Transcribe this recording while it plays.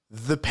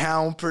The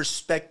Pound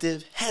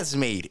Perspective has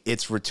made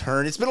its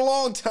return. It's been a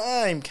long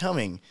time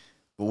coming,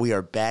 but we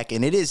are back,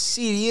 and it is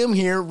CDM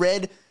here.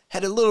 Red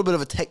had a little bit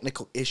of a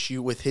technical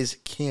issue with his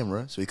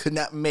camera, so he could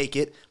not make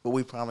it, but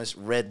we promise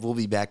Red will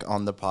be back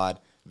on the pod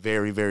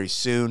very, very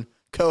soon.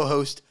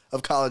 Co-host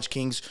of College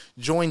Kings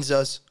joins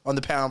us on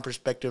the Pound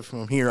Perspective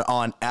from here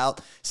on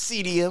out.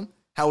 CDM,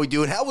 how we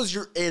doing? How was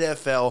your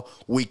NFL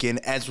weekend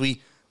as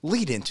we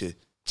lead into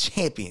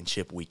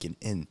championship weekend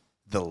in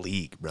the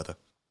league, brother?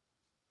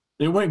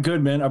 It went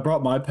good, man. I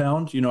brought my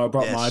pound. I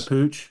brought my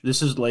pooch.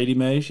 This is Lady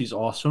May. She's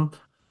awesome.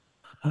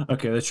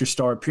 Okay, that's your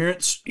star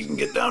appearance. You can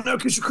get down now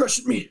because you're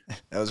crushing me.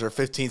 That was her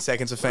 15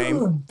 seconds of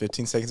fame.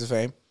 15 seconds of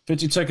fame.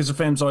 15 seconds of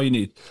fame is all you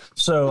need.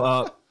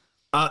 So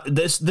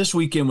this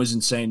weekend was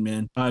insane,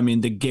 man. I mean,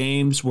 the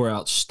games were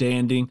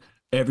outstanding.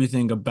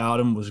 Everything about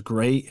them was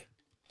great.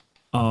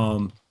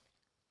 Okay,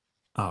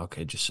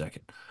 just a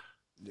second.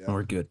 Yeah.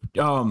 We're good.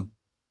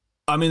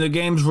 I mean, the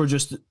games were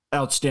just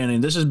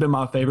outstanding. This has been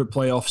my favorite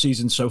playoff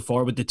season so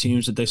far with the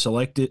teams that they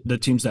selected, the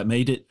teams that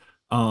made it.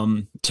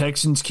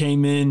 Texans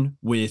came in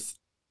with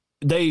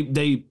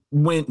they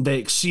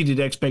exceeded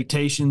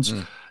expectations.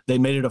 They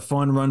made it a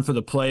fun run for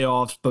the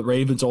playoffs, but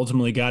Ravens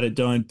ultimately got it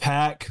done.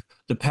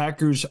 The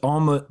Packers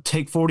almost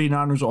take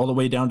 49ers all the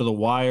way down to the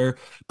wire,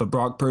 but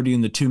Brock Purdy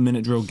in the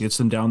 2-minute drill gets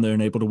them down there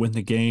and able to win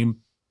the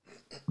game.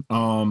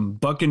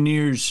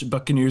 Buccaneers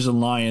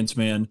and Lions,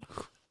 man.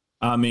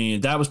 I mean,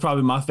 that was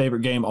probably my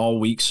favorite game all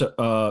week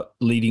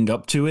leading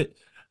up to it.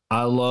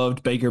 I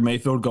loved Baker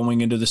Mayfield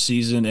going into the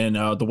season, and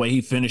the way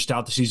he finished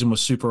out the season was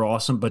super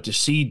awesome. But to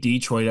see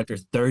Detroit after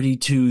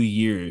 32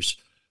 years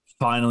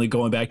finally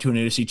going back to an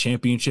NFC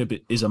championship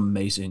is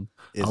amazing.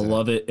 I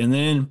love it. And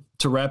then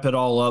to wrap it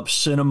all up,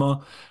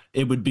 cinema,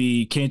 it would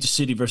be Kansas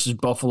City versus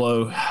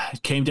Buffalo.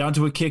 It came down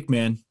to a kick,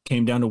 man.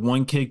 Came down to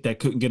one kick that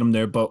couldn't get them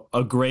there, but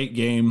a great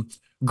game.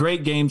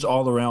 Great games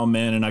all around,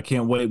 man, and I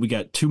can't wait. We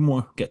got two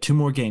more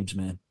games,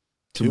 man.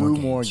 Two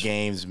more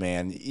games,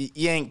 man.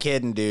 You ain't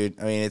kidding, dude.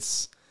 I mean,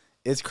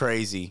 it's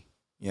crazy,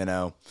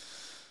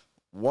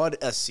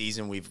 What a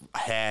season we've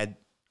had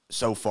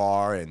so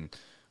far, and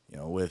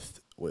with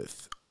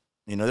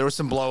there were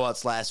some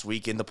blowouts last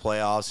week in the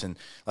playoffs, and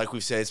like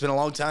we've said, it's been a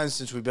long time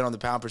since we've been on the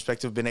Pound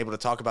Perspective, been able to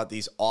talk about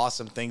these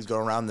awesome things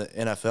going around the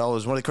NFL. It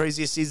was one of the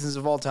craziest seasons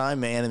of all time,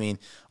 man. I mean,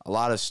 a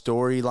lot of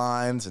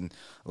storylines and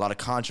a lot of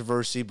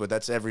controversy, but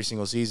that's every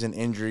single season.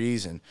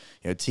 Injuries and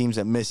teams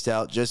that missed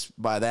out just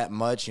by that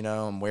much.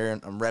 I'm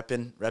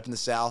repping the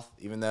South,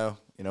 even though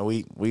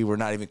we were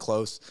not even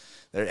close.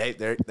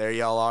 There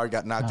y'all are,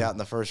 got knocked out in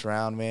the first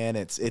round, man.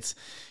 It's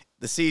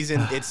the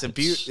season. It's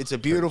a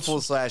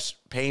beautiful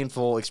 /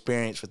 painful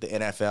experience with the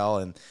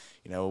NFL,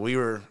 and we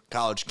were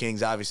College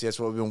Kings. Obviously, that's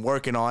what we've been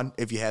working on.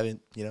 If you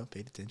haven't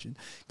paid attention,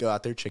 go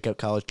out there, check out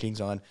College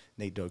Kings on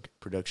Nate Dogg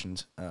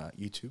Productions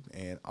YouTube,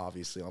 and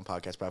obviously on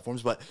podcast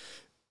platforms. But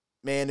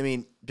man, I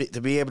mean, to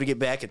be able to get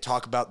back and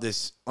talk about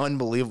this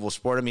unbelievable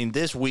sport. I mean,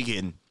 this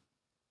weekend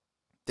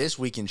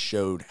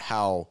showed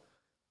how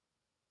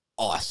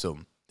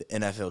awesome the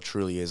NFL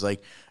truly is.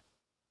 Like,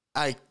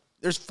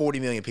 there's 40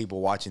 million people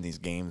watching these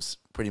games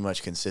pretty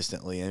much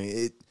consistently. I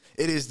mean,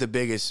 it is the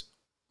biggest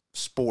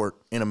sport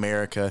in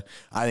America.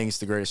 I think it's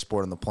the greatest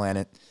sport on the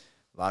planet.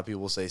 A lot of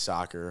people say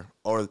soccer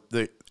or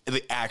the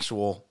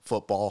actual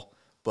football,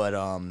 but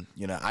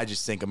I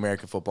just think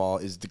American football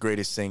is the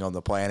greatest thing on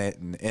the planet,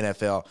 and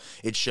NFL,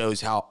 it shows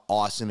how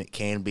awesome it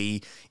can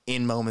be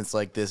in moments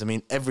like this. I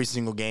mean, every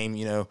single game,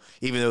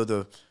 even though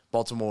the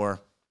Baltimore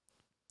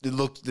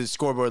the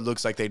scoreboard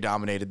looks like they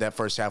dominated. That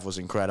first half was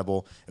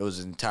incredible. It was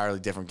an entirely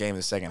different game in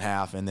the second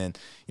half. And then,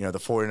 the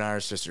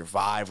 49ers just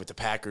survive with the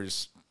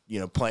Packers,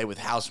 play with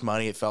house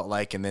money, it felt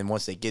like. And then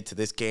once they get to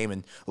this game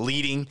and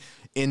leading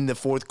in the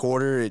fourth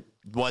quarter, it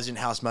wasn't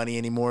house money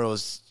anymore.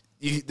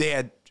 They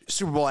had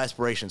Super Bowl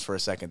aspirations for a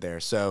second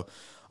there. So,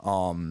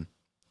 to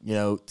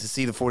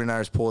see the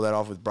 49ers pull that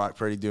off with Brock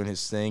Purdy doing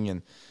his thing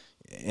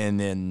and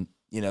then,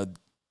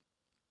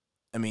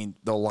 I mean,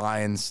 the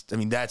Lions, I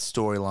mean, that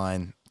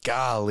storyline,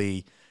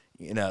 golly,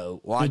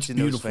 watching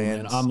those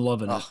fans. Man. I'm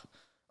loving it.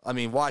 I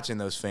mean, watching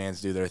those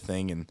fans do their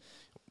thing, and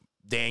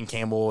Dan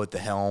Campbell at the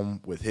helm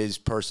with his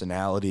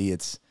personality,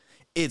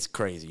 it's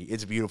crazy.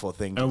 It's a beautiful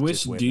thing. I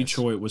wish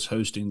Detroit was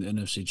hosting the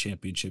NFC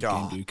Championship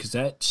game, dude, because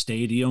that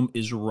stadium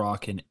is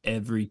rocking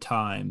every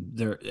time.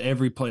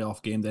 Every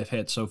playoff game they've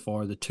had so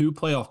far, the 2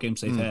 playoff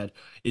games they've had,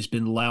 it's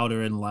been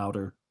louder and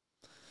louder.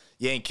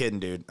 You ain't kidding,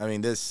 dude. I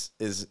mean, this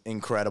is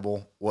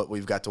incredible what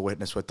we've got to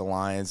witness with the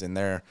Lions and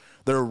their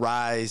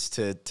rise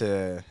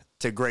to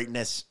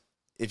greatness,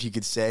 if you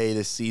could say,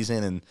 this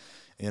season,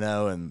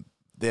 and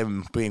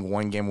them being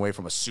one game away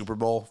from a Super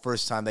Bowl,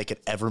 first time they could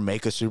ever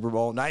make a Super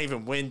Bowl, not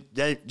even win,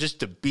 just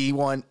to be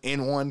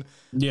in one.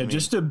 Yeah,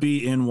 just to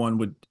be in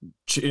one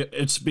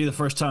it's be the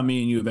first time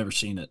me and you have ever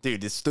seen it,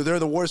 dude. They're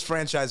the worst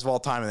franchise of all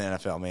time in the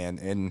NFL, man,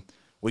 and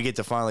we get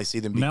to finally see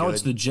them be now good.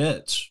 It's the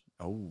Jets.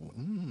 Oh.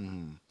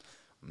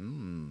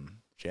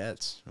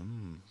 Jets.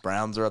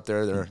 Browns are up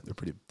there. They've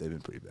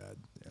been pretty bad.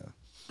 Yeah.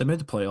 They made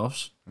the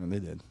playoffs. And they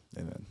did.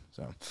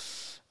 So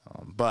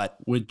But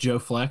with Joe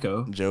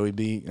Flacco. Joey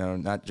B,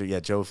 not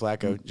Joe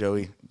Flacco,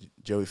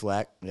 Joey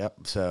Flack.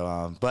 Yep.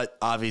 So, but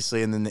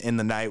obviously in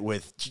the night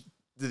with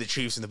the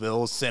Chiefs and the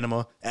Bills,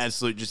 cinema,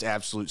 absolute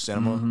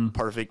cinema,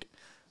 perfect,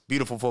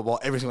 beautiful football.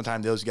 Every single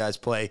time those guys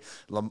play,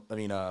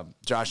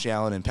 Josh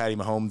Allen and Patty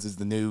Mahomes is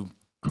the new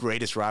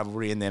greatest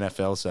rivalry in the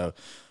NFL. So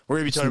we're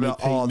gonna be talking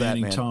about all that,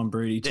 man. Tom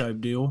Brady type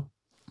deal.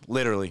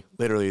 Literally,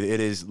 it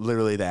is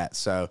literally that.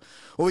 So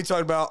we'll be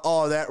talking about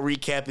all of that,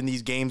 recapping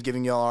these games,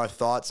 giving y'all our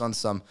thoughts on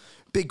some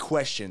big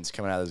questions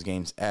coming out of those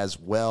games as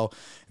well.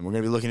 And we're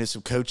going to be looking at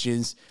some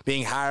coaches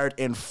being hired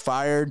and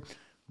fired,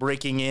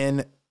 breaking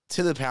in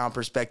to the Pound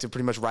perspective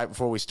pretty much right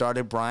before we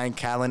started. Brian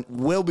Callen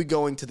will be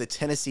going to the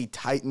Tennessee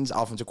Titans,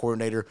 offensive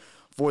coordinator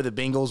for the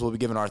Bengals. We'll be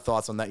giving our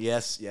thoughts on that.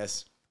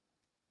 Yes.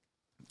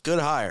 Good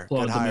hire.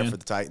 Good hire for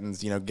the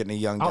Titans, getting a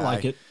young guy. I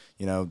like it.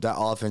 That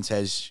offense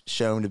has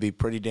shown to be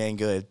pretty dang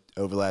good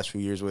over the last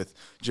few years with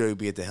Joey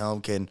B at the helm.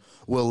 Can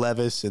Will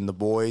Levis and the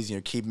boys,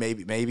 keep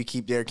maybe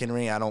keep Derrick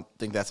Henry? I don't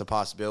think that's a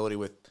possibility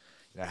with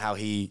how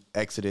he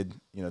exited,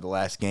 the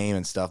last game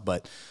and stuff.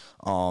 But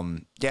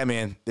yeah,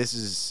 man, this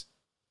is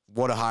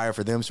what a hire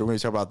for them. So we're going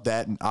to talk about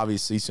that and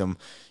obviously some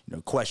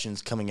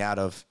questions coming out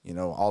of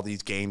all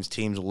these games,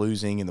 teams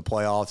losing in the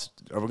playoffs.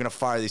 Are we going to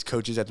fire these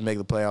coaches after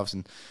making the playoffs?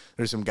 And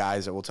there's some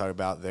guys that we'll talk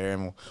about there,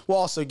 and we'll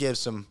also give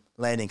some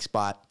landing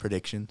spot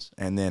predictions,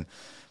 and then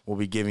we'll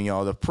be giving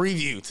y'all the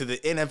preview to the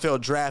NFL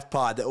Draft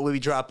Pod that will be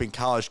dropping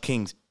College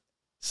Kings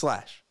 /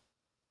 the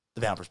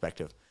Pound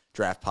Perspective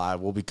Draft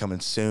Pod will be coming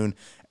soon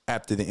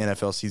after the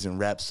NFL season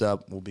wraps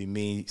up. Will be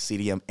me,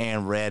 CDM,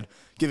 and Red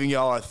giving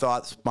y'all our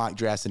thoughts, mock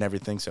drafts, and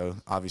everything. So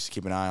obviously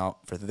keep an eye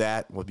out for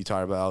that. We'll be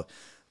talking about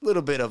a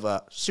little bit of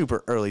a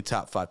super early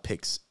top 5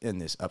 picks in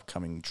this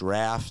upcoming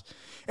draft,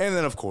 and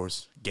then of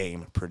course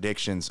game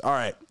predictions. All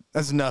right.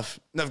 That's enough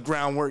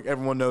groundwork.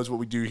 Everyone knows what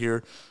we do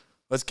here.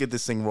 Let's get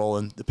this thing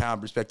rolling. The Pound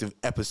Perspective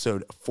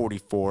episode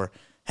 44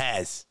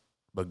 has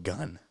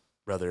begun,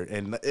 brother.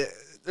 And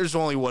there's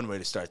only one way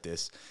to start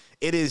this.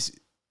 It is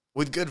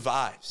with good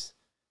vibes,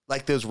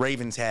 like those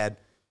Ravens had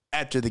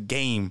after the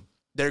game.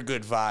 Their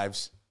good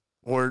vibes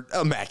were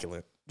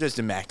immaculate, just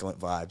immaculate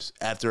vibes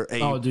after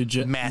a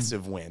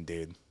massive win,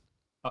 dude.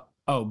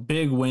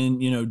 Big win.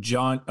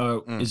 John,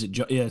 is it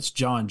John? Yeah, it's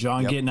John.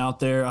 John getting out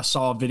there. I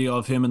saw a video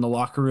of him in the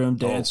locker room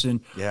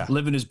dancing,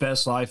 living his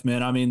best life,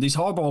 man. I mean, these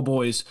hardball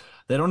boys,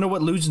 they don't know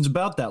what losing's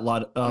about a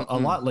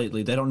lot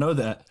lately. They don't know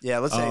that. Yeah,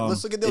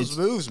 let's look at those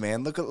moves,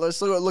 man.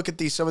 Let's look at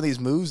some of these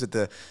moves that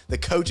the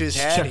coaches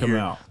had here. Check them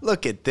out.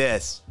 Look at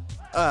this.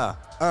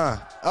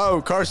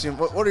 Oh, Carson,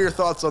 what are your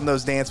thoughts on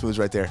those dance moves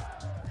right there?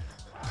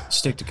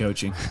 Stick to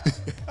coaching.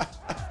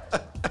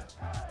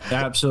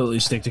 Absolutely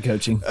stick to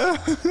coaching.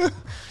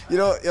 You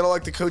don't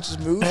like the coach's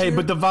moves?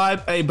 But the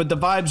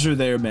vibes are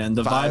there, man.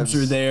 The vibes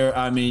are there.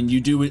 I mean,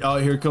 you do it. Oh,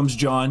 here comes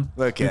John.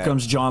 Here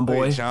comes John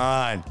boy. Look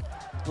John.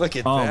 Look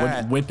at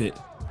that. Whip it.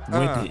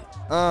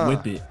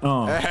 Whip it.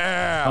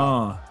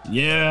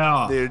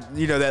 Yeah.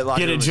 Dude, that locker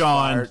Get it, room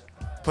John. fired.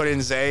 Put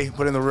in Zay.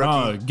 Put in the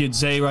rookie. Get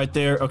Zay right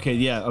there. Okay,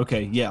 yeah.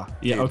 Okay, yeah.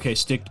 Dude. Okay,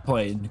 stick to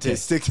play. Okay.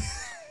 Stick.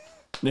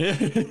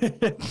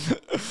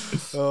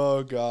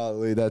 Oh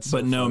golly, that's so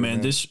no, funny,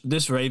 man.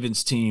 This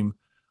Ravens team,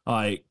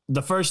 like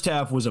the first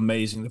half was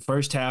amazing. The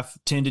first half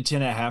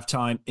 10-10 at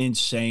halftime,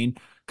 insane.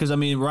 Because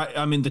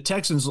the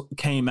Texans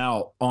came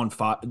out on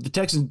fire. The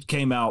Texans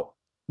came out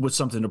with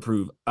something to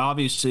prove.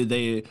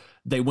 Obviously,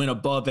 they went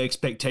above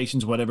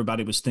expectations. What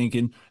everybody was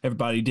thinking.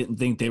 Everybody didn't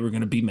think they were going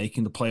to be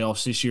making the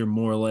playoffs this year,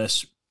 more or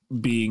less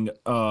being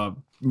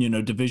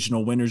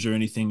divisional winners or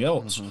anything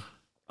else.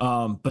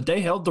 Mm-hmm. But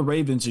they held the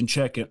Ravens in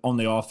check on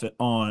the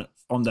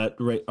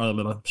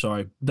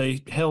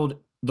They held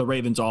the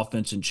Ravens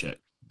offense in check.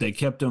 They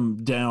kept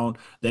them down.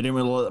 They didn't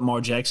really let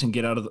Lamar Jackson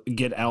get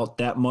out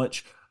that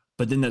much.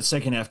 But then that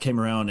second half came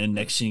around, and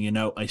next thing you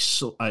know,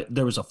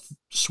 there was a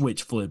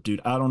switch flip,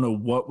 dude. I don't know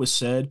what was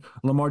said.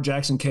 Lamar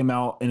Jackson came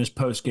out in his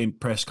post-game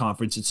press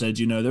conference and said,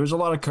 there was a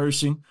lot of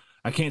cursing.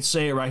 I can't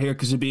say it right here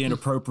because it'd be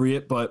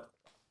inappropriate, but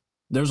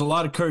there was a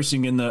lot of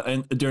cursing during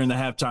the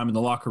halftime in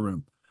the locker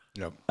room.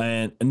 Yep.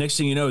 And next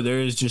thing you know, there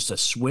is just a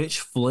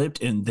switch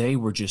flipped, and they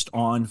were just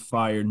on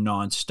fire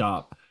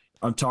nonstop.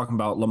 I'm talking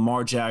about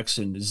Lamar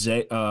Jackson,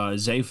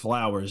 Zay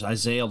Flowers,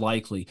 Isaiah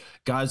Likely,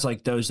 guys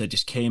like those that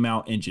just came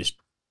out and just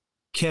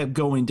kept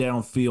going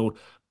downfield,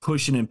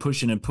 pushing and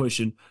pushing and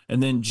pushing.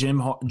 And then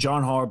John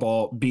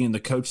Harbaugh, being the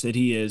coach that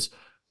he is,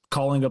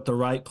 calling up the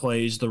right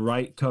plays, the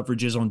right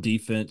coverages on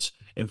defense,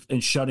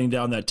 and shutting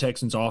down that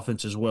Texans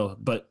offense as well.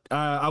 But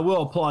I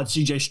will applaud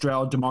C.J.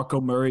 Stroud,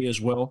 DeMarco Murray as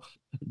well.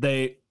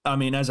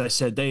 As I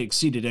said, they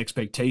exceeded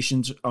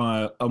expectations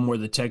on where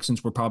the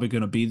Texans were probably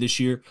going to be this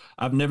year.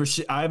 I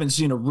haven't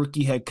seen a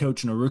rookie head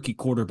coach and a rookie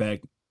quarterback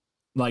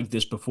like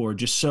this before,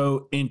 just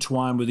so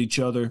entwined with each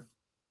other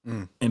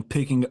and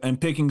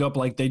picking up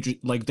like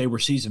they were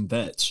seasoned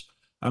vets.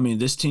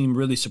 This team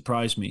really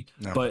surprised me.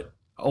 No. But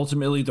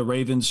ultimately, the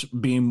Ravens,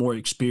 being more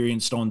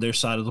experienced on their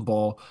side of the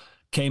ball,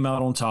 came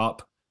out on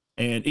top.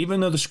 And even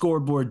though the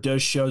scoreboard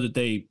does show that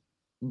they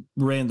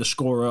ran the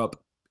score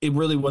up, it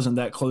really wasn't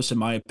that close in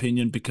my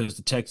opinion because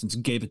the Texans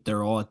gave it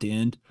their all at the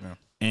end,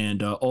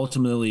 and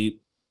ultimately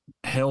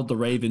held the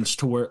Ravens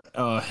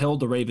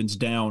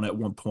down at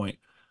one point.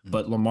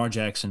 But Lamar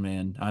Jackson,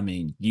 man, I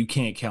mean, you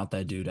can't count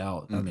that dude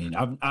out. I mean,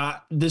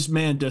 this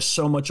man does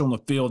so much on the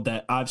field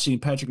that I've seen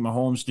Patrick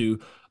Mahomes do.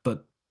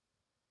 But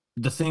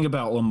the thing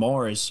about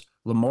Lamar is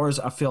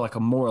I feel like a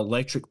more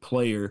electric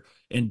player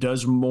and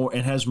does more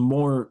and has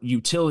more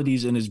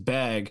utilities in his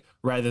bag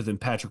rather than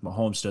Patrick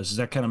Mahomes does. Does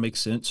that kind of make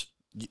sense?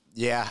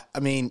 Yeah, I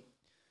mean,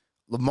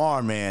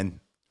 Lamar, man,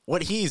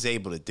 what he's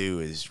able to do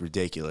is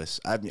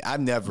ridiculous.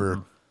 I've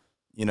never,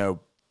 you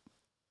know,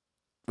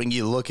 when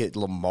you look at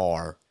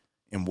Lamar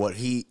and what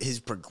his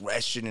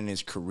progression in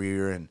his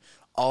career and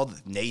all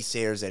the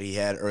naysayers that he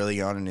had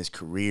early on in his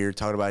career,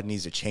 talking about he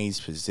needs to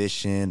change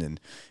position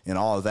and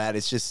all of that,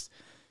 it's just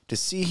to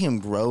see him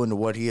grow into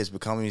what he has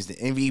become. He's the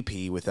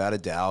MVP without a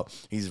doubt.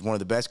 He's one of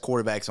the best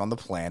quarterbacks on the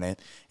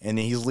planet, and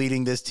he's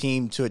leading this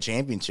team to a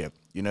championship.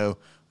 You know,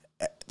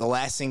 the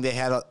last thing they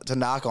had to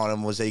knock on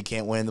him was that he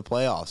can't win the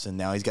playoffs, and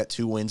now he's got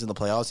 2 wins in the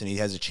playoffs, and he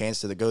has a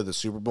chance to go to the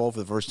Super Bowl for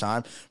the first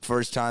time.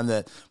 First time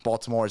that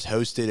Baltimore has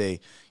hosted a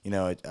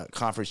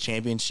conference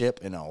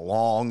championship in a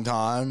long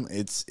time.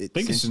 I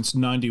think it's since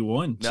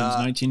 91, since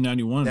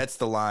 1991. That's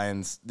the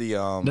Lions.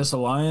 That's the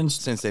Lions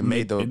since they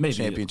made the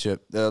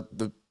championship.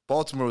 The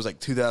Baltimore was like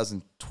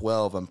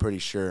 2012. I'm pretty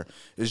sure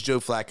it was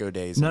Joe Flacco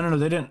days. No,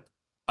 they didn't.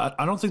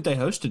 I don't think they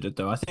hosted it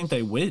though. I think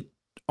they went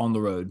on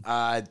the road.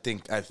 I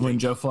think when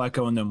Joe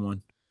Flacco and them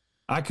won.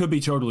 I could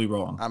be totally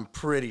wrong. I'm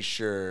pretty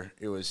sure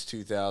it was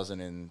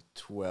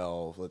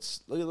 2012.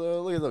 Let's look it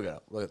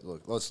up.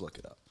 Let's look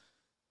it up.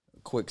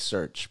 Quick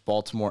search.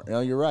 Baltimore. No,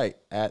 you're right.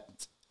 At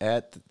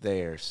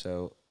there.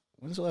 So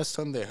when's the last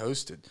time they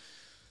hosted?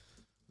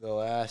 The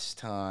last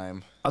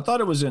time. I thought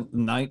it was in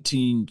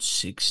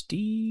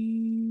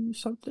 1960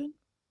 something.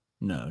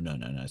 No, not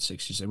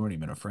 60s. They weren't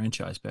even a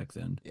franchise back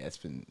then. Yeah, it's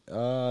been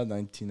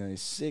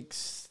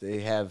 1996.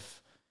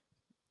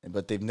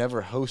 But they've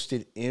never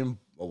hosted in.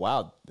 Oh,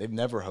 wow, they've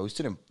never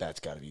hosted him. That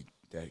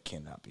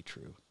cannot be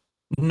true.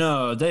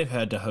 No, they've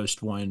had to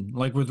host one.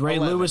 Like with Ray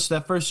Lewis,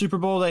 that first Super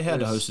Bowl, they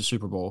had to host a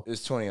Super Bowl. It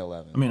was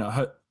 2011. I mean,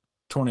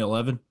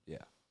 2011. Yeah,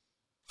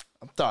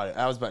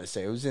 I was about to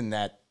say it was in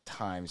that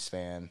time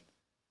span.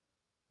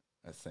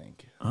 I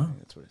think. Huh?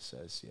 That's what it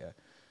says. Yeah.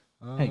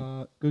 Hey,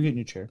 go get in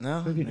your chair.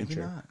 No, go get in maybe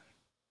your chair. Not.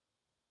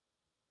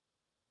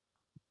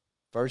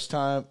 First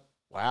time.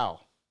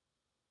 Wow.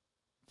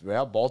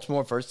 Well,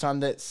 Baltimore, first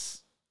time that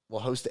will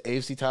host the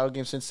AFC title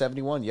game since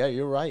 71. Yeah,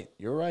 you're right.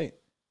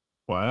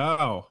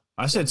 Wow.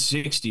 I said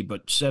 60,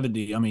 but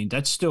 70. I mean,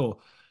 that's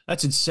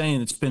insane.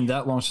 It's been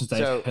that long since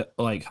they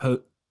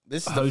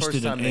this is the first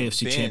hosted time an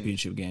AFC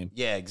championship game.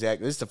 Yeah,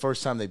 exactly. This is the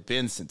first time they've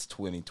been since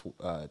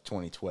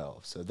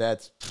 2012. So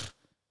that's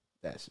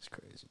just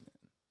crazy, man.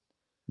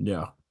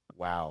 Yeah.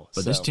 Wow.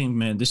 But this team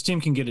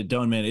can get it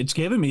done, man. It's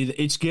given me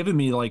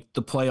like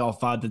the playoff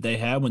vibe that they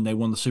had when they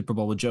won the Super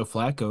Bowl with Joe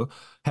Flacco,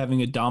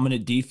 having a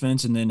dominant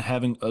defense and then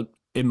having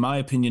in my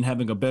opinion,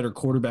 having a better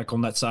quarterback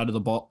on that side of the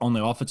ball, on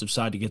the offensive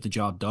side to get the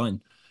job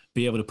done,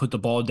 be able to put the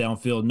ball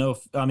downfield.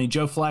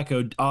 Joe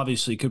Flacco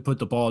obviously could put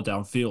the ball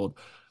downfield,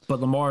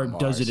 but Lamar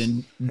does it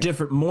in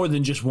more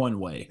than just one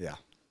way. Yeah.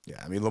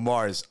 Yeah, I mean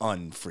Lamar is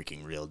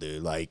unfreaking real,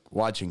 dude. Like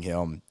watching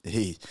him,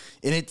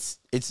 it's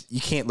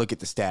you can't look at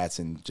the stats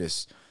and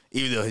just,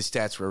 even though his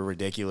stats were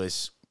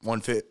ridiculous,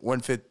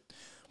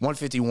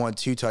 151,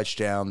 2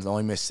 touchdowns,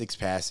 only missed 6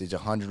 passes,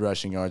 100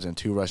 rushing yards, and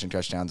 2 rushing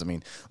touchdowns. I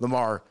mean,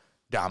 Lamar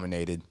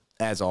dominated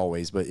as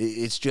always, but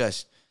it's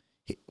just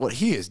what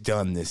he has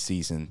done this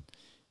season.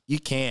 You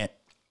can't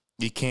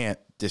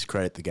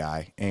discredit the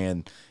guy,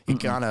 and he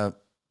kind of.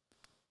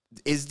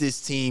 Is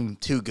this team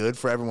too good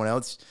for everyone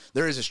else?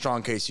 There is a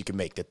strong case you can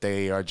make that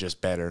they are just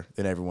better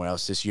than everyone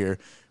else this year.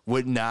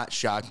 Would not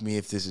shock me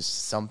if this is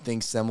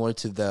something similar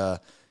to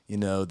the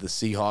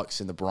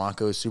Seahawks and the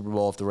Broncos Super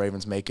Bowl if the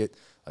Ravens make it.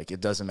 Like,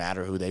 it doesn't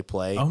matter who they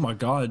play. Oh, my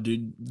God,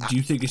 dude. Do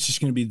you think it's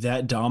just going to be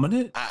that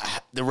dominant?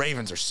 The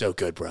Ravens are so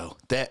good, bro.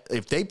 That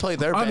if they play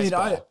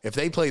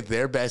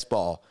their best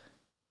ball,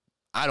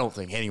 I don't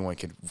think anyone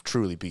can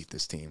truly beat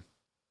this team.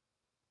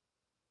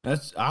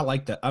 I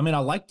like that. I mean, I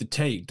like the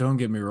take. Don't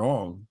get me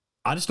wrong.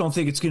 I just don't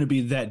think it's going to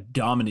be that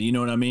dominant. You know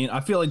what I mean? I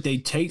feel like they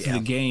take the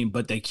game,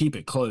 but they keep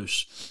it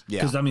close.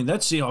 Yeah. Because, I mean, that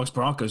Seahawks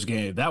Broncos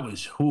game, that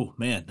was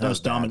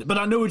dominant. But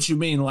I know what you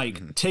mean.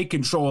 Like, take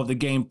control of the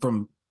game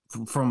from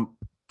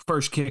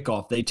first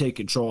kickoff. They take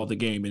control of the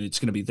game, and it's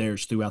going to be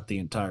theirs throughout the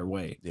entire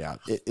way. Yeah.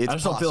 I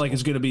just don't feel like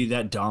it's going to be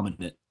that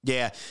dominant.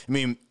 Yeah. I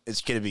mean, it's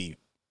going to be.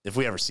 If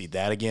we ever see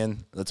that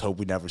again, let's hope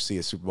we never see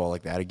a Super Bowl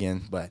like that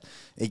again. But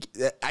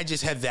I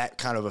just have that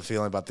kind of a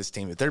feeling about this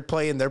team. If they're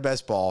playing their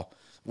best ball,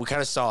 we kind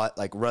of saw it,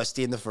 like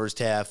rusty in the first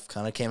half,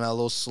 kind of came out a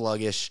little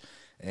sluggish.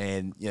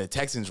 And,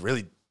 Texans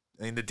really –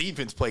 I mean, the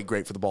defense played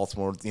great for the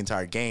Baltimore the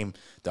entire game.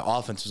 The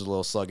offense was a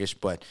little sluggish.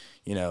 But,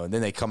 and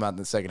then they come out in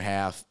the second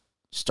half,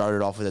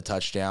 started off with a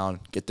touchdown,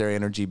 get their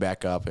energy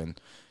back up,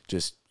 and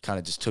just kind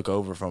of just took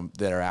over from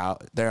there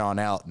on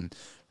out. And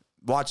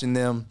watching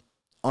them,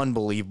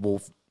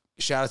 unbelievable –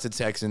 shout out to the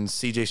Texans.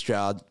 C.J.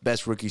 Stroud,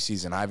 best rookie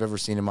season I've ever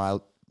seen in my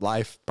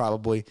life,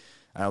 probably.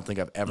 I don't think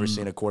I've ever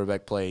seen a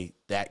quarterback play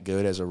that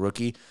good as a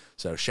rookie.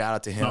 So shout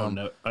out to him. Oh,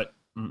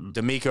 no.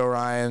 D'Amico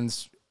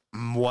Ryans,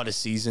 what a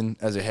season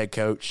as a head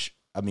coach.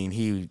 I mean,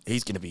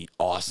 he's going to be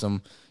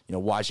awesome. You know,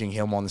 watching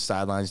him on the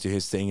sidelines do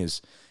his thing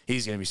he's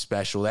going to be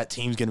special. That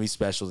team's going to be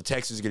special. The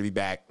Texans are going to be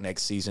back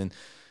next season.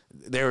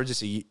 They were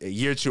just a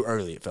year too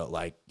early, it felt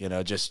like. You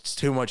know, just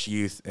too much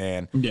youth.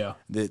 And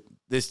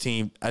this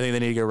team, I think they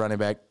need to go running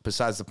back.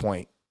 Besides the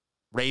point,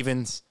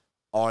 Ravens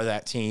are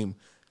that team.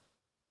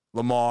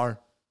 Lamar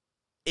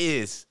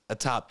is a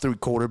top 3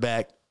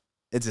 quarterback.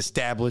 It's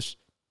established.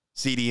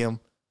 CDM,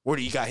 where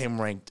do you got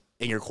him ranked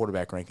in your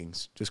quarterback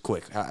rankings? Just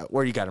quick.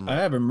 Where do you got him ranked?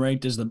 I have him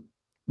ranked as the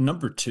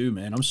number 2,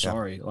 man. I'm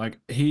sorry. Yeah. Like,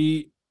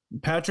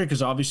 Patrick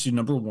is obviously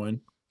number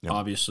 1. Yep.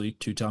 Obviously,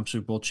 2-time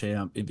Super Bowl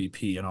champ,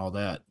 MVP, and all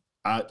that.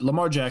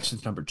 Lamar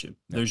Jackson's number 2. Yep.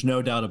 There's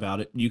no doubt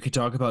about it. You could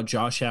talk about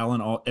Josh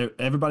Allen.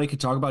 Everybody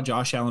could talk about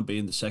Josh Allen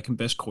being the second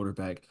best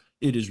quarterback.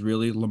 It is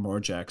really Lamar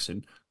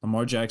Jackson.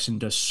 Lamar Jackson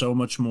does so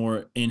much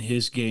more in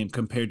his game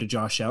compared to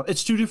Josh Allen.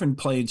 It's 2 different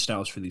playing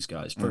styles for these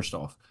guys, first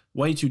off.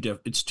 Way too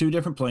different. It's 2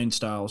 different playing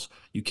styles.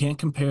 You can't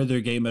compare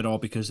their game at all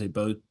because they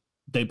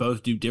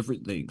both do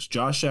different things.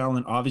 Josh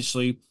Allen,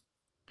 obviously,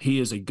 he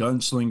is a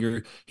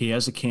gunslinger. He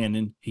has a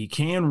cannon. He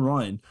can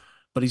run,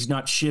 but he's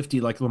not shifty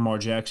like Lamar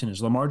Jackson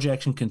is. Lamar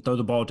Jackson can throw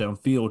the ball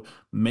downfield,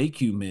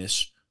 make you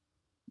miss,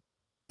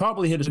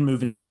 probably hit a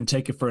move and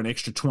take it for an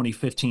extra 20,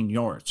 15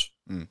 yards.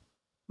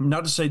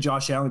 Not to say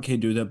Josh Allen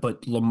can't do that,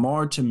 but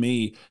Lamar, to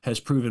me, has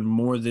proven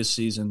more this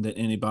season than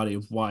anybody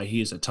of why he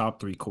is a top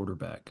 3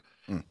 quarterback.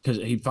 Because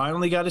he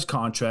finally got his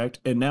contract,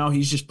 and now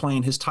he's just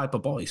playing his type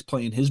of ball. He's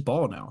playing his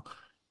ball now.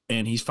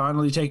 And he's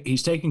finally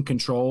taking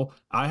control.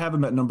 I have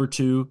him at number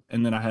 2,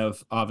 and then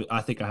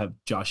I think I have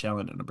Josh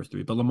Allen at number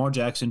 3. But Lamar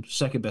Jackson,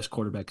 second best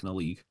quarterback in the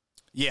league.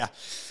 Yeah,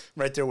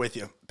 right there with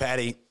you.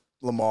 Patty,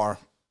 Lamar,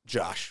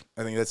 Josh.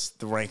 I think that's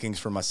the rankings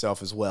for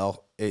myself as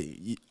well.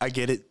 I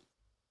get it.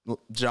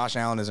 Josh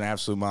Allen is an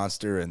absolute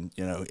monster, and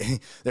you know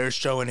they're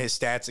showing his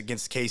stats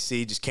against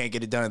KC. Just can't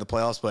get it done in the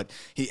playoffs, but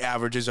he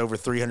averages over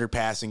 300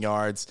 passing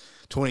yards,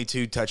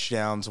 22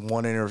 touchdowns,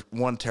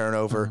 one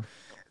turnover.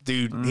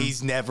 Dude,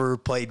 he's never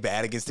played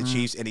bad against the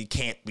Chiefs, and he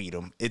can't beat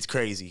them. It's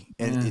crazy,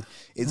 and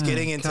it's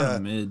getting into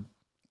mid.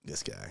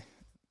 This guy.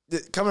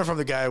 Coming from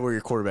the guy where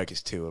your quarterback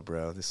is Tua,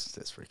 bro. This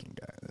freaking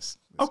guy. This.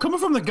 Coming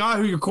from the guy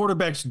who your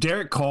quarterback's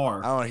Derek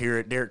Carr. I want to hear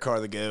it. Derek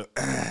Carr, the GOAT,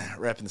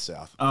 repping the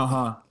South.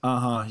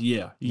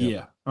 Yeah.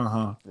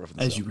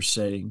 As you were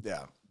saying.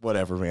 Yeah,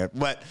 whatever, man.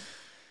 But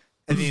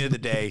at the end of the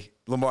day,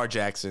 Lamar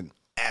Jackson,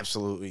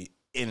 absolutely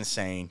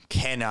insane.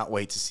 Cannot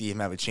wait to see him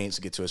have a chance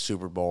to get to a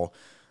Super Bowl.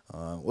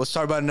 Let's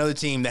talk about another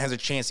team that has a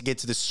chance to get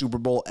to the Super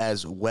Bowl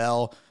as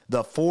well.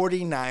 The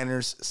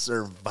 49ers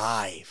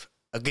survive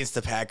against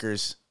the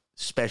Packers.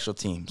 Special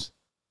teams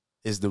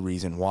is the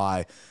reason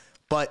why.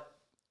 But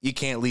you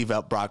can't leave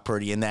out Brock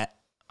Purdy in that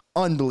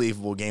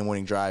unbelievable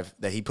game-winning drive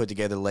that he put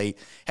together late.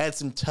 Had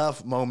some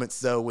tough moments,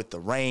 though, with the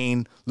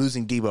rain,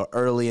 losing Debo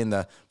early in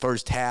the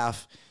first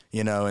half,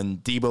 you know,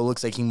 and Debo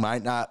looks like he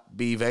might not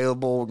be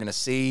available. We're going to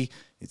see.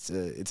 It's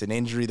an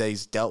injury that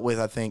he's dealt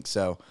with, I think.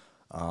 So,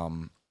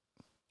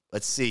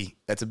 let's see.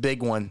 That's a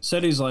big one.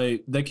 Said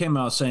they came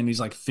out saying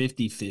he's like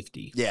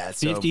 50-50. Yeah.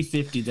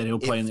 50-50 that he'll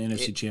play in the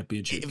NFC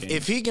Championship game.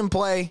 If he can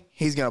play,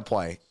 he's going to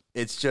play.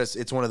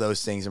 It's one of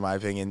those things, in my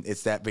opinion.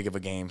 It's that big of a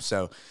game.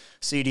 So,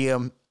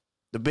 CDM,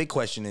 the big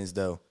question is,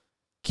 though,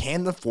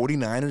 can the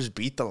 49ers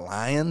beat the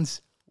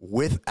Lions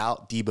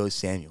without Debo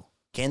Samuel?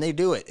 Can they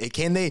do it?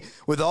 Can they,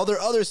 with all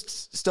their other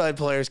stud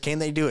players, can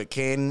they do it?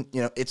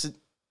 It's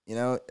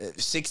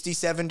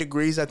 67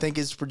 degrees, I think,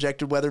 is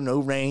projected weather, no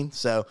rain.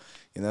 So,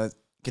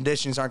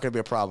 conditions aren't going to be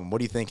a problem. What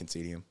are you thinking,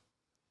 CDM?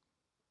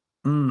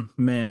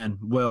 Man,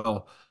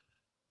 well,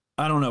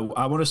 I don't know.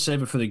 I want to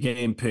save it for the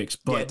game picks,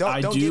 but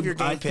don't give your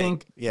game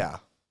pick. Yeah.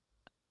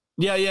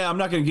 I'm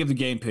not going to give the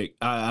game pick.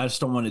 I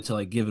just don't want it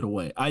to give it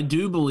away. I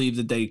do believe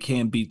that they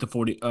can beat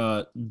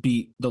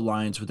the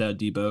Lions without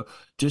Debo,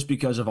 just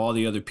because of all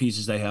the other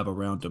pieces they have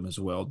around them as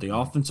well. The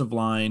offensive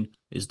line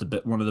is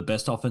one of the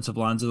best offensive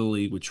lines of the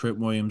league with Trent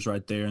Williams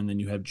right there, and then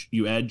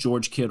you add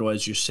George Kittle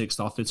as your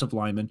 6th offensive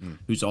lineman,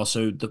 who's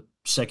also the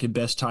second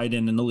best tight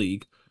end in the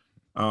league.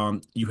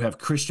 You have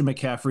Christian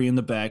McCaffrey in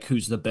the back,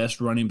 who's the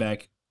best running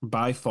back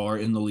by far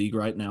in the league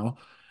right now.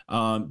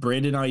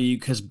 Brandon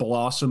Ayuk has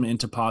blossomed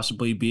into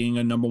possibly being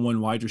a number 1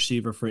 wide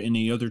receiver for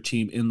any other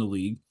team in the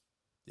league.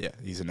 Yeah,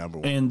 he's a number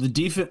 1. And the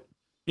defense,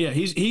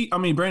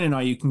 Brandon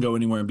Ayuk can go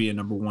anywhere and be a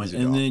number 1.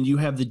 And then you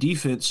have the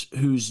defense,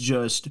 who's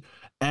just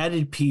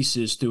added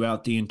pieces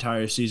throughout the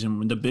entire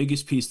season. The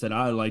biggest piece that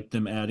I liked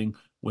them adding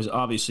was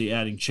obviously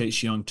adding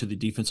Chase Young to the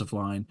defensive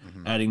line,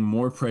 adding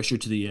more pressure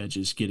to the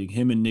edges, getting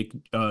him and Nick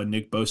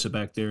Bosa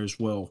back there as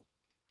well.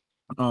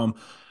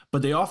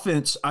 But the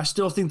offense, I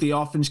still think the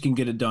offense can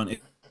get it done.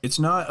 It's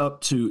not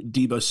up to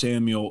Debo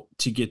Samuel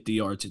to get the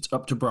yards. It's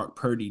up to Brock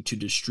Purdy to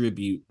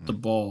distribute the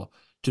ball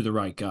to the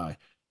right guy.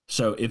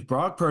 So if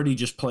Brock Purdy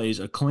just plays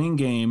a clean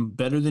game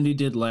better than he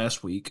did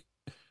last week,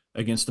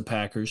 against the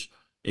Packers.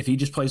 If he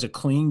just plays a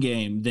clean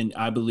game, then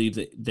I believe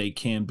that they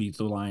can beat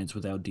the Lions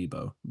without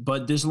Debo.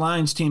 But this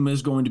Lions team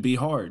is going to be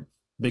hard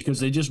because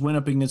they just went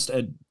up against,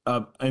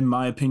 in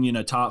my opinion,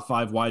 a top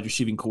 5 wide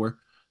receiving core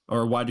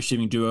or wide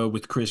receiving duo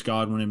with Chris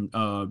Godwin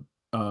and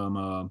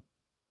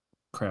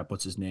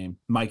what's his name?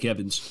 Mike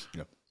Evans.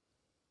 Yep.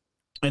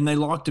 And they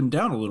locked him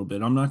down a little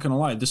bit. I'm not going to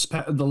lie.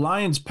 The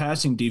Lions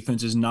passing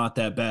defense is not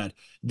that bad.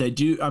 They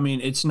do. I mean,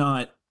 it's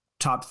not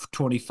top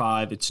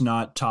 25. It's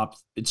not top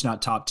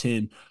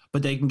 10,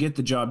 but they can get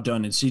the job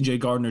done. And CJ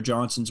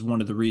Gardner-Johnson's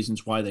one of the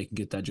reasons why they can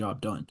get that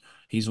job done.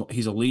 He's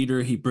a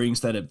leader. He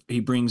brings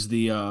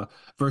the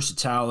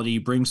versatility, he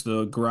brings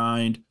the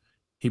grind.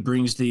 He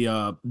brings the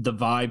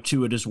vibe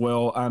to it as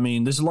well. I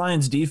mean, this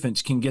Lions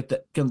defense can get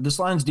that. This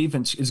Lions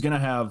defense is going to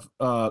have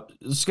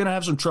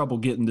some trouble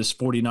getting this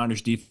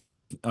 49ers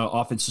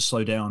offense to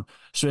slow down,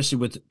 especially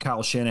with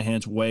Kyle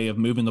Shanahan's way of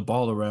moving the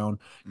ball around,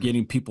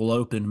 getting people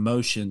open,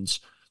 motions.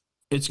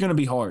 It's going to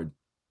be hard.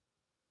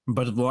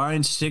 But if the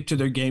Lions stick to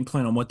their game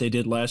plan on what they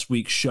did last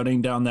week,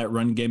 shutting down that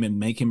run game and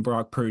making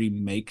Brock Purdy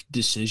make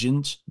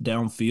decisions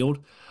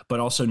downfield, but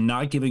also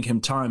not giving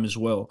him time as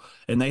well.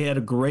 And they had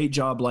a great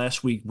job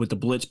last week with the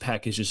blitz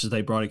packages as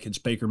they brought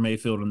against Baker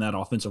Mayfield and that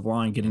offensive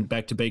line, getting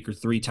back to Baker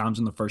 3 times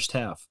in the first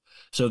half.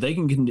 So if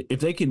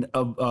they can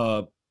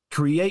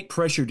create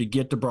pressure to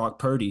get to Brock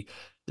Purdy,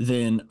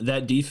 then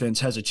that defense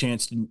has a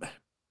chance to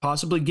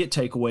possibly get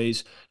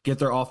takeaways, get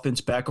their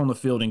offense back on the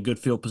field in good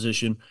field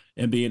position,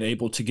 and being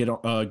able to get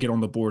on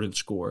the board and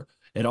score.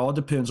 It all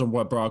depends on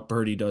what Brock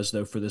Purdy does,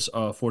 though, for this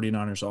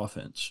 49ers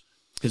offense.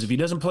 Because if he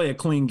doesn't play a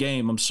clean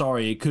game, I'm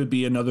sorry, it could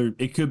be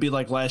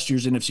like last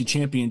year's NFC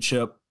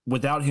Championship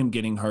without him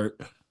getting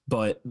hurt,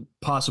 but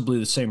possibly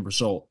the same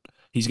result.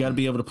 He's got to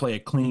be able to play a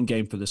clean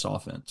game for this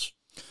offense.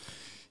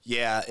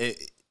 Yeah,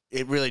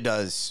 it really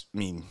does. I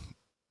mean,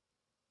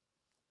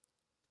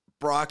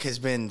 Brock has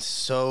been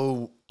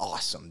so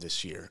awesome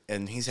this year,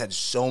 and he's had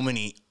so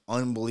many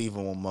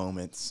unbelievable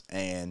moments,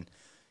 and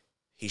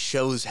he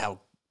shows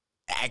how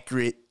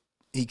accurate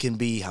he can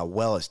be, how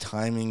well his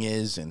timing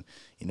is, and,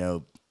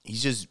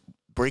 he's just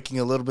breaking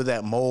a little bit of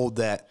that mold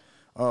that,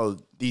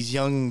 these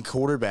young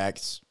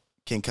quarterbacks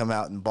can come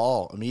out and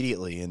ball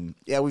immediately. And,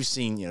 yeah, we've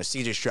seen,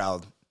 C.J.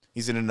 Stroud,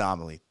 he's an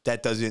anomaly.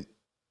 That doesn't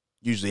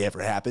usually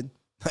ever happen,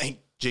 like,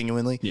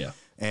 genuinely. Yeah.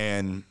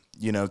 And,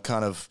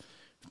 kind of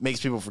makes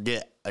people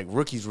forget, like,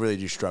 rookies really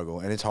do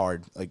struggle, and it's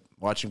hard. Like,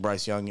 watching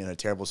Bryce Young in a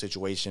terrible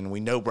situation. We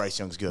know Bryce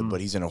Young's good,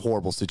 but he's in a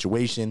horrible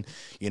situation,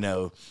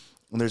 and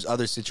there's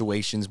other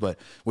situations. But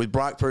with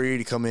Brock Purdy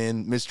to come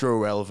in, Mr.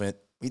 Irrelevant,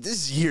 this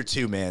is year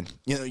 2, man.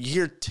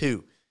 Year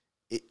 2.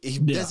 He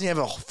doesn't have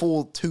a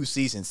full 2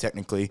 seasons,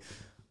 technically,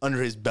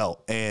 under his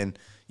belt. And,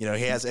 he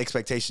has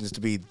expectations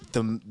to be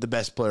the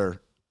best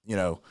player,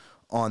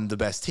 on the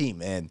best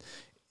team. And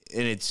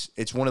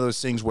it's one of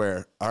those things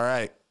where, all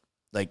right,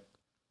 like,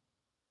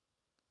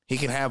 he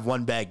can have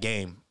one bad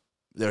game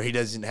there. He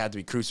doesn't have to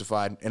be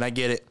crucified. And I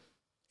get it.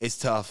 It's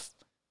tough.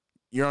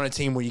 You're on a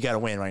team where you got to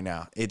win right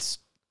now. It's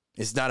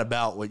not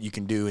about what you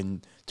can do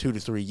in 2 to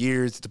 3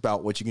 years. It's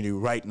about what you can do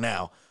right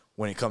now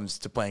when it comes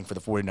to playing for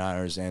the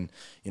 49ers. And,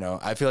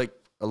 I feel like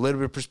a little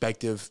bit of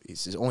perspective.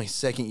 It's his only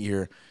second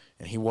year,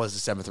 and he was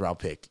the 7th round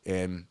pick.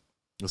 And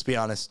let's be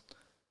honest,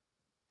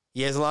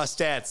 he has a lot of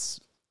stats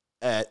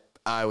at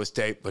Iowa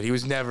State, but he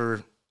was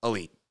never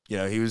elite.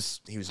 He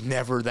was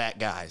never that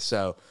guy.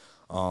 So,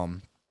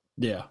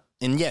 yeah.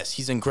 And yes,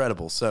 he's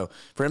incredible. So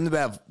for him to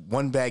have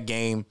one bad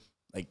game,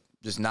 like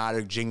just not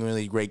a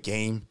genuinely great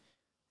game,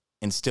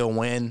 and still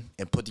win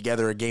and put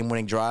together a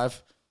game-winning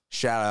drive,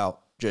 shout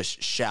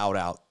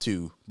out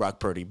to Brock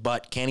Purdy.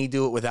 But can he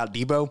do it without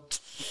Debo?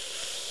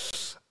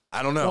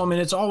 I don't know. Well, I mean,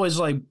 it's always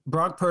like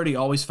Brock Purdy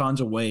always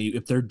finds a way.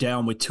 If they're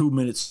down with 2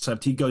 minutes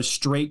left, he goes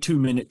straight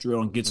 2-minute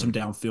drill and gets them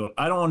downfield.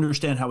 I don't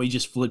understand how he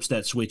just flips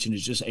that switch and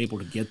is just able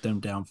to get them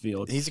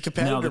downfield. He's a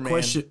competitor, now, the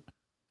question,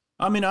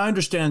 I mean, I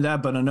understand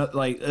that, but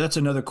that's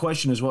another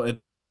question as well. If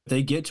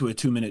they get to a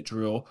 2-minute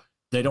drill,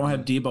 they don't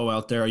have Debo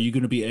out there. Are you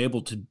going to be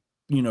able to,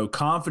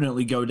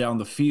 confidently go down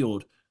the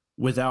field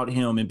without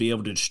him and be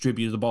able to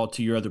distribute the ball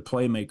to your other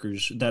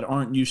playmakers that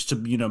aren't used to,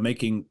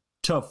 making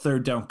tough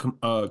third down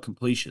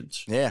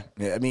completions? Yeah.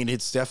 I mean,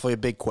 it's definitely a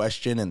big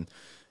question. And,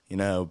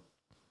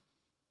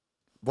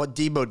 what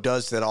Debo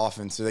does to that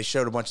offense, so they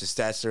showed a bunch of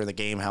stats there in the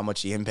game, how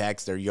much he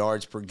impacts their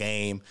yards per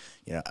game,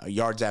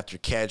 yards after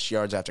catch,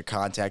 yards after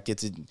contact.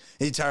 It's an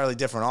entirely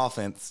different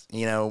offense,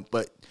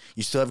 but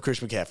you still have Chris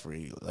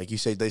McCaffrey. Like you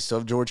said, they still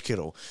have George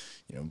Kittle.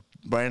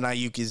 Brandon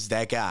Ayuk is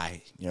that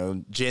guy.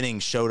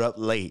 Jennings showed up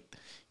late.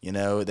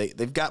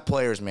 They've got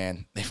players,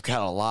 man. They've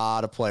got a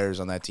lot of players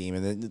on that team,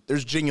 and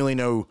there's genuinely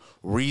no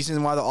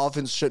reason why the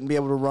offense shouldn't be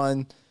able to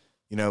run,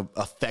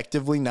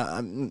 effectively.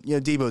 Not,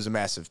 Debo's a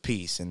massive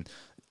piece, and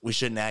we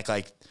shouldn't act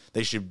like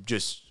they should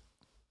just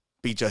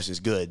be just as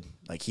good.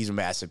 Like, he's a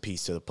massive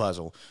piece to the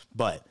puzzle.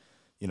 But,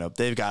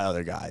 they've got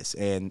other guys,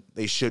 and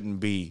they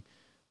shouldn't be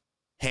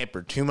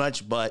hampered too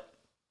much. But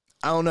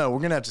I don't know. We're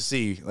going to have to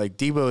see. Like,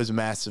 Debo is a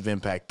massive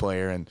impact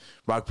player, and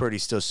Brock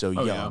Purdy's still so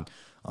young.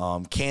 Yeah.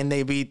 Can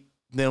they beat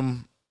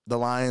them the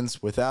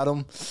Lions without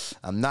him.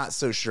 I'm not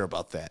so sure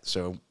about that.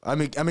 So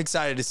I'm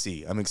excited to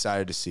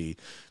see.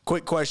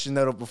 Quick question,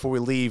 though, before we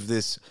leave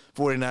this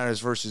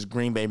 49ers versus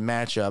Green Bay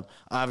matchup.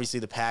 Obviously,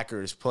 the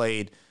Packers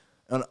played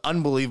an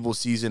unbelievable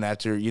season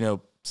after,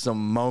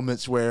 some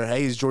moments where,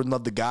 hey, is Jordan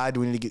Love the guy?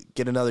 Do we need to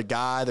get another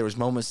guy? There was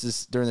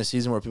moments during the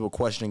season where people were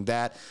questioning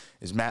that.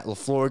 Is Matt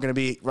LaFleur going to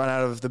be run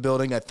out of the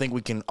building? I think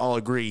we can all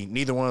agree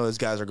neither one of those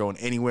guys are going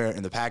anywhere,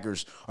 and the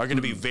Packers are going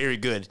to be very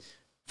good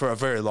for a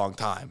very long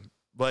time.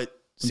 But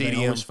CDM,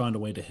 they always find a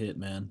way to hit,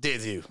 man. They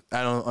do.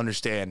 I don't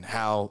understand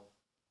how.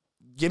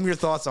 Give me your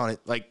thoughts on it.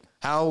 Like,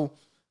 how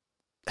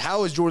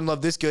is Jordan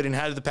Love this good, and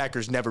how did the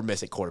Packers never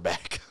miss at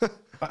quarterback?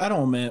 I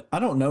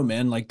don't know,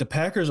 man. Like, the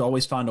Packers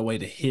always find a way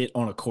to hit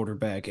on a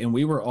quarterback, and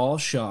we were all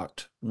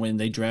shocked when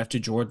they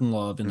drafted Jordan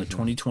Love in the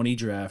 2020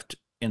 draft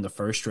in the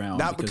first round.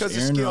 Not because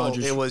of skill,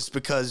 it was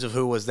because of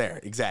who was there.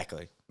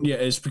 Exactly. Yeah,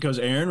 it's because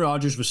Aaron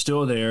Rodgers was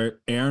still there.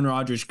 Aaron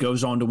Rodgers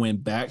goes on to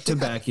win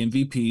back-to-back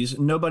MVPs.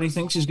 Nobody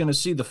thinks he's going to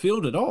see the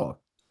field at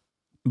all.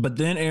 But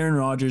then Aaron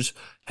Rodgers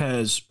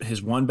has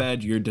his one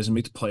bad year, doesn't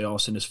make the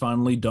playoffs, and is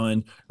finally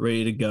done,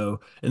 ready to go.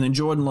 And then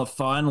Jordan Love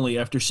finally,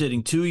 after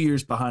sitting 2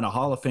 years behind a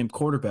Hall of Fame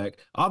quarterback,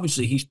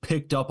 obviously he's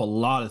picked up a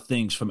lot of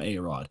things from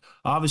A-Rod.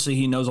 Obviously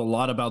he knows a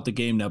lot about the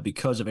game now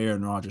because of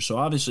Aaron Rodgers. So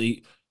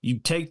obviously you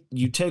take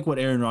what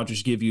Aaron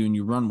Rodgers give you and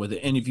you run with it.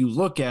 And if you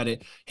look at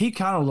it, he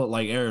kind of looked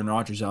like Aaron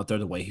Rodgers out there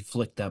the way he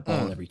flicked that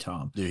ball every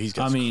time. Dude, he's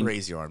got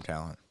crazy arm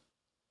talent.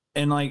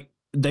 And like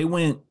they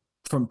went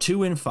from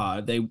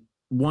 2-5. They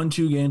won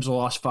 2 games,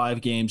 lost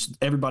 5 games.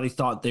 Everybody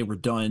thought they were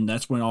done.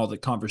 That's when all the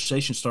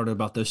conversation started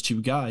about those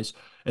 2 guys.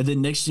 And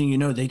then next thing you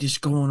know, they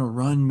just go on a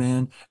run,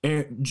 man.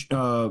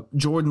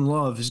 Jordan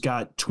Love has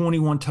got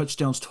 21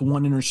 touchdowns to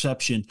 1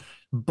 interception,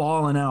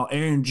 balling out.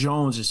 Aaron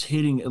Jones is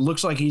hitting. It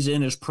looks like he's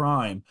in his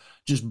prime,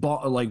 just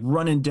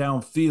running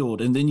downfield.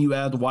 And then you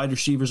add the wide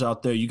receivers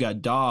out there. You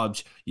got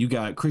Dobbs. You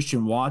got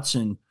Christian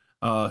Watson.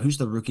 Who's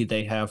the rookie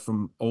they have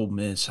from Ole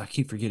Miss? I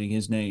keep forgetting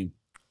his name.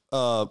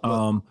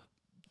 You're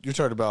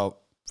talking about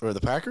for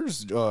the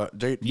Packers?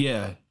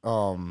 Yeah.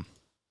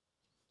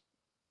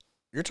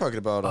 You're talking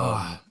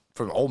about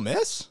from Ole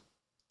Miss?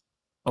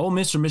 Ole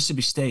Miss or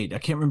Mississippi State. I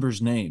can't remember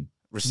his name.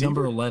 Receiver?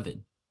 Number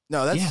 11.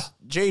 No, that's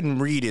Jaden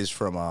Reed is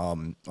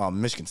from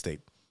Michigan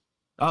State.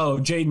 Oh,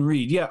 Jaden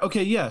Reed. Yeah.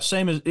 Okay. Yeah.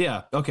 Same as,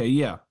 yeah. Okay.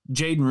 Yeah.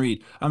 Jaden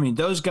Reed. I mean,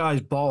 those guys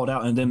balled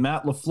out. And then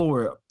Matt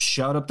LaFleur,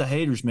 shut up the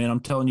haters, man.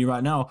 I'm telling you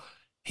right now,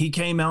 he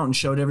came out and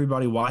showed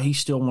everybody why he's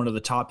still one of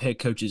the top head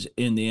coaches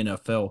in the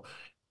NFL.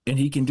 And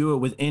he can do it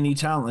with any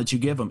talent that you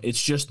give him.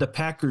 It's just the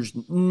Packers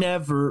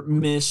never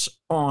miss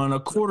on a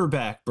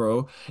quarterback,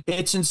 bro.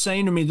 It's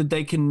insane to me that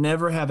they can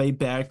never have a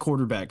bad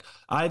quarterback.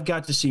 I've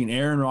got to see an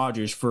Aaron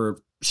Rodgers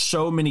for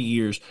so many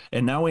years,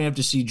 and now we have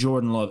to see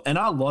Jordan Love. And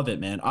I love it,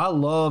 man. I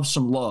love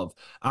some Love.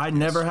 I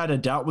never had a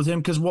doubt with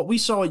him because what we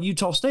saw at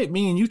Utah State,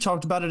 me and you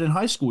talked about it in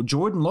high school,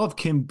 Jordan Love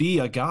can be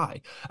a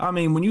guy. I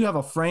mean, when you have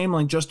a frame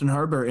like Justin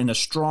Herbert and a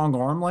strong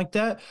arm like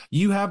that,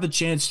 you have the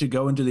chance to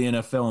go into the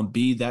NFL and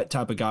be that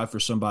type of guy for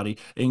somebody.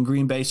 And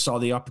Green Bay saw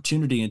the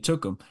opportunity and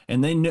took him.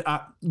 And they knew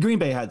Green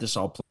Bay had this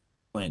all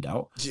planned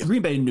out. Yeah.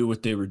 Green Bay knew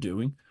what they were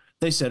doing.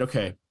 They said,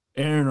 okay,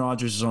 Aaron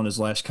Rodgers is on his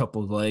last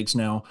couple of legs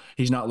now.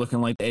 He's not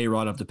looking like the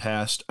A-Rod of the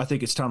past. I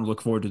think it's time to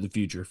look forward to the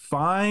future.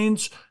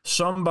 Find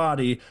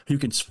somebody who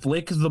can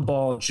flick the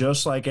ball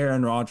just like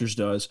Aaron Rodgers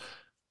does,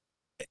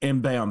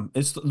 and bam,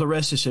 the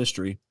rest is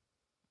history.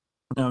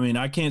 I mean,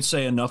 I can't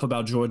say enough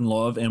about Jordan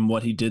Love and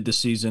what he did this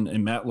season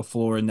and Matt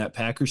LaFleur and that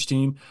Packers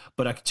team,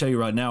 but I can tell you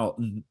right now,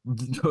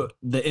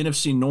 the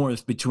NFC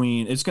North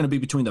it's going to be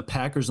between the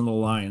Packers and the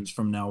Lions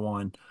from now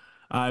on.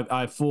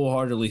 I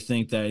full-heartedly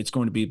think that it's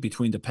going to be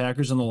between the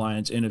Packers and the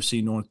Lions,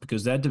 NFC North,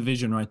 because that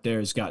division right there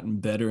has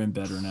gotten better and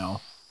better now.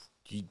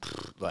 Dude,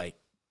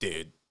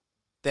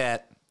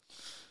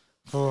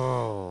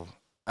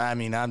 I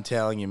mean, I'm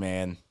telling you,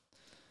 man,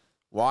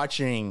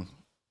 watching,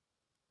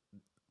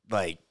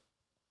 it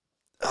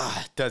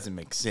doesn't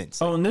make sense.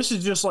 Oh, and this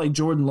is just like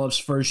Jordan Love's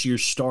first year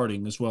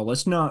starting as well.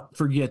 Let's not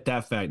forget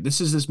that fact.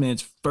 This is this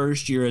man's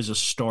first year as a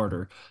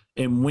starter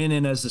and went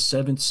in as the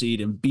 7th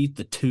seed and beat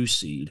the 2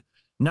 seed.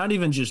 Not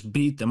even just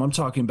beat them. I'm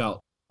talking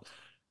about,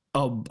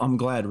 I'm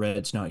glad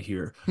Red's not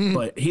here,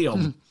 but he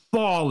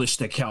abolished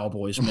the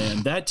Cowboys,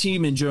 man. That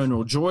team in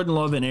general, Jordan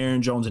Love and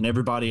Aaron Jones and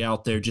everybody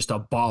out there just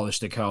abolished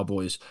the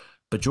Cowboys.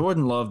 But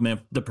Jordan Love, man,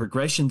 the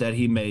progression that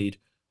he made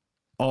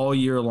all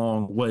year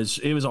long was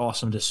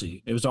awesome to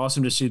see. It was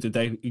awesome to see that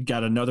they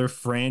got another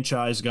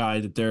franchise guy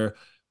that they're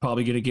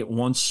probably going to get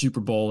 1 Super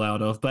Bowl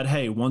out of. But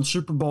hey, 1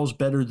 Super Bowl is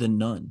better than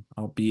none.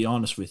 I'll be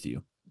honest with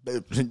you.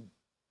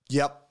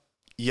 Yep.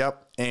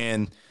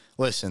 And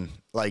listen,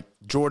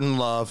 Jordan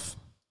Love,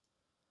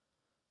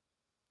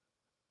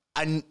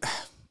 I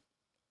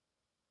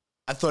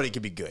thought he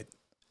could be good.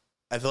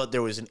 I thought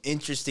there was an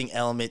interesting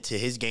element to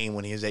his game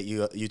when he was at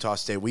Utah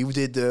State. We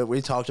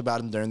talked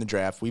about him during the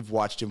draft. We've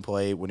watched him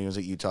play when he was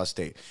at Utah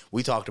State.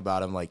 We talked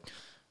about him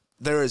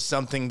there is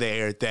something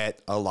there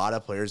that a lot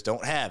of players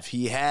don't have.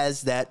 He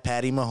has that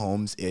Patty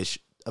Mahomes-ish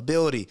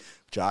ability.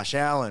 Josh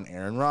Allen,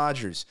 Aaron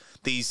Rodgers,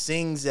 these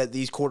things that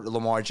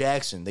Lamar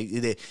Jackson,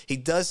 he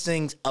does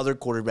things other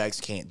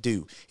quarterbacks can't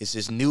do. It's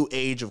this new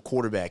age of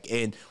quarterback.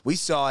 And we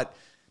saw it.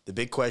 The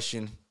big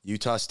question,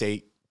 Utah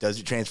State, does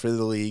he transfer to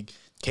the league?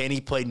 Can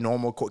he play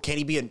normal? Can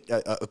he be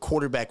a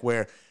quarterback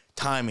where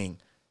timing,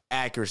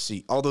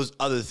 accuracy, all those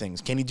other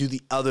things? Can he do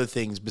the other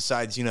things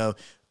besides,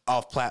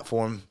 off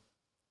platform,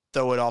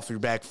 throw it off your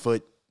back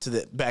foot to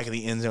the back of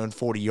the end zone,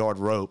 40-yard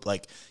rope?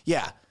 Like,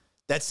 yeah,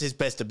 that's his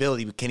best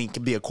ability, but can he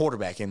be a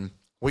quarterback? And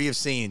we have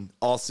seen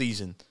all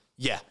season,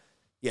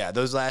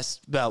 those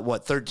last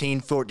about 13,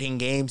 14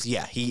 games,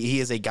 he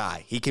is a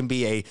guy. He can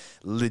be a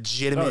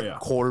legitimate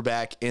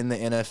quarterback in the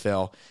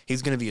NFL.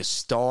 He's going to be a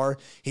star.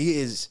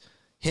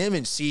 Him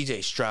and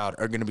C.J. Stroud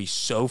are going to be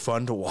so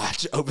fun to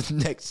watch over the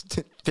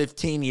next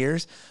 15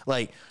 years.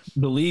 Like,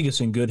 the league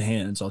is in good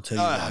hands, I'll tell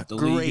you that. The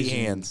great league is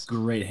hands. in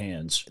great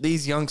hands.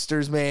 These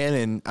youngsters, man,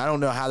 and I don't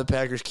know how the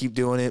Packers keep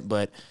doing it,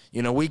 but,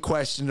 we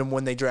questioned them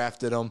when they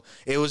drafted them.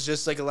 It was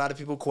just like a lot of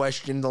people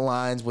questioned the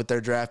Lions with their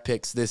draft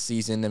picks this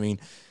season. I mean,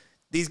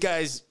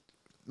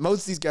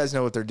 most of these guys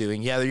know what they're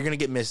doing. Yeah, you're going to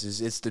get misses.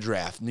 It's the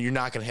draft. You're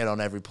not going to hit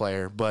on every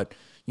player, but,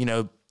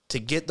 to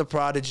get the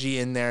prodigy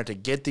in there, to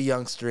get the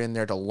youngster in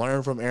there, to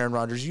learn from Aaron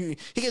Rodgers. He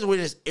gets to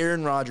witness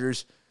Aaron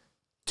Rodgers,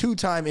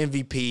 2-time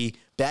MVP,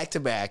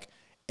 back-to-back,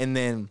 and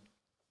then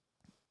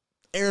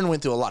Aaron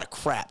went through a lot of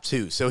crap,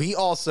 too. So he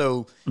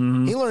also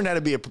he learned how to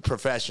be a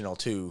professional,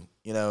 too,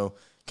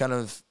 kind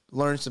of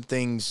learned some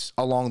things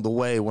along the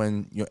way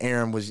when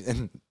Aaron was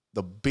in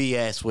the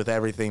BS with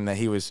everything that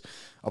he was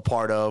a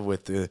part of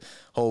with the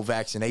whole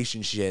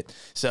vaccination shit.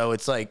 So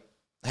it's like,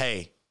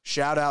 hey,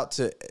 shout out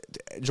to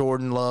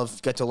Jordan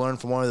Love. Got to learn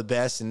from one of the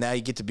best, and now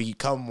you get to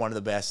become one of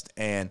the best.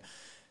 And,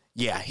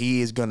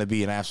 he is going to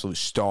be an absolute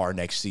star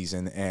next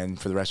season and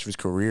for the rest of his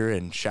career.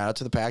 And shout out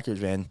to the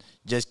Packers, man.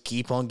 Just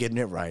keep on getting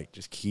it right.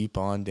 Just keep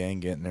on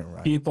getting it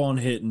right. Keep on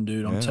hitting,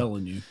 dude. I'm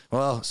telling you.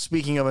 Well,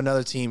 speaking of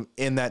another team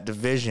in that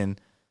division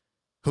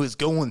who is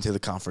going to the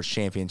conference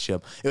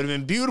championship, it would have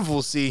been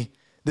beautiful to see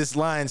this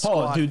Lions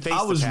squad face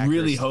I was the Packers.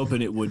 really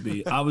hoping it would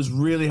be. I was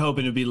really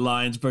hoping it would be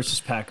Lions versus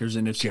Packers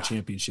NFC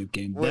Championship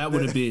game. That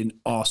would have been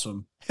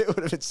awesome. It would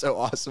have been so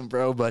awesome,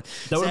 bro. But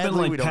that would have been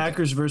like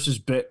Packers versus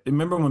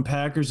Remember when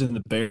Packers and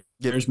the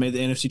Bears made the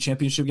NFC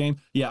Championship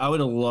game? Yeah, I would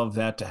have loved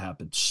that to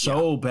happen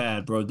so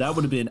bad, bro. That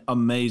would have been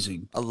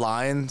amazing.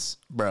 Lions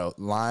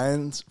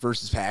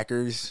versus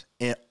Packers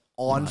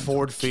on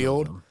Ford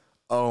Field.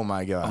 Oh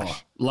my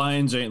gosh,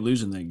 Lions ain't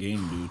losing that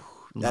game, dude.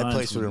 That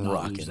place would have been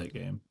rocking. That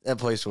game. That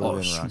place would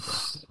have been rocking.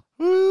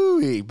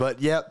 Woo-wee. But,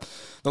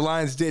 the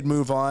Lions did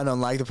move on,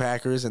 unlike the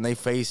Packers, and they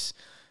face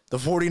the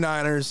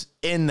 49ers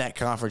in that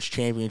conference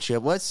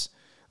championship. Let's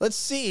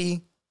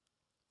see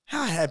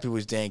how happy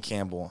was Dan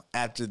Campbell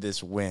after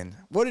this win.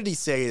 What did he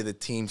say to the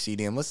team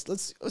CDM?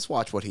 Let's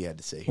watch what he had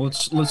to say.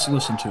 Let's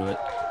listen to it.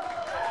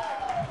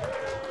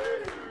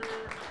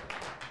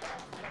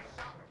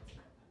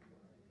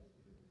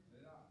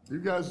 You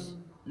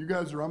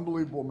guys are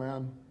unbelievable,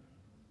 man.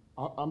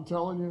 I'm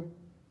telling you,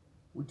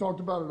 we talked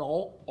about it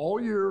all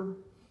year.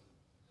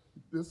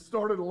 This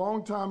started a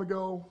long time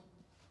ago.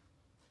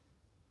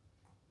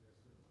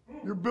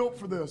 You're built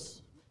for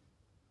this.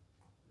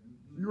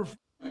 You were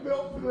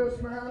built for this,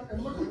 man.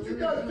 And look what you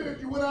guys did.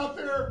 You went out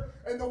there,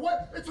 and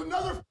it's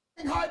another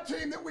hot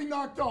team that we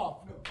knocked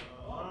off.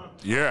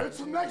 Yeah. It's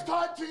the next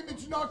hot team that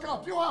you knock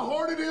off. You know how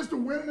hard it is to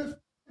win in this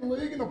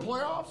league in the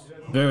playoffs?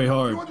 Very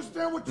hard. You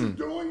understand what you're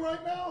doing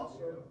right now?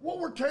 What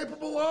we're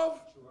capable of?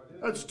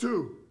 That's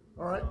 2.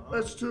 All right,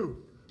 that's 2.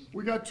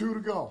 We got 2 to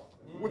go.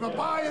 With a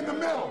bye in the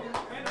middle.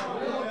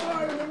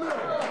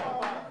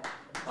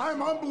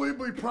 I'm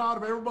unbelievably proud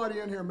of everybody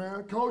in here,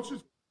 man.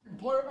 Coaches,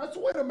 players. That's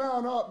the way to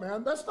mount up,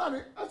 man. That's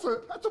a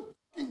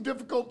fucking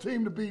difficult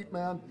team to beat,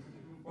 man.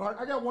 All right,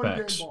 I got one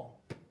game ball.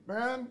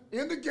 Man,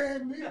 in the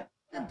game, need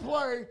to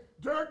play.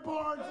 Derek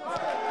Barnes.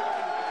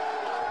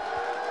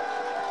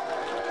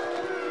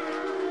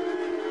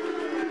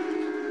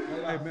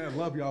 Hey, man,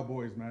 love y'all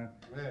boys, man.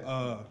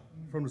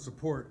 From the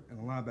support in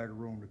the linebacker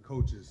room, the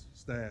coaches,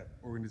 staff,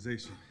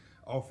 organization,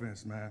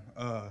 offense, man.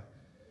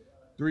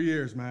 3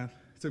 years, man.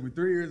 It took me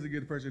 3 years to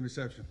get the first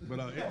interception. But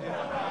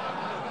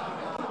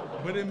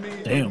it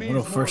means... Damn, what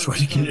a first way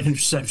to get an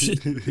interception.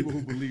 People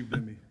who believed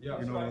in me.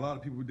 A lot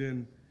of people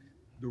didn't.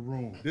 The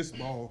room. This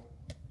ball,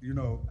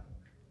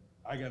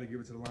 I got to give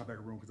it to the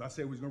linebacker room because I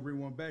said we was going to bring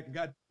one back, and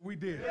God, we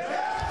did.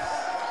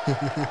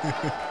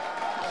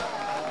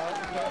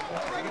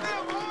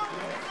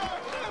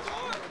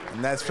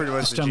 And that's pretty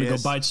much it's time to go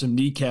bite some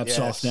kneecaps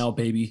off now,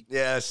 baby.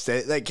 Yes,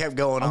 they kept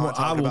going on.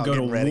 I will go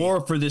to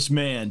war for this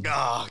man.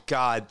 Oh,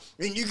 God.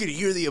 And you could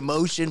hear the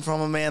emotion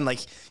from him, man. Like,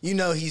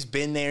 he's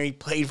been there. He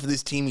played for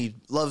this team. He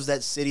loves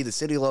that city. The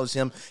city loves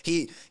him.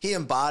 He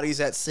embodies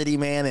that city,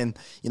 man. And,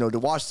 to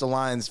watch the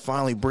Lions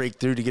finally break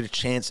through to get a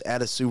chance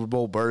at a Super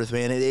Bowl berth,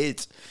 man,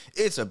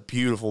 it's a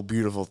beautiful,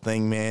 beautiful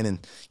thing, man.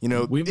 And,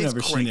 we've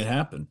never seen it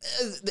happen.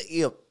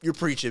 You're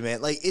preaching, man.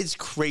 Like, it's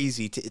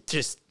crazy to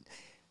just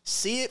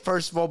see it,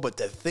 first of all, but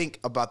to think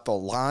about the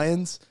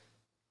Lions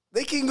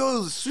They can go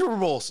to the Super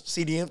Bowl,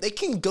 CDM. They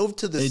can go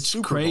to the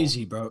Super Bowl. It's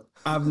crazy, bro.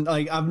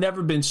 I've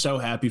never been so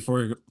happy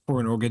for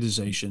an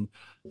organization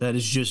that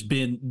has just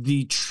been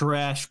the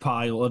trash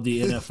pile of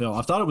the NFL.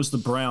 I thought it was the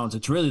Browns.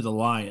 It's really the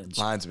Lions.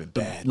 Lions have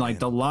been bad.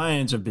 The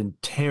Lions have been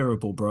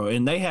terrible, bro.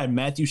 And they had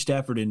Matthew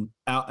Stafford and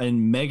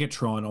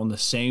Megatron on the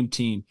same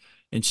team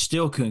and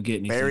still couldn't get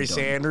anything Barry done.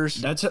 Sanders.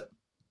 That's it.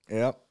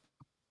 Yep.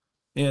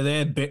 Yeah,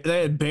 they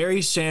had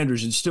Barry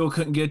Sanders and still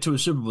couldn't get to a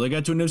Super Bowl. They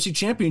got to an NFC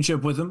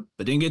Championship with him,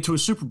 but didn't get to a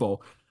Super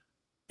Bowl.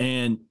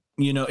 And,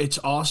 it's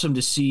awesome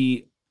to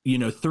see,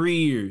 3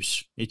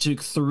 years. It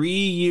took 3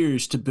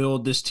 years to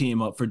build this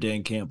team up for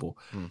Dan Campbell.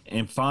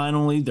 And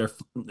finally,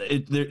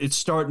 it's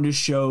starting to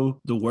show.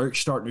 The work's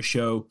starting to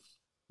show.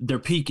 They're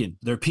peaking.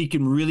 They're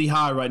peaking really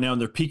high right now, and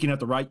they're peaking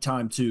at the right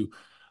time, too.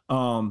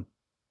 The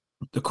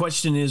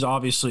question is,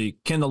 obviously,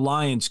 can the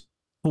Lions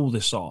pull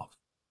this off?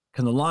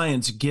 Can the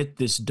Lions get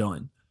this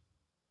done?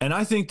 And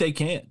I think they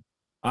can.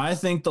 I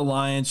think the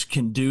Lions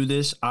can do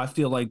this. I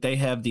feel like they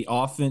have the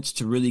offense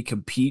to really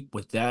compete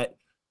with that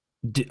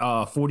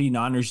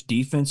 49ers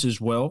defense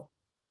as well.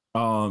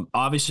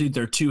 Obviously,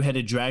 they're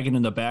two-headed dragon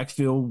in the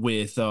backfield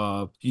with,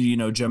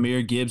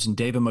 Jahmyr Gibbs and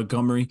David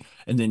Montgomery.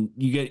 And then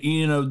you get,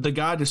 the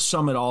guy to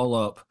sum it all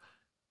up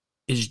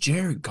is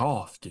Jared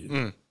Goff,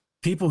 dude.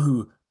 People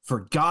who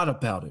forgot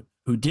about him,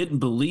 who didn't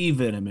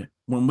believe in him.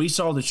 When we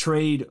saw the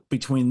trade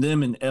between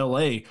them and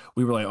L.A.,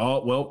 we were like,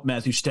 oh, well,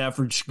 Matthew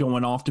Stafford's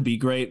going off to be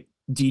great.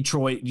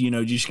 Detroit,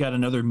 just got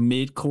another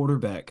mid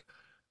quarterback.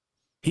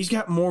 He's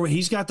got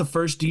the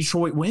first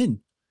Detroit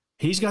win.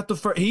 He's got the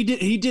first.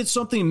 He did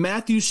something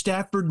Matthew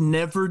Stafford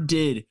never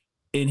did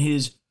in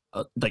his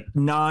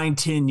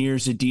 9-10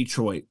 years at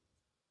Detroit.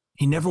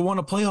 He never won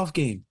a playoff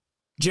game.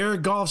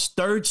 Jared Goff's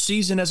third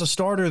season as a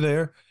starter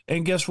there,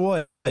 and guess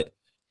what?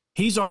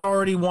 He's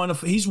already won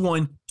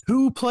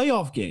 2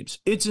 playoff games.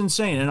 It's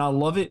insane, and I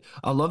love it.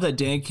 I love that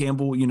Dan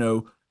Campbell,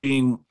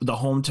 being the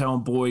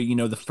hometown boy,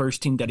 the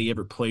first team that he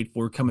ever played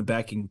for, coming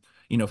back and,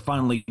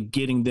 finally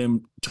getting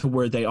them to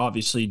where they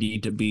obviously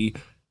need to be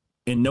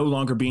and no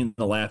longer being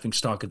the laughing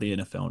stock of the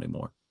NFL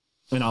anymore.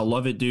 And I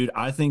love it, dude.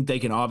 I think they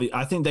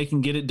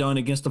can get it done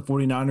against the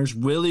 49ers.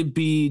 Will it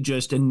be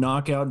just a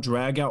knockout,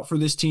 drag out for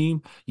this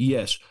team?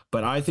 Yes.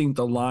 But I think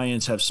the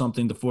Lions have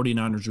something the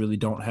 49ers really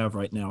don't have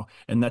right now,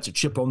 and that's a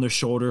chip on their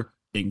shoulder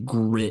and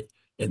grit.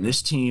 And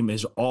this team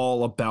is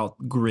all about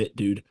grit,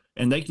 dude.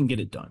 And they can get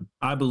it done.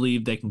 I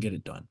believe they can get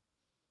it done.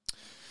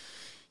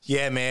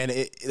 Yeah, man,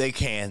 they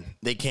can.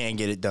 They can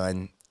get it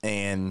done.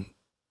 And,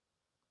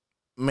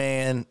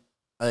 man,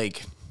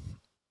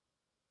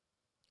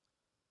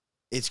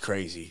 it's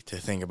crazy to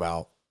think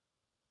about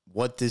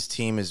what this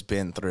team has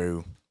been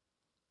through,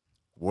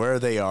 where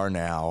they are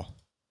now,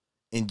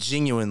 and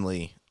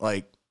genuinely,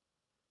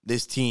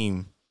 this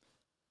team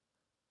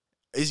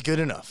is good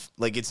enough.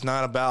 It's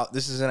not about,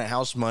 this isn't a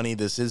house money.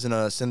 This isn't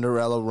a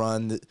Cinderella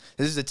run. This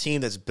is a team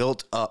that's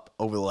built up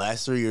over the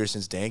last 3 years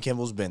since Dan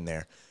Campbell's been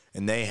there.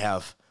 And they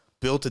have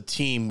built a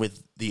team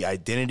with the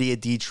identity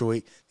of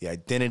Detroit, the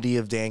identity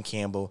of Dan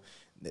Campbell.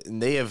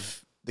 And they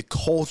have the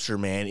culture,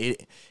 man.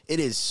 It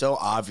is so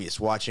obvious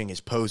watching his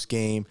post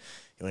game.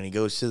 When he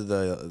goes to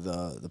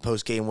the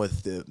post game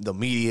with the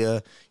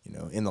media,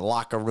 in the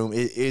locker room,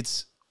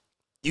 it's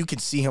you can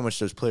see how much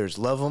those players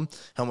love him,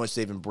 how much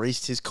they've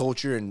embraced his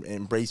culture and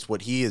embraced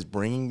what he is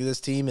bringing to this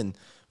team. And,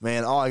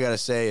 man, all I got to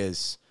say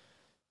is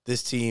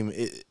this team,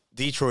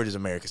 Detroit is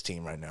America's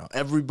team right now.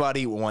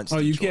 Everybody wants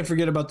Detroit. You can't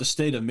forget about the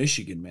state of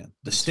Michigan, man.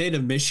 The state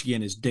of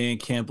Michigan is Dan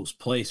Campbell's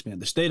place, man.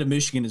 The state of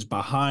Michigan is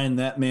behind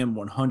that man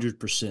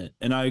 100%.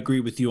 And I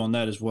agree with you on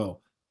that as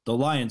well. The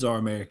Lions are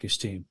America's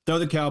team. Throw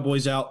the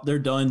Cowboys out. They're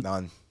done.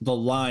 None. The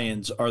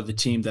Lions are the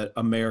team that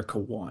America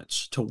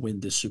wants to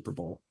win this Super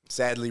Bowl.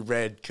 Sadly,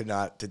 Red could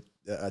not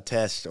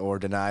attest or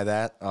deny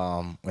that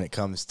when it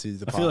comes to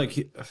the I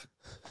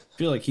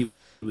feel like he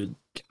would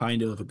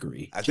kind of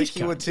agree. I think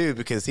he would too,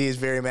 because he is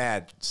very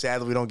mad.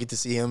 Sadly, we don't get to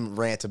see him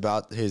rant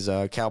about his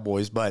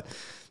Cowboys. But,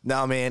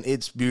 no, man,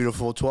 it's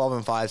beautiful.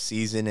 12-5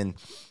 season, and,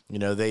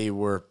 they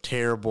were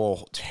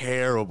terrible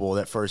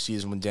that first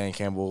season when Dan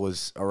Campbell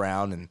was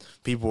around, and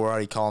people were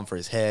already calling for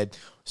his head.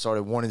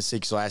 Started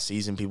 1-6 last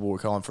season. People were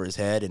calling for his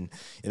head, and,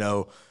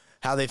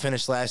 how they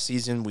finished last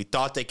season, we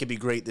thought they could be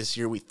great this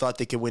year. We thought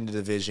they could win the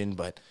division,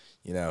 but,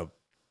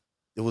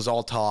 it was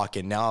all talk.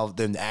 And now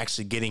them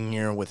actually getting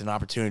here with an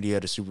opportunity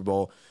at a Super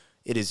Bowl,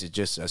 it is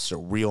just a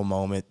surreal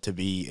moment to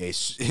be a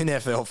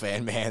NFL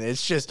fan, man.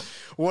 It's just,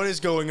 what is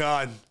going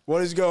on?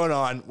 What is going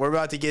on? We're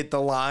about to get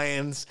the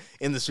Lions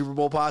in the Super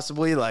Bowl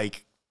possibly. They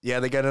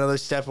got another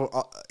step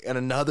and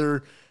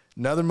another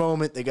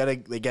moment. They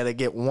gotta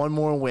get one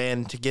more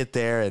win to get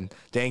there. And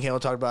Dan Campbell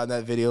talked about in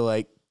that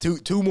video,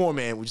 Two more,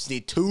 man. We just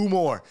need 2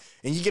 more.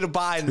 And you get a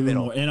bye in the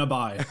middle. And a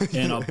bye.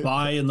 And a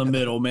bye in the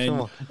middle,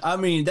 man. I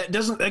mean,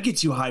 that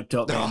gets you hyped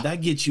up, man. That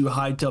gets you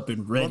hyped up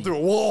and ready. Run through a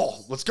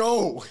wall. Let's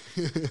go.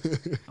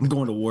 I'm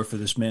going to war for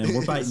this, man.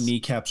 We're biting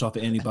kneecaps off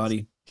of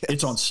anybody. Yes.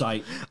 It's on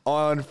site.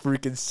 On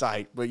freaking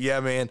site. But, yeah,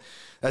 man,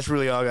 that's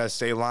really all I got to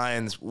say.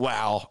 Lions,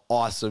 wow,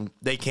 awesome.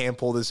 They can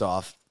pull this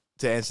off.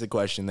 to answer the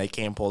question, they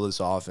can pull this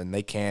off, and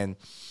they can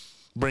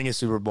bring a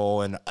Super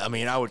Bowl. And, I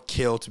mean, I would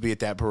kill to be at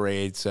that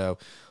parade. So,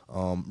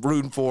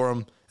 rooting for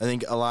them. I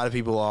think a lot of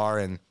people are.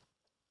 And,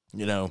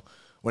 you know,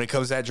 when it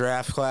comes to that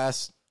draft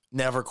class,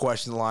 never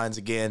question the Lions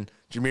again.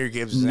 Jahmyr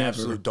Gibbs is an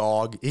absolute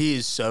dog. He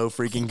is so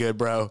freaking good,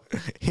 bro.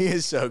 He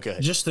is so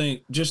good. Just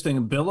think,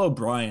 Bill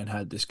O'Brien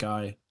had this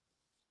guy.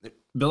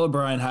 Bill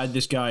O'Brien had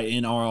this guy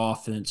in our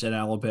offense at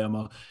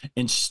Alabama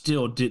and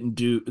still didn't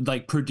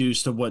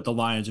produce to what the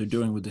Lions are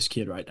doing with this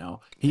kid right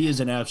now. He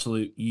is an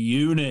absolute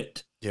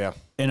unit. Yeah.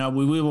 And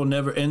we will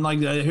never. And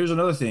here's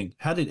another thing.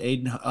 How did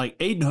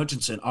Aiden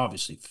Hutchinson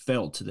obviously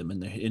fell to them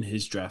in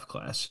his draft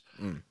class,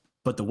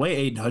 but the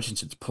way Aiden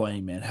Hutchinson's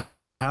playing, man,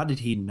 how did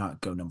he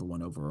not go number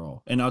 1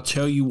 overall? And I'll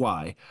tell you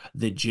why.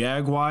 The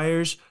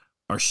Jaguars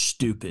are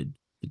stupid.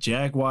 The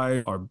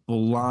Jaguars are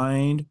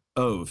blind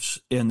oafs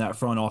in that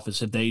front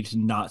office if they did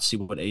not see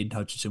what Aiden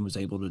Hutchinson was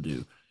able to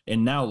do.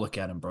 And now look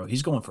at him, bro.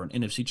 He's going for an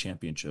NFC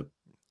championship.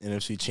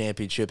 NFC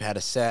championship, had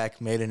a sack,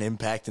 made an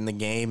impact in the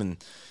game.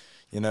 And,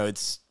 you know,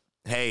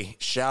 hey,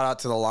 shout out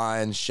to the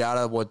Lions. Shout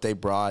out what they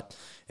brought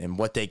and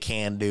what they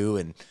can do.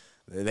 And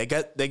they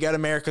got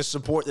America's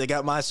support. They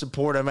got my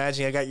support. I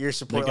imagine I got your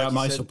support. They got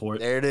my support.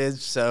 There it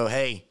is. So,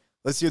 hey,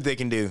 let's see what they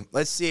can do.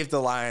 Let's see if the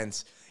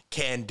Lions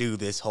can do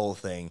this whole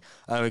thing.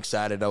 I'm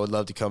excited. I would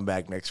love to come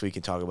back next week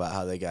and talk about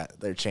how they got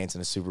their chance in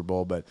the Super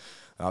Bowl, but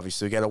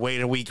obviously we got to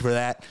wait a week for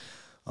that.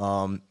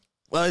 Well,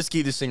 let's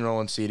keep this thing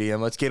rolling, CDM.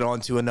 Let's get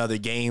on to another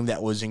game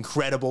that was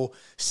incredible.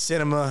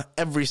 Cinema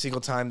every single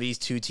time these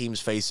two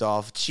teams face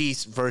off.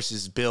 Chiefs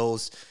versus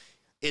Bills.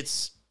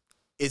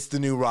 It's the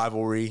new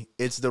rivalry.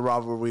 It's the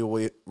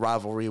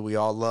rivalry we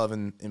all love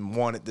and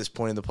want at this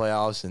point in the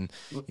playoffs. And,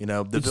 you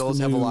know, the Bills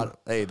have a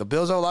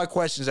lot of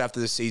questions after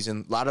this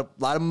season. A lot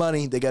of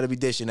money they got to be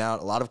dishing out.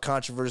 A lot of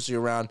controversy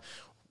around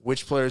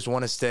which players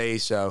want to stay.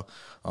 So,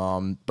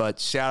 but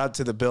shout out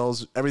to the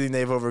Bills, everything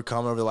they've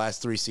overcome over the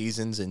last 3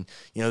 seasons. And,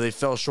 you know, they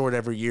fell short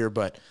every year,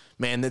 but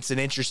man, that's an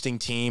interesting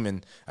team.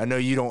 And I know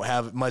you don't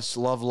have much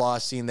love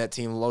lost seeing that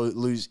team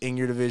lose in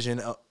your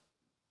division.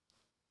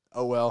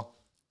 Oh well.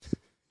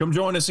 Come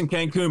join us in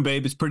Cancun,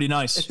 babe. It's pretty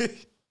nice.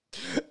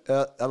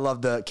 I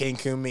love the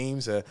Cancun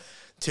memes.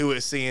 Tua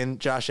seeing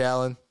Josh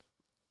Allen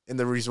in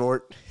the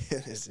resort.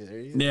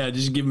 Yeah,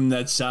 just give him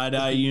that side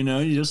eye, you know.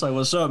 You're just like,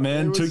 what's up,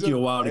 man? Took you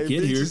a while to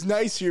get here. It's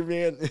nice here,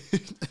 man.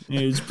 Yeah,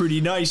 it's pretty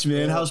nice,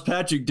 man. Yeah. How's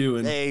Patrick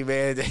doing? Hey,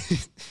 man.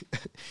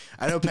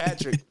 I know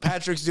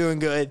Patrick's doing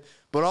good,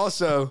 but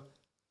also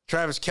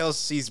Travis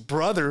Kelce's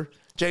brother,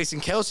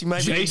 Jason Kelce,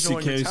 might be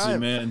enjoying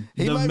retirement. Man.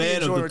 He the might man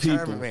be enjoying of the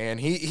retirement, people. man.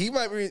 He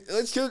might be.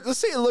 Let's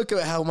take a look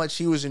at how much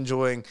he was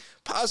enjoying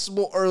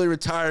possible early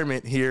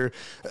retirement here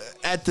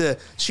at the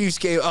Chiefs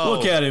game. Oh,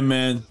 look at him,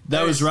 man.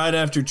 That was right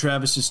after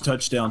Travis's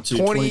touchdown, too.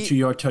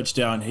 22-yard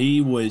touchdown.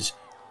 He was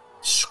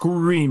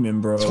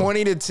screaming, bro.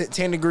 20 to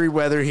 10-degree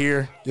weather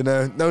here. You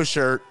know, no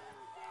shirt.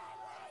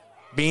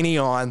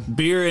 Beanie on.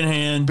 Beer in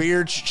hand.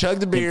 Chug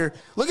the beer.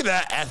 Look at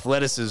that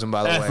athleticism,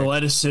 by the way.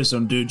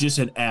 Athleticism, dude. Just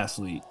an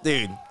athlete.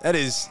 Dude, that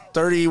is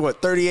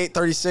 38,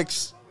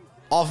 36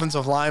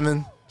 offensive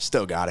lineman.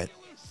 Still got it.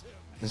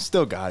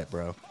 Still got it,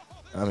 bro.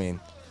 I mean,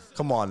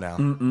 come on now.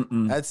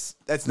 That's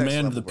next level,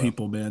 man of the bro.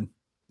 people, man.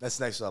 That's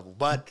next level.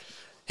 But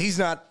he's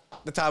not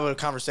the top of the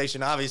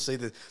conversation. Obviously,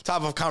 the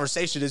top of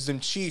conversation is them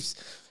Chiefs.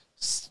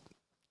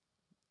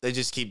 They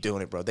just keep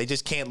doing it, bro. They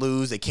just can't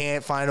lose. They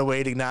can't find a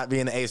way to not be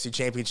in the AFC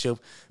Championship.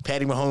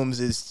 Patty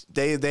Mahomes is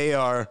they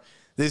are.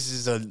 This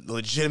is a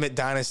legitimate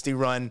dynasty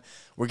run.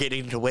 We're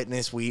getting to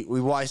witness. We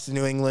watched the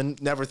New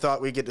England. Never thought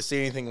we'd get to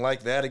see anything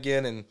like that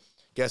again. And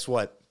guess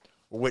what?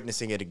 We're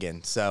witnessing it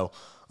again. So,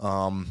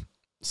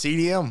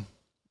 CDM,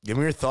 give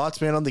me your thoughts,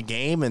 man, on the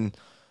game. And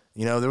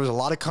you know, there was a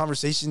lot of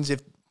conversations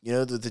if. You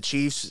know, the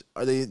Chiefs,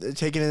 they're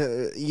taking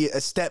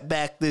a step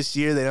back this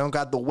year. They don't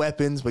got the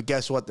weapons, but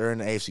guess what? They're in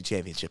the AFC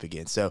Championship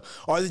again. So,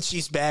 are the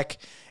Chiefs back?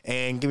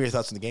 And give me your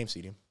thoughts on the game,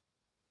 CD.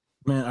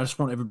 Man, I just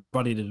want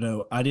everybody to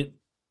know,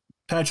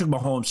 Patrick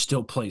Mahomes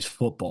still plays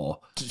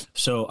football.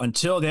 So,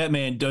 until that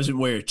man doesn't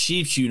wear a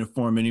Chiefs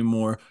uniform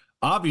anymore,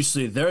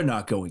 obviously they're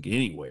not going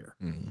anywhere.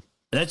 Mm-hmm.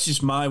 That's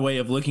just my way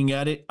of looking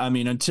at it. I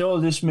mean, until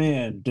this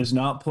man does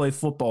not play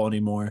football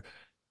anymore,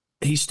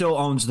 he still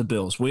owns the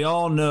Bills. We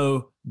all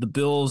know the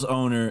Bills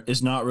owner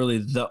is not really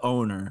the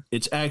owner.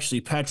 It's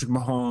actually Patrick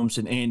Mahomes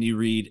and Andy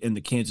Reid and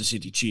the Kansas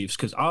City Chiefs.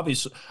 Because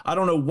obviously, I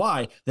don't know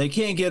why they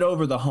can't get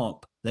over the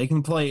hump. They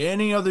can play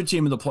any other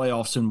team in the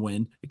playoffs and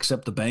win,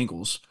 except the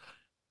Bengals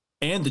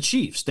and the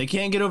Chiefs. They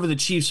can't get over the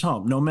Chiefs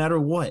hump, no matter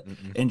what.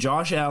 Mm-mm. And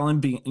Josh Allen,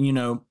 being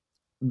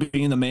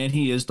the man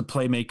he is, the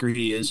playmaker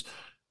he is.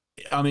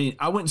 I mean,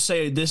 I wouldn't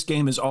say this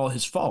game is all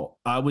his fault.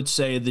 I would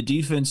say the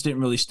defense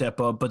didn't really step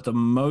up, but the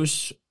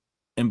most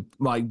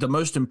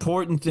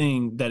important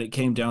thing that it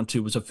came down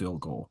to was a field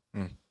goal.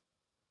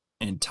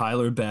 And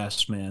Tyler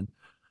Bass, man.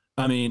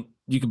 I mean,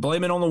 you can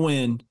blame it on the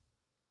wind,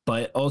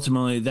 but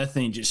ultimately that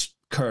thing just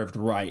curved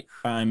right.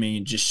 I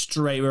mean, just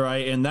straight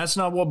right. And that's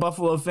not what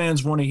Buffalo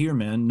fans want to hear,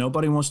 man.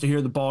 Nobody wants to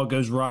hear the ball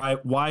goes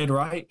wide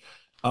right.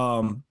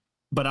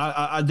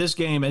 But this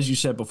game, as you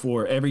said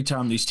before, every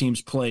time these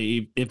teams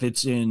play, if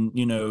it's in,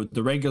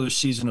 the regular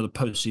season or the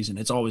postseason,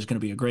 it's always going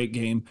to be a great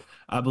game.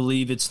 I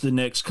believe it's the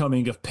next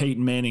coming of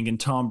Peyton Manning and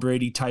Tom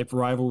Brady type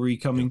rivalry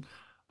coming.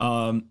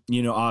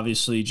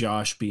 Obviously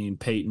Josh being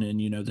Peyton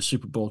and, the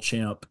Super Bowl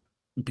champ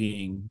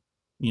being,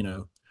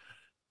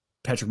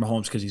 Patrick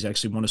Mahomes because he's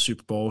actually won a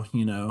Super Bowl,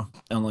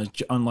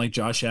 unlike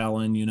Josh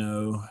Allen,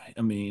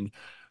 I mean,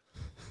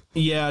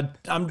 yeah,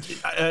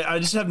 I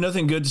just have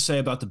nothing good to say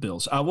about the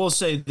Bills. I will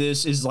say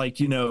this is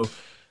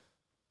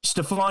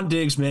Stephon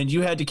Diggs, man,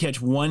 you had to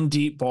catch one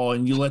deep ball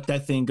and you let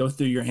that thing go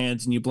through your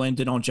hands and you blamed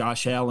it on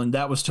Josh Allen.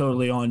 That was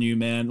totally on you,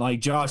 man.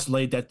 Like Josh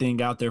laid that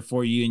thing out there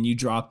for you and you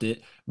dropped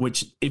it,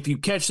 which if you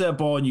catch that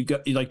ball and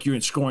you're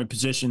in scoring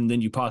position,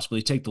 then you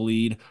possibly take the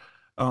lead.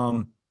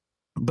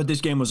 But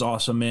this game was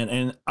awesome, man.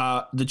 And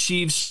the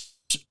Chiefs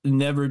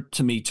never,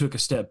 to me, took a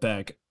step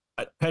back.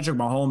 Patrick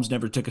Mahomes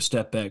never took a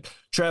step back.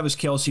 Travis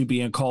Kelce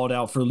being called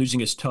out for losing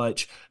his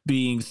touch,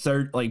 being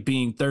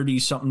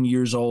 30-something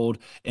years old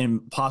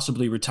and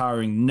possibly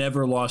retiring,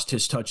 never lost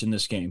his touch in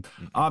this game.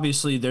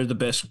 Obviously, they're the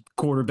best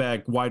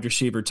quarterback, wide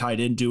receiver, tight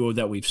end duo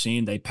that we've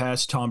seen. They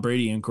passed Tom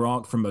Brady and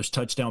Gronk for most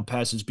touchdown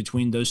passes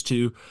between those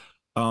two.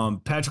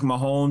 Patrick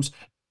Mahomes,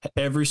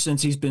 ever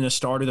since he's been a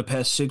starter the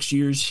past 6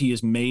 years, he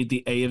has made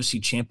the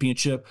AFC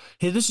Championship.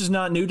 Hey, this is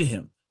not new to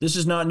him. This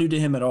is not new to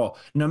him at all.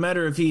 No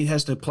matter if he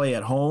has to play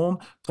at home,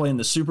 play in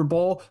the Super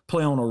Bowl,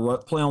 play on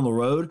the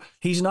road,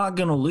 he's not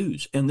going to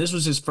lose. And this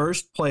was his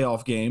first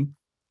playoff game.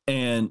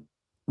 And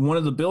one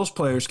of the Bills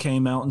players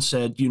came out and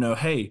said,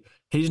 hey,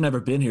 he's never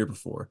been here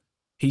before.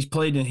 He's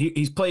played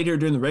here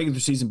during the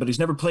regular season, but he's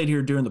never played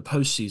here during the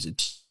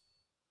postseason.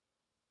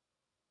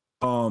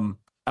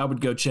 I would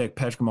go check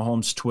Patrick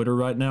Mahomes' Twitter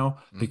right now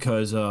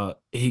because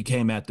he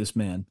came at this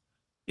man.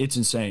 It's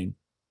insane.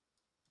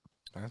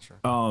 That's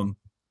right.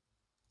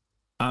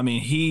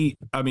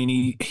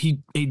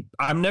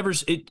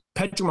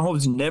 Patrick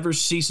Mahomes never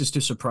ceases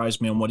to surprise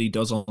me on what he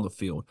does on the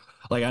field.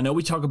 Like, I know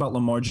we talk about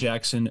Lamar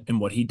Jackson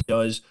and what he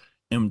does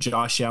and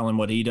Josh Allen,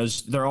 what he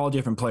does. They're all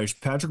different players.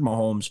 Patrick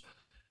Mahomes,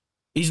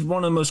 he's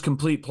one of the most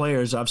complete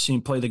players I've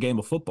seen play the game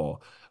of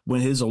football. When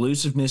his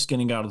elusiveness,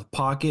 getting out of the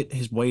pocket,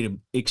 his way to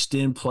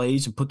extend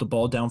plays and put the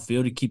ball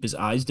downfield and keep his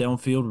eyes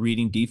downfield,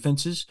 reading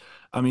defenses.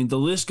 I mean, the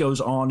list goes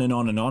on and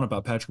on and on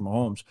about Patrick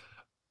Mahomes.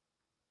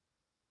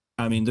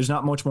 I mean, there's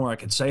not much more I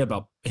could say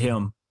about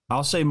him.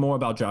 I'll say more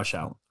about Josh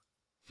Allen.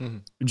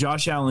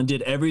 Josh Allen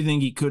did everything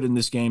he could in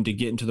this game to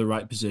get into the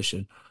right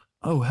position.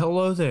 Oh,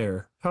 hello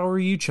there. How are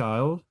you,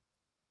 child?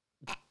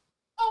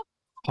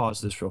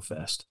 Pause this real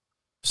fast.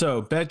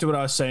 So back to what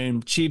I was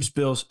saying. Chiefs,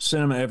 Bills,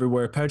 cinema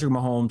everywhere. Patrick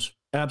Mahomes,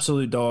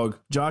 absolute dog.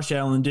 Josh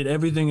Allen did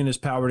everything in his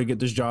power to get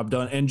this job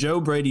done. And Joe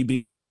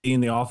Brady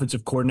being the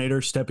offensive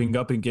coordinator, stepping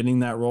up and getting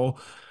that role.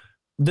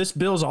 This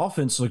Bills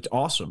offense looked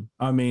awesome.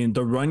 I mean,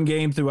 the run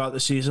game throughout the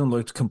season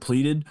looked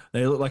completed.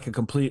 They looked like a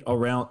complete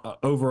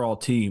overall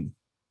team.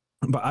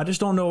 But I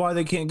just don't know why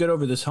they can't get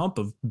over this hump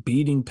of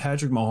beating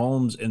Patrick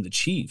Mahomes and the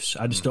Chiefs.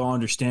 I just don't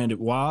understand it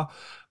why.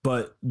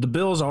 But the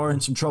Bills are in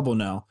some trouble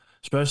now,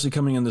 especially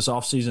coming in this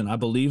offseason. I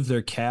believe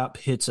their cap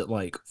hits at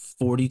like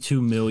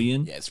 $42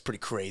 million. Yeah, it's pretty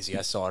crazy.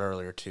 I saw it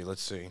earlier too.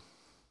 Let's see.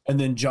 And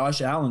then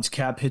Josh Allen's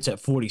cap hits at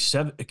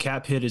 47. The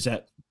cap hit is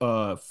at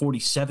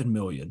 $47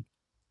 million.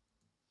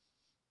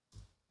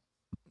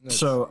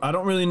 So I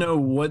don't really know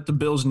what the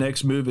Bills'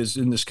 next move is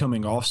in this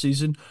coming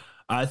offseason.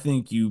 I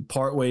think you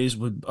part ways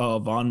with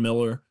Von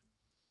Miller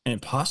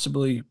and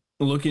possibly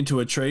look into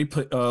a trade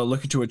place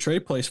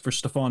for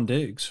Stephon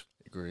Diggs.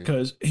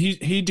 Because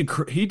he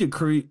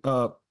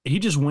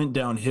just went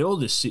downhill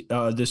this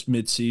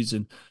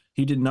midseason.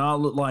 He did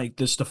not look like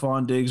the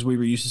Stephon Diggs we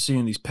were used to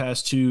seeing these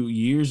past 2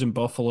 years in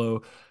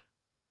Buffalo.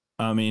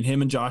 I mean,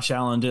 him and Josh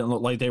Allen didn't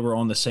look like they were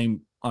on the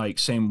same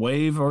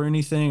wave or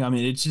anything. I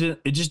mean,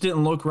 it just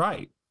didn't look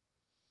right.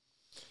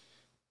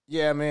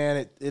 Yeah,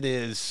 man, it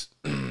is.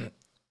 The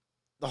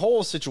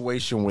whole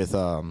situation with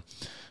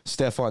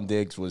Stephon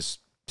Diggs was,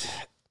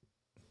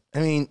 I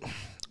mean,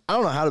 I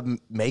don't know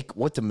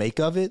what to make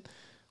of it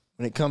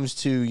when it comes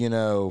to,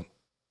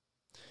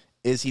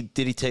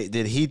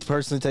 did he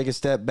personally take a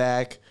step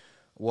back?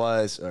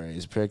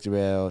 He's projected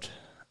about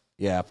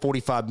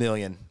 $45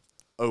 million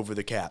over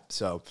the cap.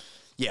 So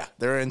yeah,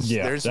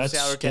 there's some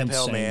salary cap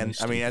hell, man.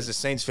 I mean, as a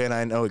Saints fan,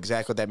 I know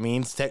exactly what that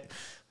means.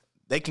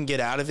 They can get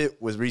out of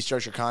it with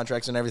restructured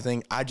contracts and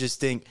everything. I just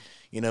think,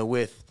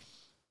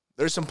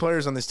 there's some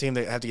players on this team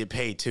that have to get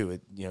paid too.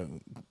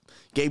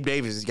 Gabe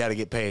Davis has got to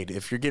get paid.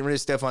 If you're getting rid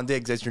of Stephon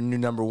Diggs, that's your new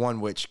number one,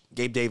 which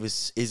Gabe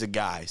Davis is a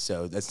guy,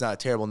 so that's not a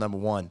terrible number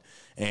one.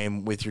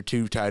 And with your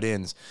two tight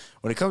ends,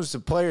 when it comes to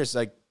players,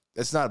 like,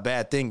 that's not a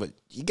bad thing, but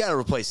you got to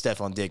replace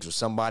Stephon Diggs with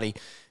somebody.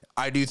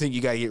 I do think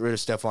you got to get rid of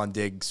Stephon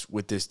Diggs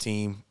with this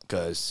team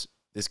because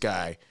this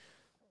guy,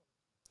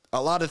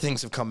 a lot of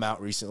things have come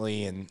out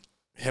recently, and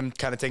him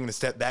kind of taking a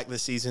step back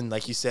this season,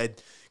 like you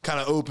said, kind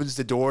of opens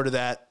the door to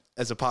that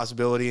as a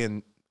possibility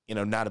and,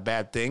 not a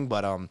bad thing.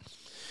 But,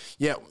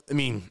 yeah, I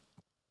mean,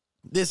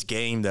 this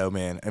game, though,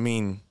 man, I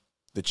mean,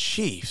 the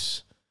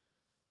Chiefs,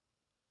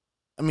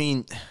 I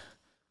mean,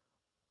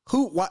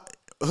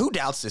 who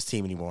doubts this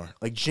team anymore?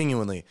 Like,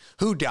 genuinely,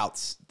 who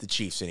doubts the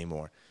Chiefs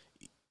anymore?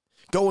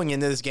 Going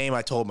into this game,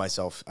 I told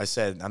myself, I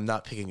said, I'm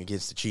not picking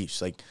against the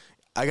Chiefs. Like,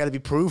 I got to be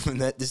proven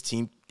that this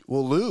team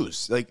will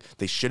lose. Like,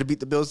 they should have beat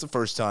the Bills the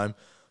first time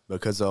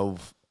because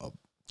of a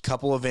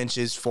couple of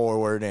inches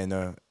forward and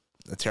a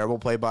terrible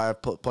play by a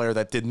player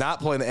that did not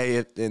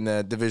play in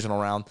the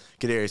divisional round,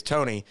 Kadarius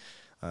Toney.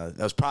 That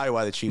was probably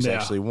why the Chiefs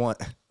actually won.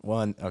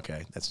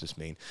 Okay, that's just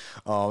mean.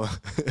 But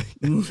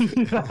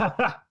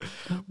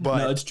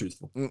no, it's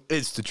truthful.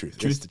 It's the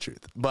truth. It's the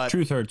truth. But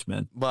truth hurts,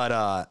 man. But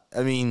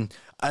I mean,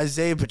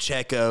 Isaiah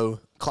Pacheco,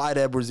 Clyde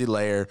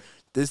Edwards-Helaire,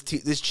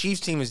 this Chiefs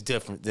team is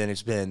different than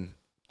it's been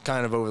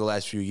kind of over the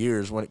last few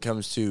years when it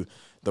comes to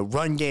the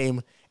run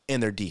game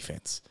and their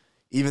defense.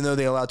 Even though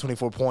they allowed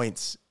 24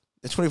 points.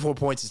 The 24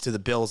 points is to the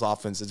Bills'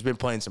 offense. It's been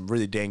playing some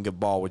really dang good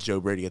ball with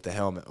Joe Brady at the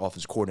helm,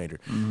 offense coordinator.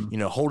 You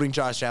know, holding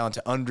Josh Allen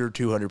to under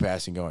 200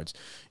 passing yards.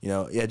 You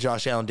know, yeah,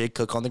 Josh Allen did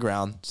cook on the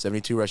ground,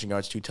 72 rushing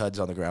yards, 2 tuds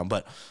on the ground.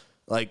 But,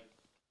 like,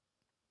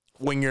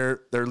 when their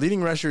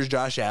leading rusher is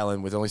Josh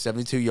Allen with only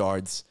 72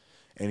 yards,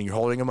 and you're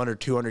holding him under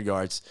 200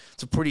 yards,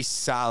 it's a pretty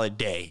solid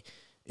day.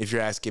 If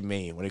you're asking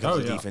me, when it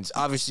comes to defense.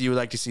 Obviously, you would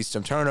like to see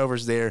some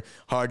turnovers there.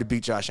 Hard to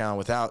beat Josh Allen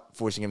without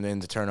forcing him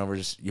into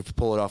turnovers. You have to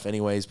pull it off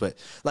anyways. But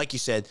like you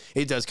said,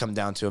 it does come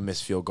down to a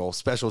missed field goal.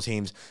 Special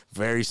teams,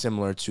 very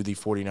similar to the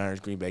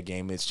 49ers Green Bay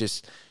game. It's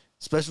just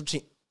special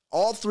team.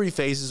 All three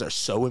phases are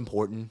so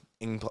important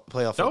in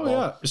playoff football.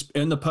 Oh,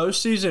 yeah. In the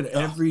postseason,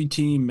 every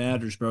team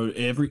matters, bro.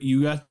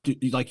 You have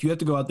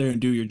to go out there and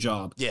do your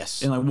job.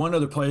 Yes. And like one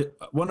other player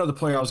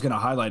I was going to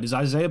highlight is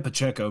Isaiah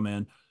Pacheco,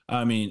 man.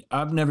 I mean,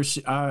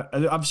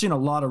 I've seen a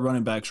lot of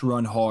running backs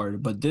run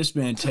hard, but this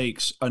man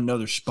takes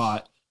another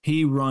spot.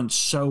 He runs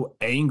so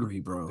angry,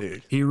 bro.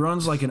 Dude. He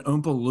runs like an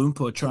Oompa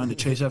Loompa trying to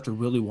chase after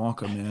Willy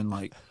Wonka, man.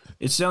 Like,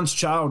 it sounds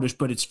childish,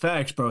 but it's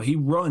facts, bro. He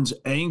runs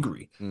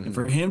angry, and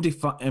for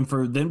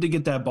them to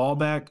get that ball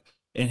back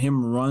and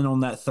him run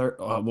on that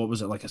what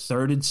was it, like a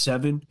 3rd and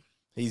 7,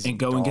 and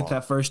go and get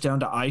that first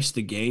down to ice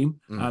the game.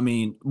 I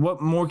mean, what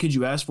more could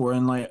you ask for?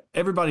 And like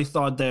everybody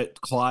thought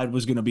that Clyde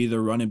was going to be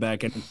their running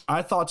back, and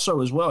I thought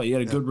so as well. He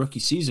had a good rookie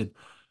season,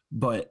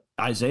 but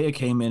Isaiah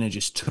came in and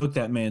just took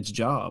that man's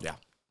job. Yeah,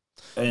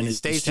 and he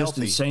stays it's just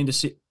healthy. insane to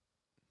see.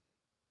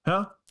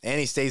 Huh? And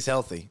he stays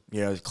healthy.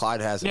 You know, Clyde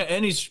has it. Yeah,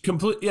 and he's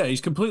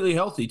completely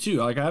healthy too.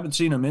 Like I haven't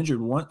seen him injured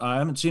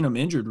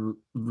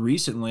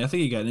recently. I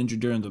think he got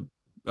injured during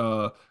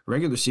the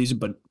regular season,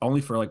 but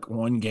only for like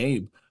one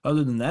game.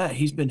 Other than that,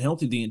 he's been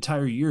healthy the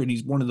entire year, and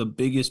he's one of the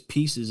biggest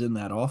pieces in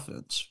that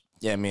offense.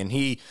 Yeah, man,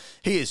 he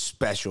is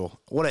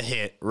special. What a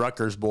hit,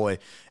 Rutgers boy.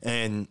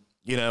 And,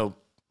 you know,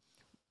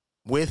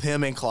 with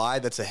him and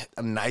Clyde, that's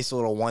a nice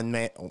little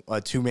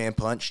two-man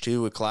punch,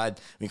 too, with Clyde.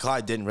 I mean,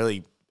 Clyde didn't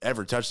really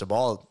ever touch the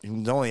ball. He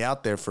was only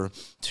out there for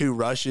 2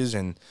 rushes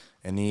and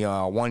the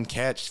 1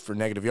 catch for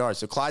negative yards.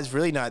 So Clyde's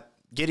really not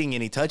getting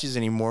any touches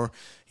anymore.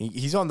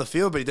 He's on the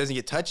field, but he doesn't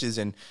get touches.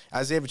 And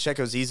Isaiah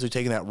Pacheco's easily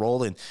taking that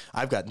role. And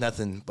I've got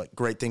nothing but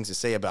great things to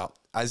say about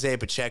Isaiah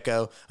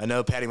Pacheco. I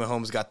know Patty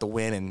Mahomes got the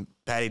win, and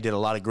Patty did a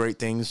lot of great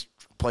things,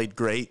 played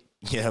great.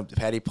 You know,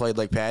 Patty played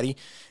like Patty.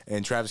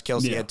 And Travis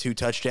Kelce had 2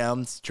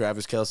 touchdowns.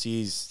 Travis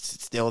Kelce's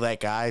still that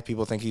guy.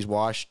 People think he's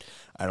washed.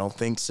 I don't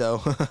think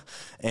so.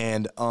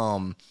 And,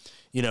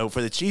 you know,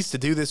 for the Chiefs to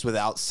do this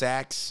without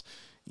sacks,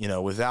 you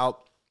know,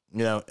 without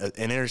an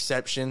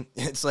interception,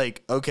 it's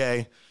like,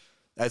 okay,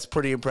 that's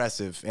pretty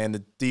impressive. And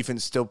the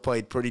defense still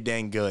played pretty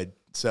dang good.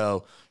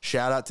 So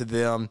shout out to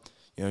them.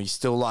 You know, you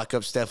still lock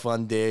up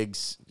Stephon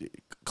Diggs.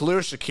 Khalil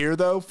Shakir,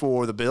 though,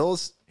 for the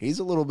Bills, he's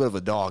a little bit of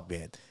a dog,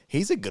 man.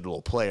 He's a good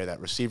little player, that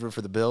receiver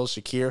for the Bills,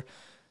 Shakir.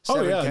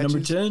 7 catches,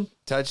 number 10.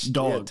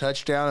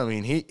 Touchdown. I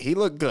mean, he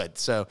looked good.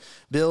 So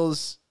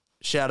Bills,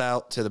 shout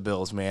out to the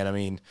Bills, man. I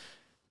mean,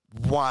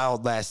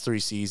 wild last 3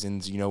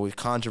 seasons, you know, with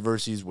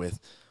controversies, with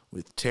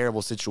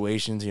terrible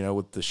situations, you know,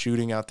 with the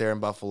shooting out there in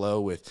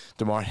Buffalo, with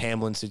DeMar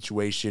Hamlin's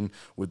situation,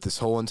 with this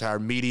whole entire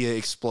media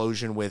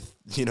explosion with,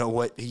 you know,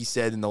 what he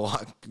said in the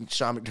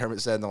Sean McDermott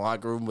said in the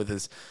locker room with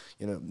his,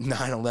 you know,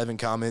 9/11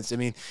 comments. I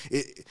mean,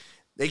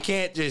 they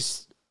can't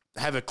just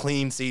have a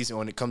clean season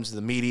when it comes to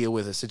the media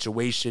with a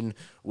situation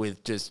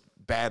with just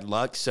bad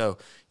luck. So,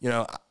 you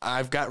know,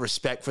 I've got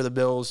respect for the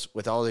Bills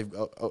with all they've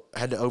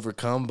had to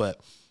overcome,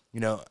 but, you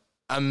know,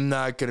 I'm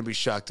not going to be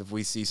shocked if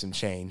we see some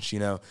change, you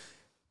know.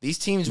 These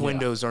teams'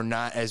 windows are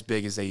not as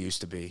big as they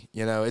used to be.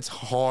 You know, it's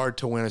hard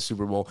to win a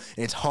Super Bowl,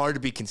 and it's hard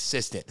to be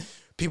consistent.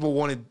 People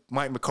wanted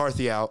Mike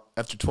McCarthy out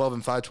after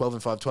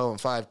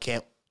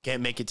 12-5,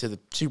 can't make it to the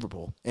Super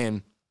Bowl,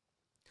 and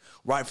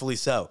rightfully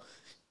so.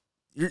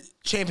 Your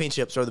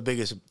championships are the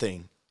biggest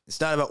thing.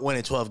 It's not about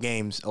winning 12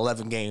 games,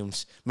 11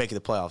 games, making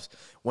the playoffs.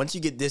 Once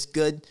you get this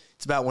good,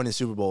 it's about winning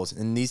Super Bowls,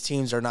 and these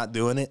teams are not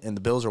doing it, and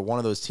the Bills are one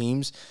of those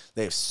teams.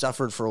 They've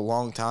suffered for a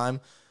long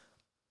time.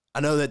 I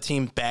know that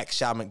team backs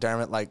Sean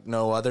McDermott like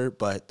no other,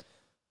 but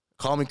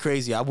call me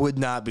crazy. I would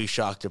not be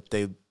shocked if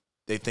they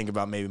they think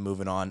about maybe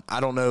moving on. I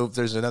don't know if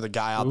there's another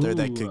guy out there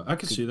that could. I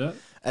could see that.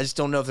 I just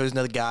don't know if there's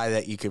another guy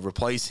that you could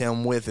replace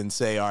him with and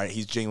say, all right,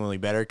 he's genuinely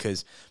better,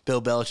 because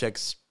Bill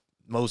Belichick's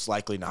most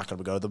likely not going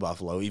to go to the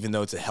Buffalo, even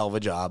though it's a hell of a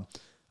job.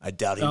 I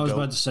doubt he'd go. I was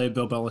about to say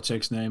Bill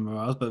Belichick's name.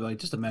 I was about to, like,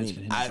 just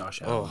imagine him and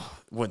Josh Allen.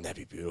 Oh, wouldn't that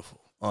be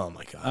beautiful? Oh,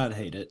 my God. I'd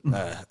hate it.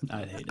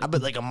 I'd hate it.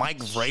 But like a Mike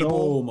Vrabel,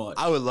 So much.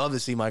 I would love to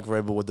see Mike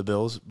Vrabel with the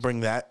Bills.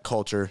 Bring that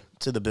culture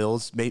to the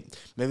Bills. Maybe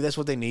that's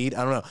what they need.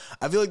 I don't know.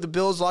 I feel like the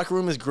Bills locker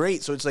room is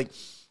great. So it's like,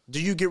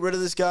 do you get rid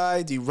of this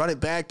guy? Do you run it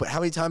back? But how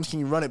many times can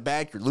you run it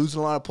back? You're losing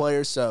a lot of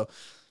players. So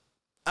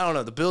I don't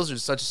know. The Bills are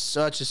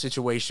such a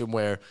situation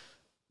where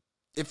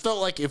it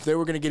felt like if they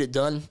were going to get it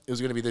done, it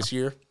was going to be this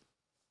year.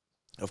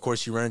 Of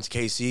course, you run into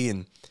KC,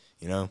 and,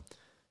 you know,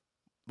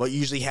 what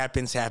usually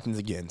happens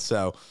again.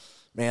 So,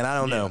 man, I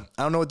don't know.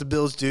 I don't know what the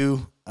Bills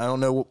do. I don't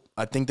know.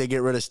 I think they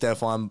get rid of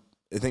Stephon.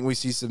 I think we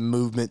see some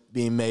moves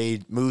being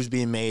made.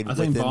 I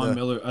think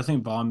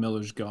Von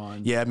Miller's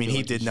gone. Yeah, I mean,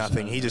 he did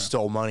nothing. He just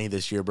stole money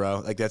this year, bro.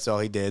 Like, that's all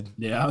he did.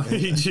 Yeah,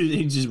 he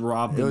just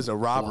robbed. It was a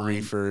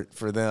robbery for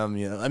them.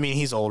 You know, I mean,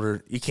 he's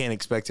older. You can't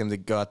expect him to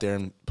go out there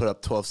and put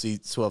up 12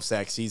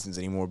 sack seasons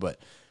anymore. But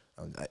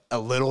a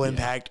little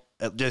impact,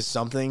 just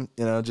something.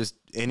 You know, just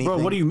anything. Bro,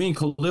 what do you mean?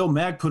 Khalil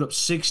Mack put up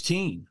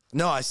 16.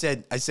 No, I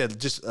said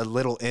just a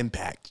little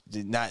impact.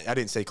 I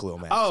didn't say Khalil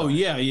Mack. Oh, sorry.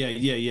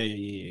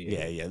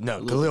 Yeah.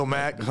 No, Khalil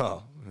Mack.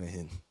 Oh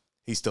man,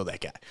 he's still that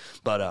guy.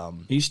 But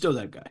he's still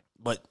that guy.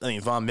 But I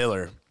mean, Von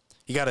Miller,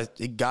 he got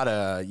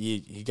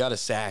a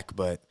sack.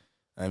 But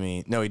I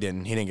mean, no, he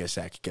didn't. He didn't get a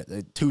sack. He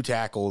got 2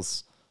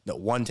 tackles,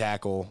 one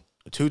tackle,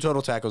 2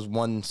 total tackles,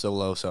 1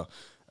 solo. So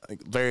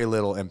very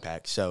little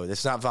impact. So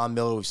it's not Von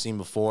Miller we've seen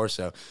before.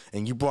 So,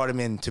 and you brought him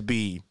in to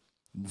be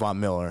Von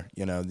Miller,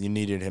 you know, you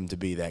needed him to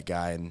be that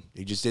guy, and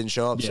he just didn't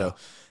show up. Yeah. So,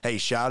 hey,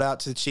 shout out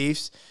to the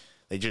Chiefs.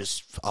 They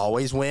just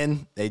always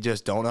win. They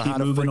just don't know how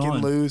to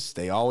freaking lose.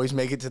 They always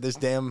make it to this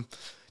damn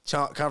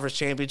conference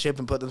championship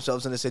and put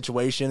themselves in a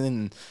situation.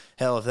 And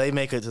hell, if they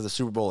make it to the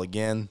Super Bowl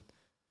again,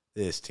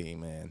 this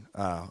team, man,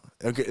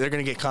 they're going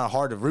to get kind of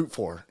hard to root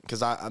for,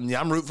 because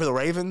I'm rooting for the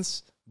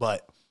Ravens,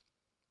 but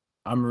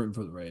I'm rooting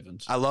for the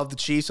Ravens. I love the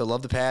Chiefs. I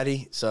love the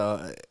Patty.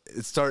 So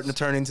it's starting to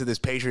turn into this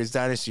Patriots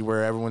dynasty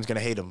where everyone's going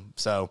to hate them.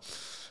 So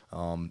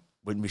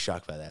wouldn't be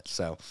shocked by that.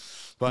 So,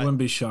 but wouldn't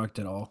be shocked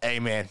at all. Hey,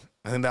 man,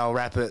 I think that'll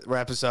wrap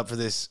us up for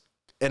this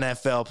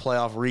NFL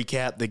playoff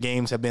recap. The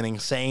games have been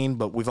insane,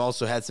 but we've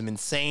also had some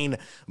insane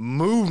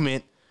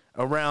movement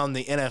around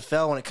the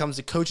NFL when it comes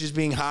to coaches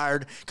being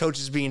hired,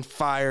 coaches being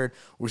fired.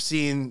 We're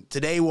seeing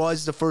today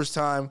was the first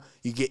time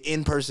you get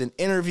in-person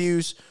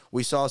interviews.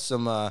 We saw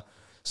some action.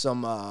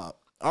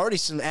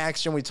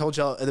 We told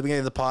y'all at the beginning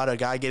of the pod, a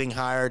guy getting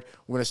hired.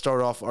 We're going to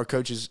start off our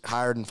coaches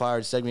hired and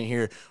fired segment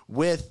here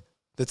with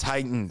the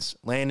Titans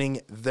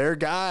landing their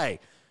guy,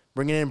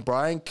 bringing in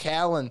Brian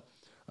Callen.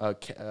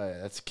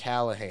 That's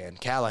Callahan.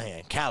 All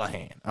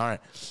right.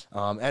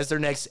 As their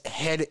next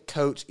head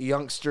coach,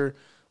 youngster.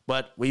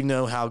 But we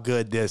know how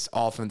good this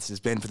offense has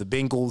been for the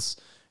Bengals,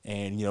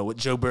 and you know what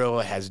Joe Burrow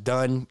has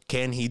done.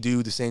 Can he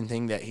do the same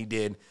thing that he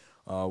did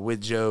with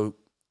Joe?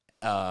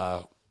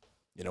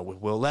 With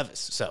Will Levis.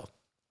 So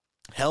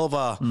hell of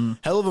a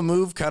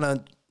move. Kind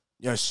of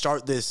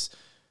start this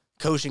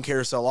coaching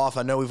carousel off.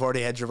 I know we've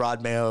already had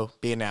Gerard Mayo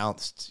be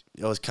announced.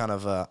 It was kind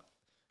of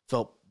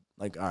felt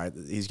like, all right,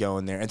 he's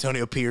going there.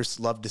 Antonio Pierce,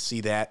 love to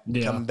see that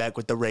coming back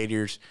with the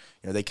Raiders.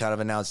 You know, they kind of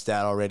announced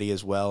that already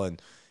as well,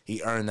 and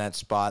he earned that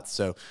spot.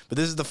 So, but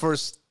this is the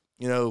first,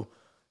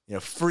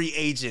 free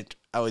agent,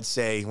 I would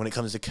say, when it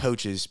comes to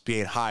coaches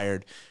being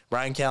hired.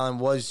 Brian Callen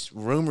was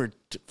rumored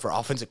for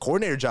offensive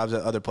coordinator jobs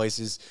at other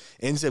places.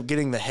 Ends up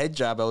getting the head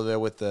job over there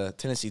with the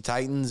Tennessee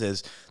Titans,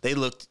 as they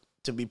looked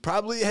to be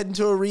probably heading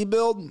to a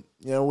rebuild,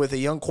 with a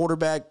young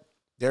quarterback,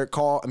 Derrick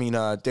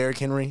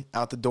Henry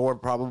out the door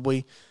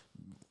probably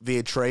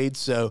via trade.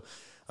 So,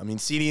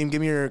 CDM,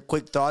 give me your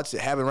quick thoughts. It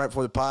happened right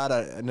before the pod.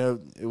 I know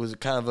it was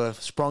kind of a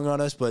sprung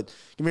on us, but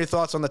give me your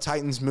thoughts on the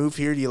Titans move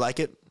here. Do you like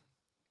it?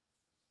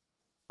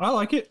 I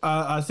like it.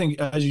 I think,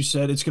 as you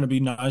said, it's going to be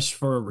nice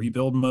for a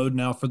rebuild mode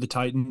now for the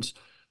Titans.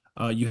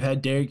 You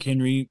had Derrick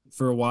Henry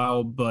for a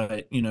while,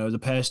 but, the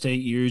past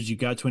 8 years, you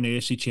got to an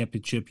AFC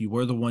championship. You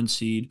were the 1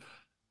 seed,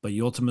 but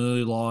you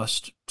ultimately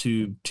lost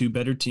to 2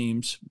 better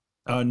teams.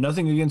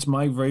 Nothing against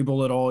Mike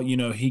Vrabel at all.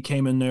 He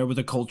came in there with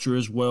a culture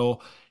as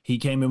well. He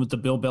came in with the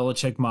Bill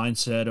Belichick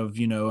mindset of,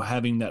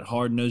 having that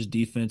hard-nosed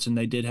defense, and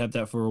they did have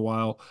that for a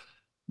while.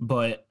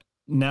 But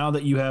now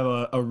that you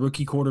have a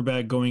rookie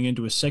quarterback going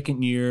into a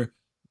second year,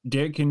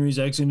 Derrick Henry's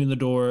exiting the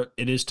door,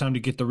 it is time to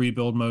get the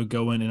rebuild mode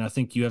going, and I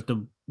think you have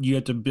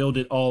to build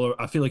it all.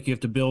 I feel like you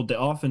have to build the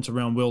offense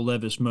around Will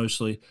Levis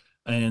mostly,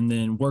 and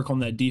then work on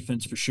that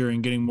defense for sure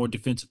and getting more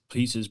defensive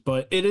pieces.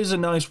 But it is a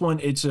nice one.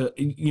 It's a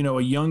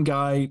young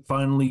guy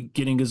finally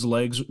getting his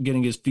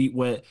feet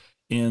wet.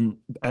 And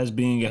as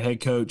being a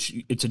head coach,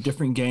 it's a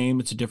different game.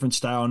 It's a different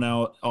style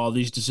now. All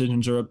these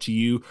decisions are up to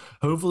you.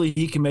 Hopefully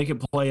he can make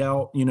it play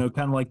out, kind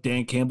of like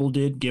Dan Campbell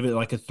did, give it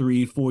like a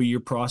 3-4 year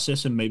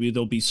process, and maybe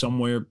they'll be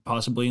somewhere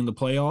possibly in the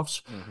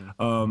playoffs.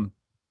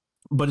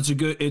 Mm-hmm. but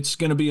it's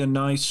going to be a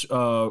nice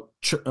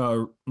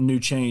new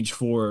change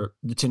for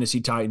the Tennessee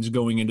Titans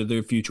going into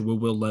their future with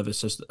Will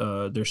Levis as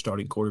their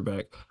starting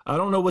quarterback. I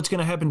don't know what's going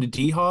to happen to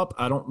D-Hop.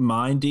 I don't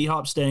mind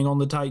D-Hop staying on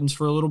the Titans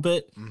for a little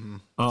bit.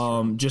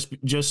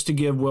 Just to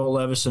give Will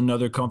Levis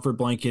another comfort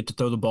blanket to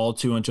throw the ball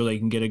to until they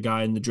can get a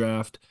guy in the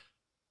draft.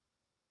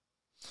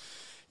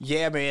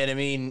 Yeah, man. I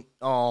mean,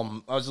 I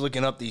was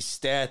looking up these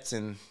stats,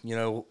 and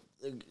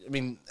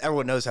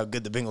everyone knows how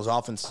good the Bengals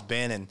offense has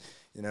been, and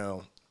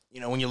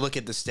when you look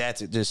at the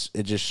stats,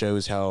 it just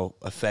shows how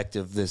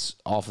effective this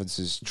offense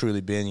has truly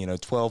been.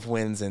 12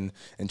 wins in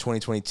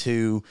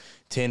 2022,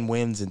 10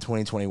 wins in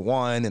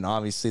 2021, and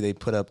obviously they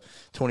put up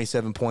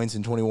 27 points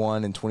in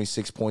 21 and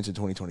 26 points in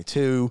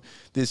 2022.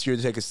 This year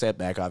they take a step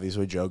back,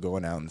 obviously Joe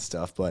going out and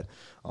stuff, but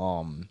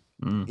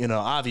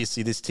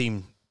obviously this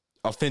team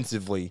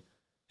offensively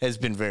has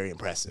been very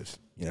impressive.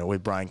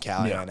 With Brian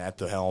Callahan at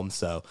the helm,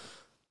 so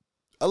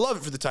I love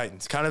it for the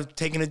Titans. Kind of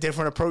taking a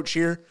different approach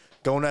here.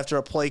 Going after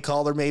a play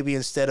caller maybe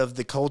instead of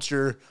the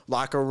culture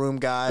locker room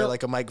guy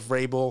like a Mike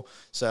Vrabel.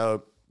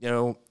 So,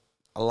 a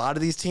lot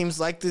of these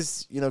teams like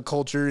this,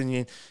 culture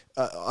and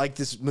like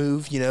this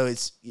move.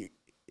 It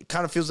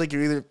kind of feels like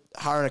you're either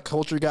hiring a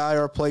culture guy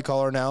or a play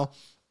caller now.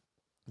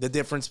 The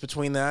difference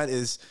between that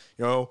is,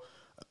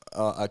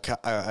 a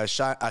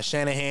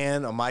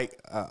Shanahan, a Mike,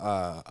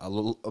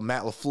 a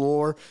Matt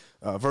LaFleur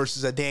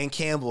versus a Dan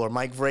Campbell or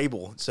Mike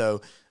Vrabel.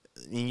 So,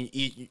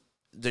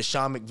 the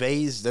Sean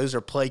McVays, those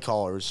are play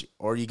callers.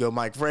 Or you go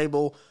Mike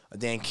Vrabel,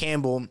 Dan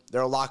Campbell, they're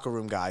a locker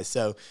room guy.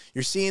 So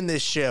you're seeing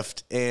this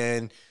shift,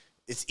 and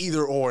it's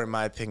either or, in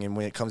my opinion,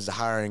 when it comes to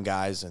hiring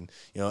guys. And,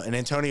 and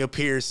Antonio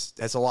Pierce,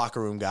 that's a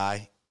locker room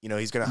guy.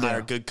 He's going to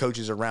hire good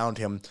coaches around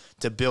him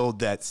to build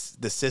the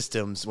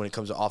systems when it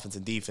comes to offense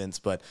and defense.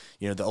 But,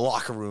 the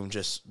locker room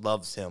just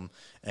loves him.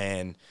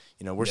 And,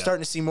 we're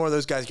starting to see more of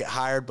those guys get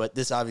hired, but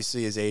this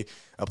obviously is a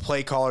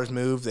play caller's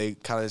move. They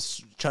kind of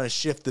trying to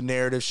shift the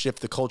narrative, shift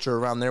the culture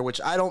around there,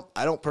 which I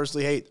don't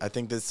personally hate. I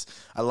think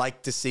I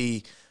like to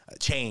see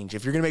change.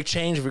 If you're going to make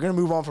change, if you're going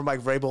to move on from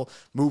Mike Vrabel,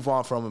 move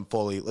on from him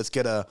fully. Let's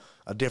get a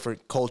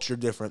different culture,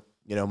 different,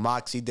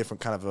 moxie,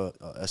 different kind of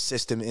a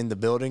system in the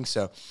building.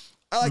 So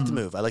I like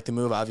the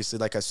move. Obviously,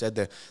 like I said,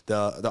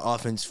 the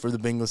offense for the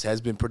Bengals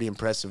has been pretty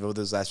impressive over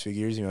those last few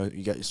years.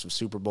 You got some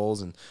Super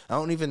Bowls, and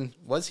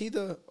was he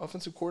the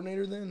offensive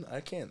coordinator then?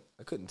 I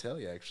couldn't tell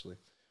you actually.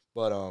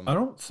 But I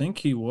don't think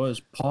he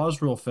was.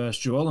 Pause real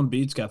fast. Joel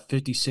Embiid's got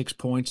 56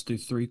 points through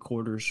 3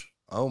 quarters.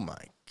 Oh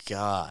my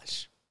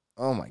gosh.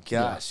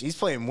 Yeah. He's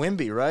playing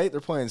Wemby, right?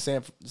 They're playing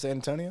San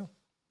Antonio?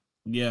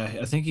 Yeah,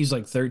 I think he's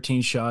like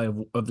 13 shy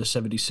of the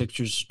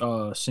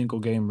 76ers single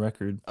game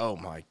record. Oh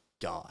my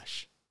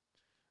gosh.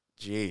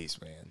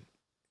 Jeez, man.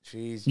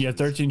 Jeez. Yeah,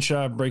 13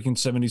 shy of breaking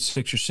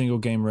 76ers single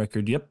game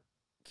record. Yep.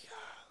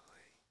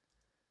 Golly.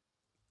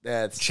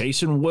 That's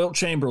chasing Wilt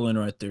Chamberlain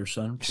right there,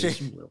 son.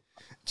 Chasing Wilt.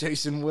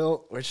 Jason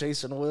Wilt. We're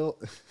chasing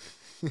Wilt.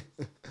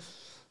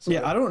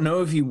 Yeah, I don't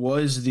know if he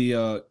was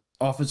the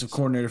offensive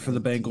coordinator for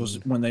the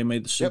Bengals when they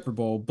made the Super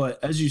Bowl,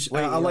 but as you,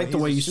 I like the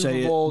way you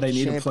say it. They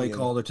need a play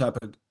caller type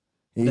of.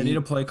 They need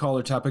a play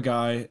caller type of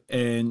guy,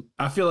 and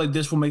I feel like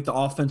this will make the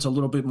offense a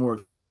little bit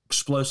more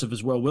explosive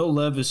as well. Will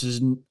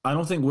Levis I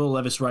don't think Will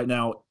Levis right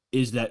now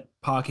is that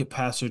pocket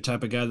passer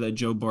type of guy that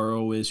Joe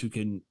Burrow is, who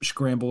can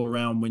scramble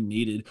around when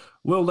needed.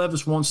 Will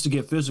Levis wants to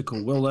get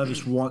physical. Will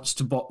Levis wants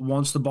the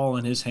ball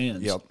in his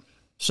hands. Yep.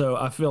 So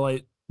I feel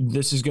like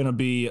this is going to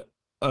be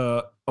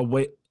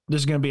This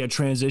is going to be a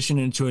transition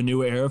into a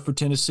new era for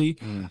Tennessee.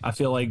 I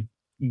feel like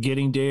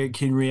getting Derrick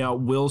Henry out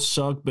will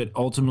suck, but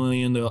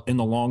ultimately in the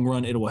long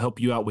run, it will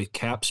help you out with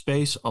cap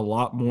space a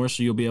lot more.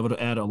 So you'll be able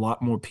to add a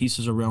lot more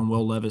pieces around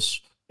Will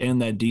Levis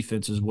and that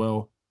defense as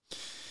well.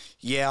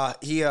 Yeah,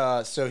 he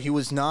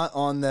was not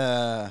on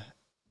the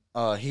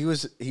he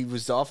was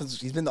the offense.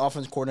 He's been the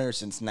offense coordinator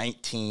since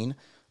 19.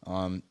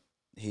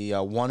 He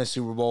won a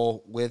Super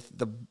Bowl with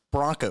the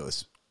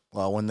Broncos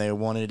when they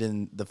won it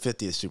in the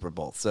 50th Super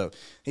Bowl. So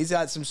he's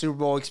got some Super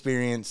Bowl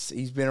experience.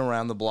 He's been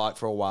around the block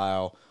for a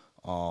while.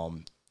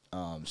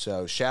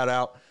 So shout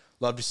out.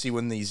 Love to see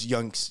when these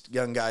young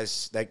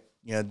guys that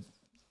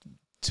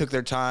took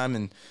their time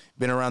and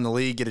been around the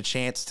league get a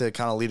chance to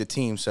kind of lead a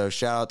team. So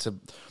shout out to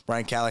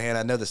Brian Callahan.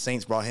 I know the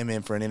Saints brought him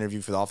in for an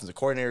interview for the offensive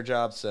coordinator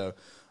job. So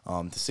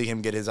to see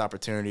him get his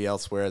opportunity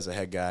elsewhere as a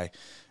head guy,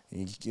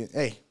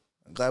 hey,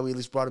 I'm glad we at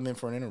least brought him in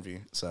for an interview.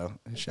 So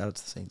shout out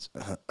to the Saints.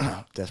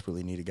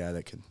 Desperately need a guy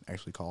that can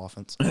actually call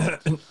offense.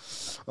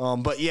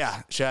 But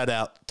yeah, shout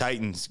out.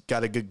 Titans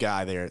got a good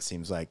guy there, it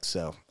seems like.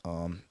 So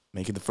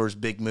making the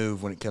first big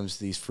move when it comes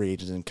to these free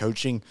agents and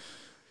coaching.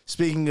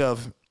 Speaking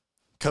of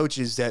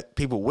coaches that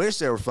people wish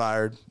they were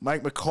fired,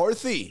 Mike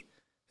McCarthy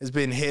has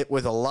been hit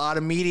with a lot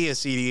of media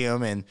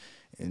CDM,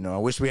 and I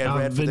wish we had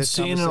read for this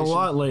conversation. I've been seeing it a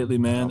lot lately,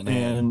 man.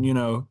 And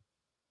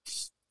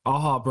I'll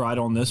hop right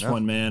on this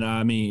one, man.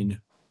 I mean,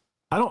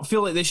 I don't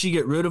feel like they should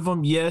get rid of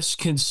him. Yes,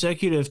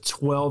 consecutive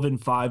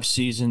 12-5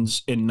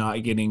 seasons and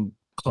not getting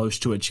close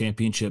to a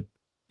championship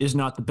is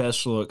not the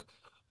best look.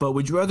 But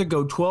would you rather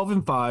go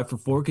 12-5 for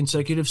 4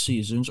 consecutive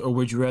seasons, or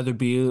would you rather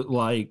be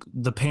like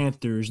the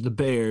Panthers, the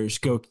Bears,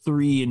 go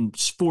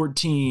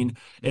 3-14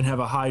 and have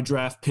a high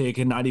draft pick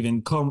and not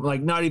even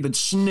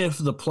sniff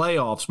the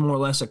playoffs, more or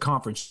less a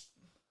conference?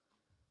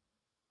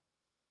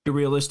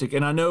 Realistic.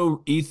 And I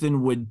know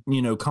Ethan would,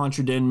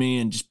 contradict me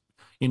and just,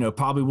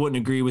 probably wouldn't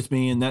agree with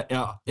me. And that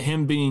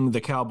him being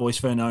the Cowboys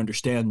fan, I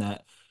understand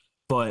that.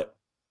 But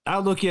I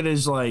look at it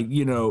as like,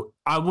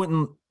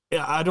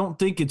 I don't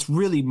think it's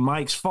really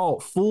Mike's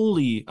fault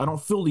fully. I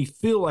don't fully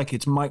feel like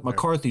it's Mike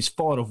McCarthy's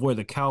fault of where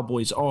the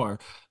Cowboys are.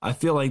 I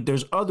feel like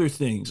there's other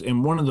things.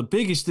 And one of the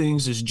biggest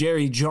things is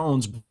Jerry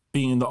Jones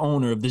being the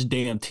owner of this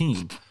damn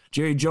team.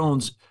 Jerry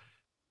Jones,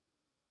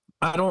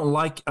 I don't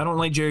like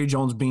Jerry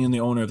Jones being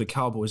the owner of the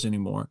Cowboys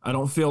anymore. I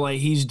don't feel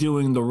like he's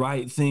doing the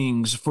right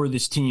things for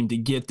this team to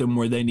get them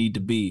where they need to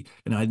be.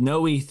 And I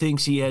know he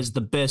thinks he has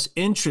the best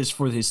interest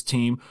for his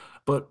team,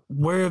 but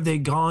where have they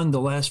gone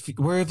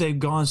where have they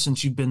gone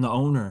since you've been the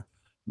owner?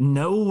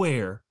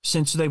 Nowhere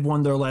since they've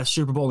won their last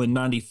Super Bowl in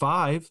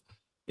 95.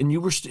 And you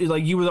were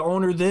the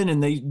owner then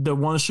and they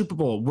won a Super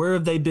Bowl. Where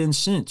have they been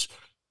since?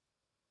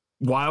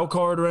 Wild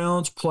card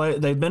rounds,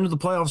 they've been to the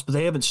playoffs, but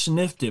they haven't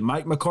sniffed it.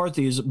 Mike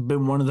McCarthy has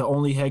been one of the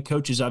only head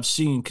coaches I've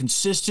seen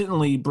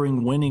consistently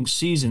bring winning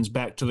seasons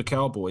back to the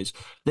Cowboys.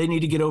 They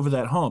need to get over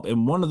that hump,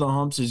 and one of the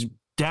humps is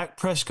Dak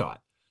Prescott.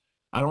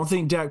 I don't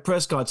think Dak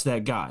Prescott's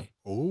that guy.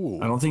 Ooh.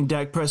 I don't think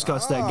Dak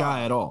Prescott's that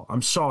guy at all.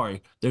 I'm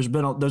sorry. There's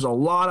a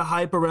lot of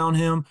hype around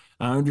him.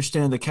 I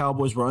understand the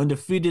Cowboys were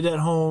undefeated at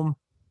home,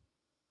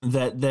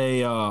 that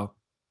they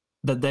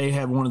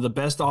had one of the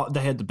best.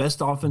 They had the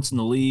best offense in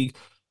the league.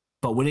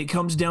 But when it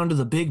comes down to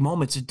the big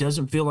moments, it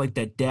doesn't feel like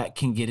that Dak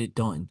can get it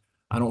done.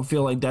 I don't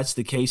feel like that's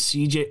the case.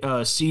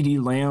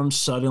 CeeDee Lamb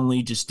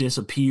suddenly just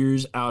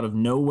disappears out of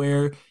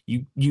nowhere.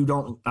 I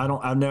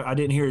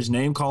didn't hear his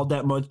name called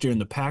that much during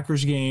the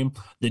Packers game.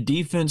 The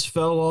defense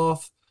fell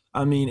off.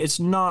 I mean, it's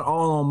not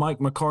all on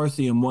Mike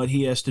McCarthy and what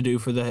he has to do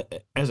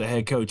as a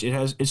head coach.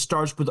 It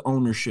starts with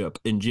ownership,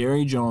 and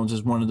Jerry Jones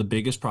is one of the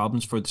biggest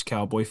problems for this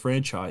Cowboy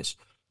franchise.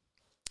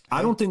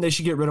 I don't think they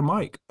should get rid of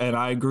Mike, and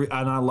I agree.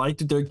 And I like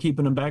that they're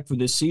keeping him back for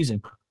this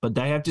season, but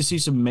they have to see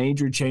some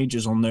major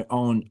changes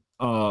on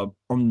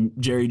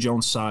Jerry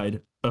Jones'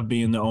 side of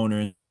being the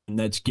owner, and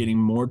that's getting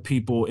more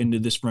people into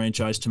this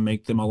franchise to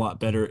make them a lot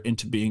better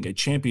into being a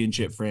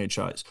championship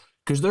franchise.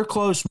 Because they're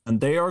close, man.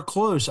 They are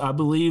close. I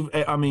believe.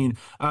 I mean,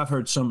 I've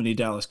heard so many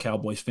Dallas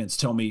Cowboys fans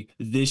tell me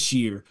this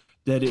year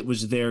that it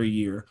was their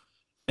year.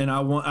 And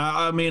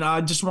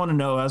I just want to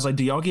know, I was like,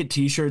 do y'all get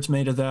T-shirts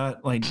made of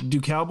that? Like, do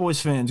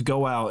Cowboys fans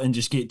go out and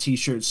just get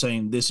T-shirts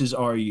saying, this is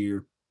our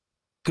year?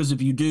 Because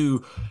if you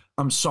do,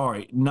 I'm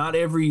sorry. Not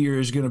every year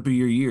is going to be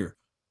your year.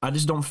 I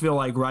just don't feel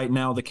like right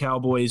now the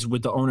Cowboys,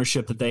 with the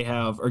ownership that they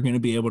have, are going to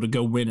be able to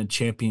go win a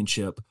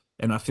championship.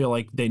 And I feel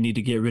like they need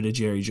to get rid of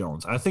Jerry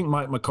Jones. I think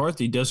Mike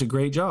McCarthy does a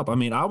great job. I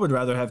mean, I would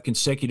rather have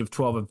consecutive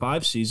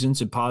 12-5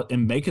 seasons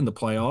and making the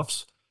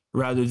playoffs,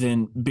 rather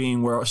than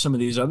being where some of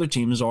these other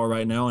teams are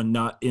right now and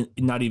not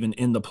even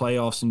in the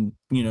playoffs and,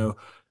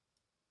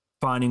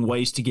 finding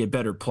ways to get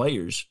better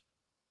players.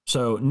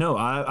 So, no,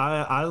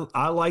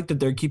 I like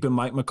that they're keeping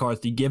Mike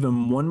McCarthy, give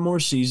him one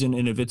more season,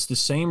 and if it's the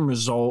same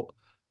result,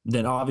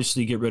 then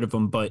obviously get rid of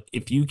him. But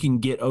if you can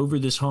get over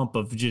this hump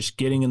of just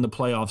getting in the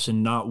playoffs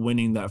and not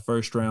winning that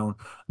first round,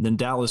 then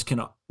Dallas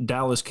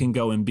can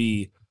go and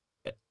be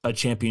a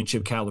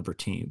championship caliber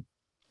team.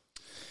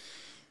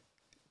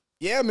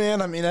 Yeah,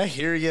 man. I mean, I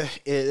hear you.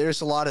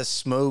 There's a lot of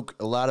smoke,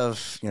 a lot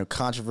of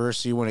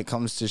controversy when it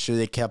comes to should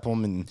they kept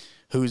him and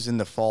who's in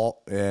the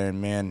fault.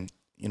 And man,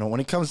 when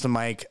it comes to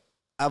Mike,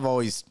 I've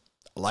always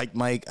liked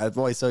Mike. I've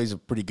always thought he's a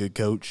pretty good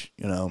coach.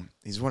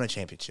 He's won a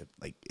championship.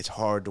 Like, it's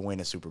hard to win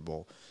a Super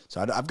Bowl. So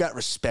I've got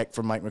respect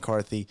for Mike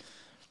McCarthy.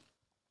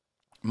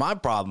 My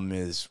problem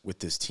is with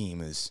this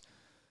team is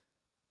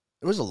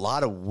there was a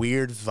lot of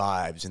weird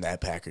vibes in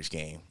that Packers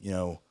game.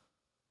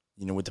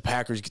 With the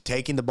Packers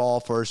taking the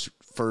ball first,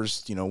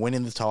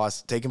 winning the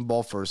toss, taking the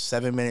ball first,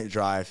 7-minute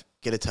drive,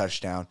 get a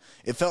touchdown.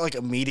 It felt like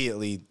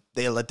immediately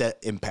they let that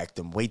impact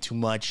them way too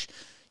much.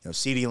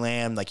 CeeDee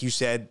Lamb, like you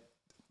said,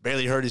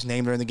 barely heard his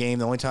name during the game.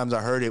 The only times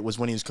I heard it was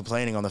when he was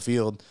complaining on the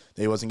field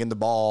that he wasn't getting the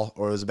ball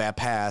or it was a bad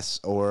pass.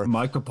 Or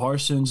Micah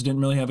Parsons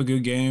didn't really have a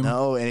good game.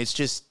 No, and it's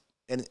just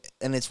and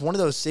it's one of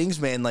those things,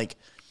 man, like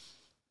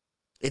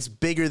it's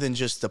bigger than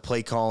just the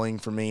play calling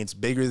for me. It's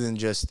bigger than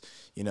just,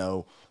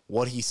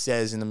 what he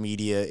says in the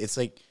media. It's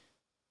like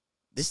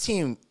this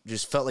team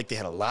just felt like they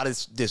had a lot of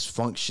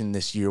dysfunction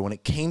this year when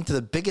it came to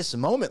the biggest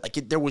moment. Like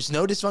there was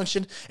no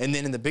dysfunction, and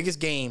then in the biggest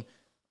game,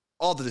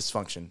 all the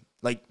dysfunction.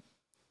 Like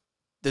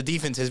the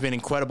defense has been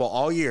incredible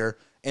all year,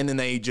 and then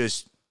they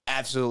just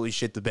absolutely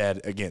shit the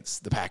bed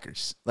against the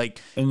Packers. And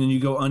then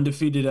you go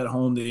undefeated at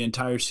home the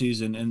entire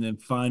season, and then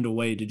find a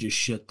way to just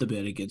shit the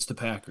bed against the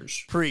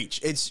Packers.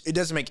 Preach. It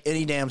doesn't make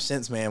any damn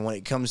sense, man, when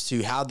it comes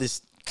to how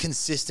this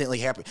consistently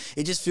happen.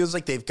 It just feels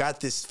like they've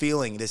got this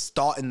feeling, this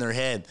thought in their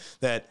head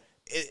that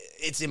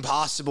it's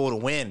impossible to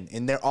win,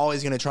 and they're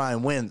always going to try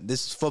and win.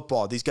 This is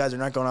football. These guys are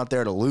not going out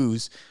there to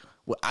lose.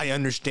 Well, I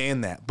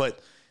understand that, but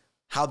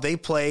how they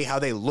play, how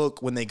they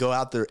look when they go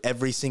out there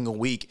every single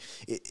week,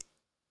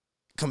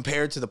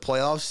 compared to the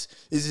playoffs,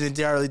 is an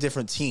entirely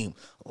different team.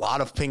 A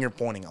lot of finger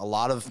pointing, a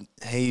lot of,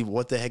 hey,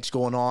 what the heck's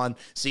going on?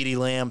 CeeDee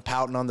Lamb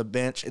pouting on the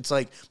bench. It's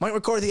like Mike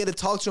McCarthy had to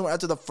talk to him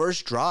after the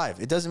first drive.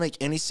 It doesn't make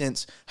any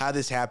sense how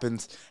this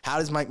happens. How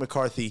does Mike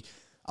McCarthy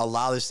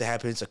allow this to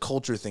happen? It's a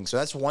culture thing. So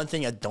that's one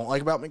thing I don't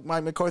like about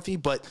Mike McCarthy.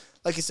 But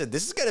like I said,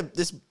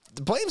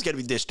 the blame's got to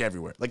be dished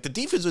everywhere. Like, the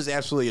defense was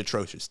absolutely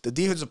atrocious. The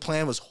defensive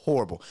plan was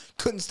horrible.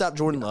 Couldn't stop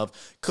Jordan Love.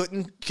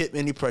 Couldn't get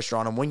any pressure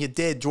on him. When you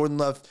did, Jordan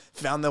Love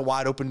found the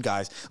wide open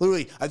guys.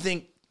 Literally, I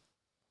think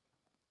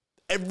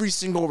every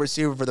single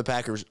receiver for the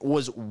Packers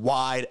was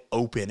wide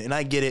open. And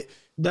I get it.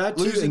 That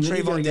too, Losing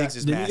Trayvon Diggs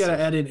is massive. Then you got to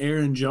add in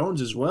Aaron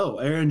Jones as well.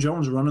 Aaron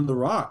Jones running the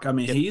rock. I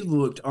mean, he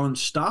looked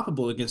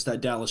unstoppable against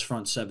that Dallas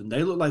front seven.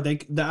 They look like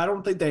I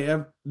don't think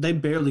they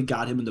barely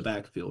got him in the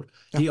backfield.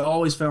 He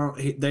always found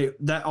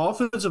that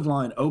offensive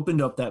line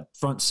opened up that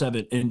front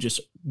seven and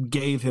just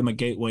gave him a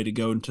gateway to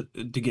go to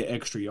get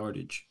extra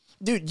yardage.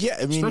 Dude, yeah,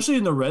 I mean, especially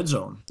in the red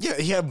zone. Yeah,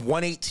 he had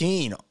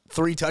 118,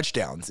 3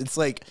 touchdowns. It's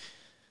like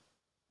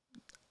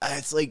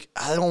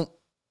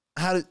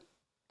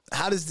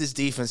How does this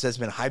defense that's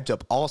been hyped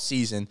up all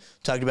season,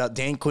 talking about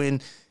Dan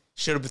Quinn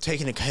should have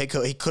taken a head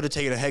coach, he could have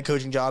taken a head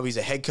coaching job. He's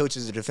a head coach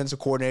as a defensive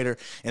coordinator,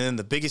 and then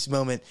the biggest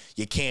moment,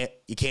 you can't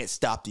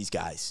stop these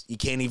guys. You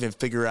can't even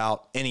figure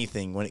out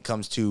anything when it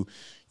comes to,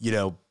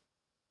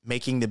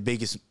 making the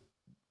biggest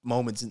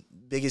moments,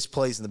 biggest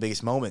plays in the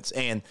biggest moments.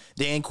 And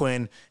Dan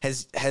Quinn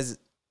has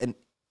an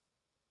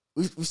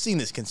we've seen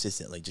this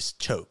consistently, just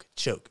choke.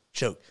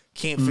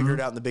 Can't figure it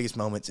out in the biggest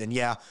moments. And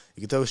yeah,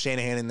 you can throw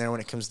Shanahan in there when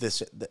it comes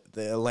to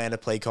the Atlanta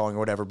play calling or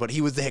whatever, but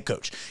he was the head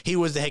coach. He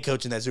was the head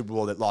coach in that Super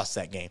Bowl that lost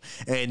that game.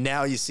 And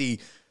now you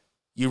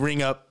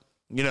ring up,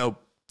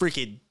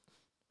 freaking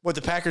what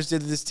the Packers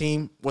did to this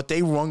team, what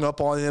they rung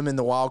up on them in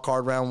the wild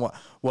card round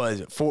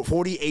was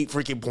 48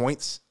 freaking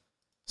points.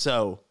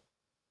 So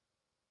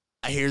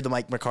I hear the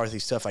Mike McCarthy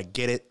stuff. I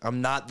get it.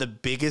 I'm not the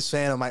biggest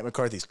fan of Mike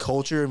McCarthy's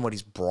culture and what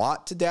he's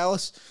brought to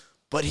Dallas,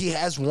 but he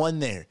has won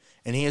there,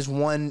 and he has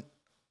won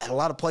at a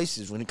lot of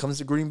places. When it comes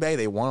to Green Bay,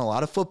 they won a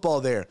lot of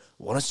football there,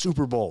 won a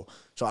Super Bowl.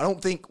 So I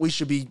don't think we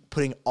should be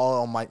putting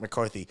all on Mike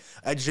McCarthy.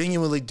 I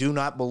genuinely do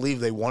not believe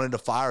they wanted to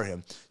fire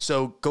him.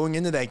 So going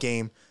into that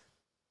game,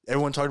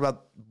 everyone talked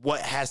about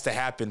what has to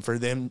happen for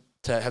them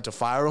to have to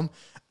fire him.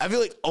 I feel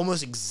like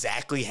almost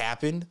exactly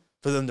happened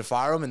for them to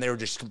fire him, and they were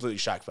just completely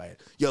shocked by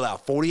it. You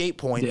allowed 48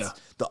 points. Yeah.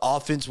 The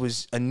offense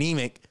was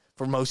anemic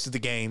for most of the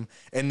game,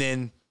 and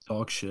then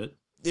talk shit.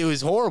 It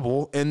was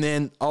horrible, and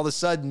then all of a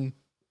sudden,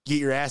 get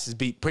your asses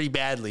beat pretty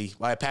badly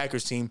by a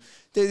Packers team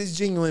that is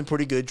genuinely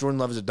pretty good. Jordan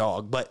Love is a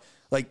dog, but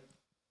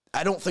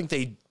I don't think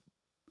they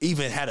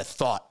even had a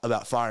thought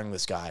about firing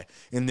this guy.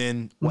 And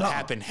then what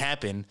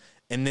happened,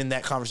 and then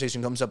that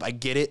conversation comes up. I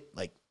get it.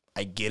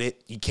 I get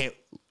it. You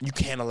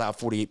can't allow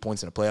 48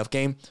 points in a playoff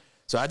game.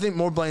 So I think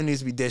more blame needs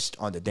to be dished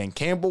onto Dan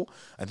Campbell.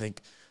 I think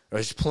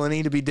there's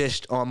plenty to be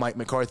dished on Mike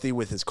McCarthy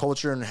with his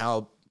culture and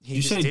how he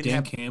you just say didn't Dan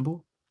have.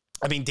 Campbell?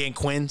 I mean Dan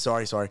Quinn.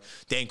 Sorry,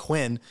 Dan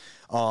Quinn,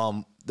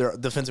 their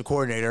defensive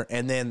coordinator,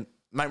 and then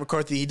Mike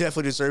McCarthy. He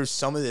definitely deserves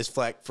some of this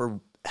flack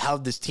for how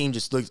this team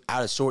just looked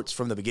out of sorts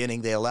from the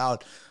beginning. They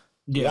allowed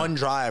one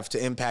drive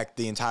to impact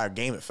the entire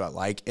game. It felt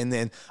like, and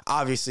then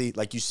obviously,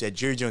 like you said,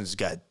 Jerry Jones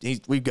he's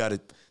got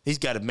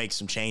to make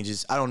some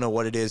changes. I don't know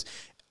what it is.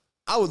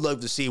 I would love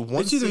to see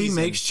one season. It's either he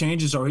makes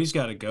changes or he's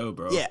got to go,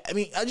 bro. Yeah, I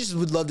mean, I just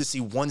would love to see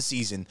one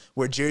season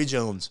where Jerry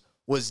Jones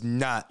was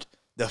not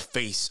the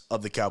face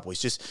of the Cowboys.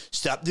 Just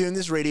stop doing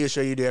this radio show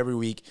you do every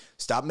week.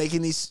 Stop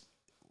making these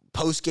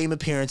post-game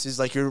appearances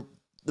like you're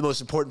the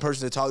most important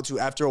person to talk to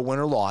after a win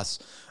or loss.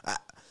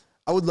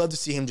 I would love to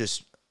see him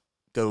just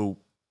go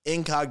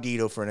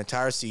incognito for an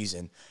entire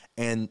season,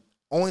 and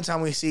only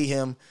time we see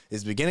him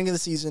is the beginning of the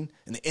season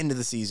and the end of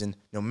the season,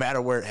 no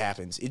matter where it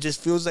happens. It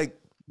just feels like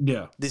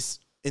this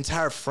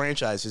entire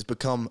franchise has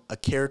become a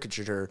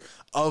caricature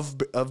of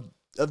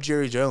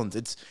Jerry Jones.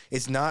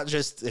 It's not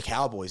just the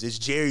Cowboys. It's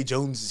Jerry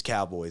Jones's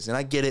Cowboys. And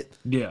I get it.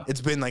 Yeah. It's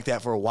been like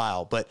that for a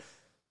while, but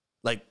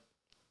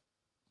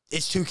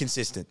it's too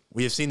consistent.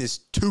 We have seen this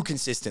too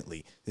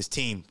consistently. This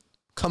team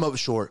come up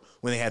short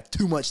when they have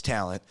too much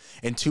talent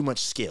and too much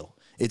skill.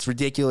 It's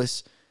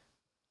ridiculous.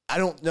 I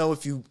don't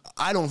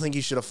think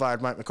you should have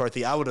fired Mike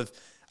McCarthy. I was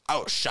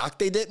shocked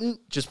they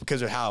didn't, just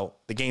because of how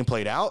the game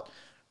played out.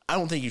 I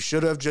don't think you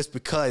should have, just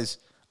because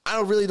I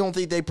really don't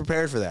think they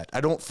prepared for that.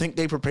 I don't think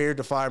they prepared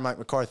to fire Mike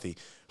McCarthy.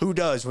 Who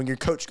does when your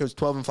coach goes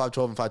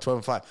 12-5,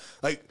 12-5,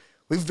 12-5?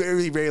 We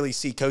very rarely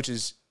see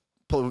coaches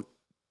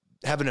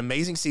have an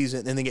amazing season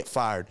and then they get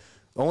fired.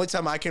 The only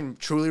time I can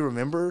truly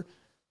remember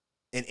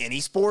in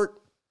any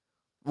sport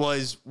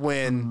was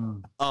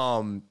when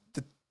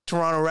the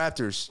Toronto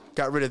Raptors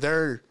got rid of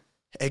their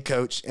head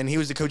coach, and he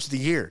was the coach of the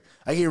year.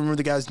 I can't remember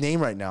the guy's name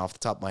right now off the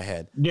top of my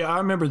head. Yeah, I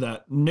remember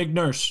that. Nick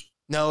Nurse.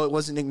 No, it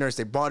wasn't Nick Nurse.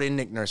 They brought in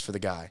Nick Nurse for the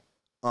guy.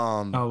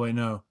 Oh, wait,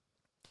 no.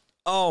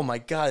 Oh, my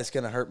God. It's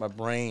going to hurt my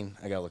brain.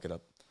 I got to look it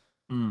up.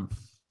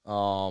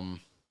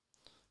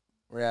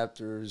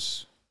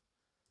 Raptors.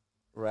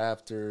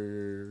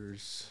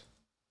 Raptors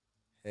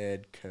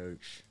head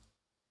coach.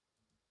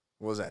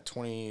 What was that,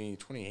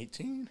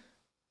 2018?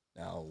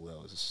 No,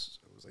 well, it was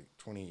like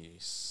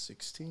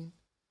 2016.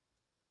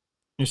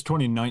 It's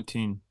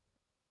 2019.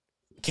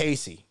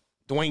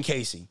 Dwayne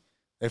Casey.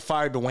 They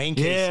fired Dwayne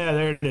Casey. Yeah,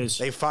 there it is.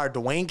 They fired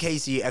Dwayne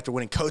Casey after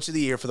winning Coach of the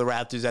Year for the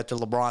Raptors after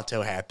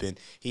LeBronto happened.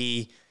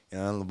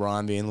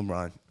 LeBron being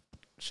LeBron.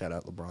 Shout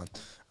out LeBron.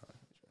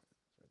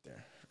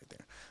 Right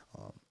there.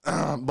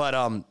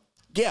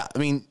 Yeah, I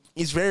mean,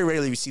 it's very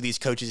rarely we see these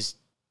coaches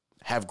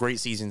have great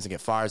seasons and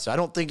get fired. So I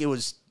don't think it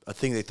was a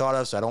thing they thought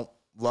of. So I don't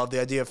love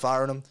the idea of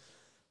firing him.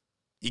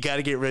 You got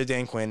to get rid of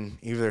Dan Quinn.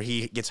 Either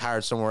he gets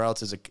hired somewhere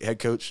else as a head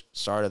coach,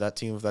 start of that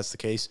team if that's the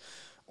case,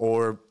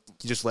 or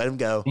you just let him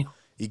go.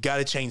 You got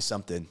to change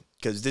something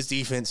because this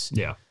defense.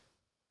 Yeah.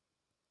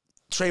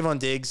 Trayvon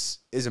Diggs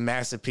is a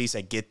massive piece.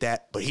 I get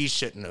that, but he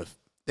shouldn't have.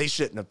 They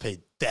shouldn't have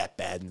paid that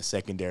bad in the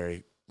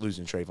secondary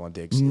losing Trayvon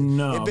Diggs.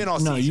 No,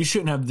 season. You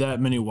shouldn't have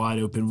that many wide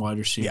open wide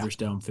receivers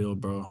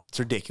downfield, bro. It's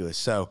ridiculous.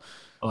 So,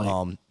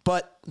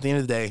 but at the end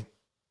of the day,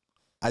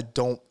 I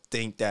don't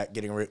think that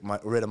getting rid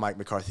of Mike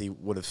McCarthy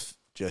would have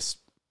just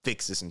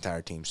fixed this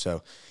entire team.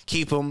 So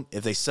keep them.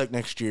 If they suck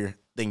next year,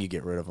 then you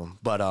get rid of them.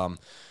 But all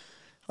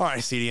right,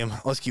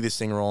 CDM, let's keep this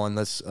thing rolling.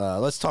 Let's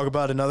talk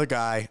about another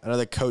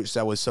coach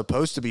that was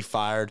supposed to be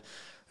fired.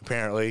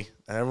 Apparently,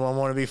 everyone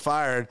wanted to be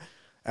fired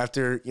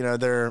after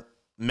their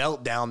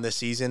meltdown this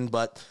season,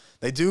 but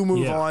they do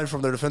move on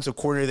from their defensive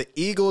coordinator. The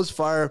Eagles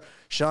fire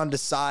Sean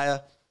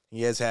Desai.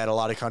 He has had a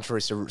lot of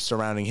controversy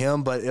surrounding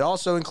him, but it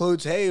also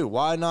includes, hey,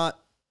 why not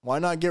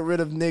get rid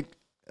of Nick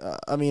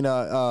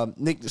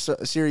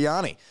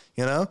Sirianni?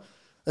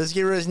 Let's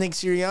get rid of Nick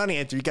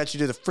Sirianni after he got you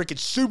to the freaking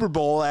Super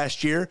Bowl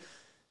last year.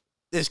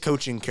 This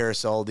coaching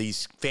carousel,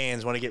 these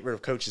fans want to get rid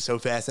of coaches so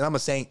fast. And I'm a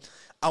Saint.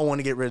 I want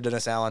to get rid of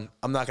Dennis Allen.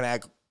 I'm not going to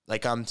act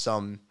like I'm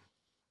some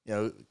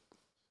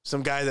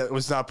guy that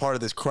was not part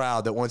of this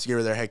crowd that wants to get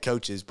rid of their head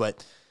coaches,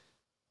 but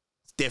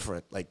it's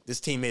different. Like,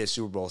 this team made a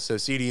Super Bowl. So,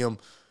 CDM,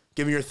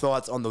 give me your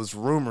thoughts on those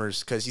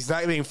rumors, because he's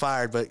not being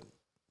fired, but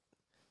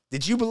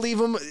did you believe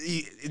him?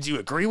 Did you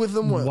agree with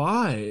him?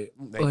 Why?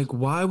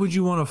 Why would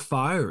you want to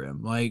fire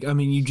him?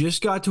 You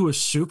just got to a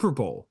Super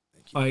Bowl.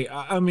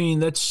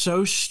 That's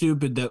so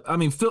stupid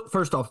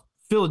first off,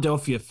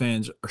 Philadelphia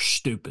fans are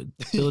stupid.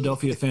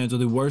 Philadelphia fans are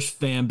the worst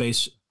fan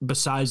base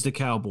besides the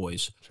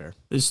Cowboys. Sure.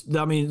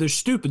 They're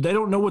stupid. They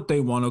don't know what they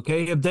want,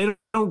 okay? If they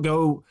don't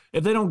go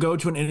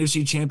to an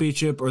NFC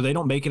championship or they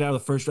don't make it out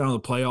of the first round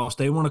of the playoffs,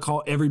 they want to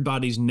call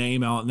everybody's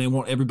name out and they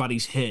want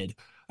everybody's head.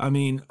 I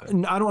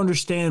don't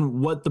understand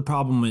what the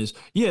problem is.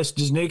 Yes,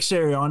 does Nick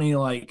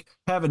Sirianni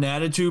have an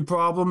attitude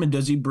problem, and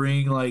does he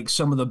bring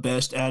some of the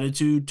best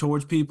attitude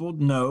towards people?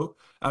 No.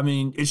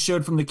 It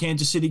showed from the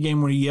Kansas City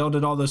game where he yelled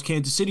at all those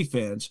Kansas City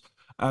fans.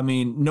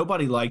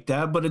 Nobody liked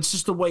that, but it's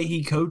just the way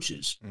he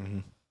coaches. Mm-hmm.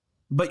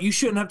 But you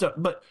shouldn't have to.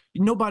 But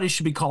nobody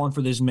should be calling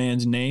for this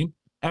man's name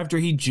after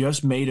he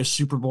just made a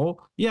Super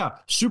Bowl. Yeah,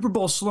 Super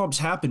Bowl slumps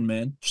happen,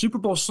 man. Super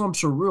Bowl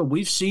slumps are real.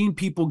 We've seen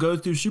people go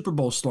through Super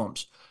Bowl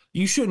slumps.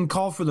 You shouldn't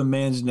call for the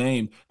man's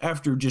name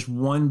after just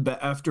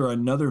after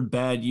another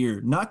bad year,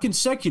 not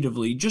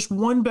consecutively, just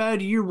one bad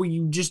year where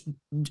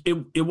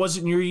it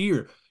wasn't your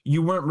year.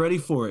 You weren't ready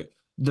for it.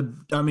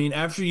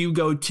 After you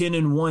go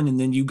 10-1 and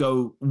then you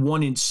go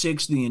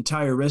 1-6 the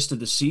entire rest of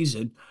the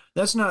season,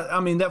 that's not.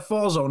 That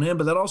falls on him,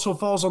 but that also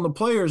falls on the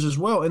players as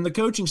well and the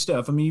coaching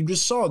staff. You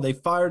just saw they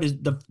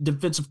fired the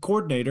defensive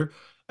coordinator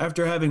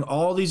after having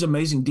all these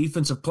amazing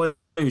defensive players.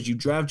 You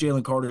draft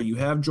Jalen Carter, you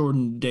have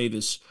Jordan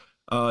Davis.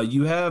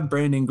 You have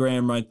Brandon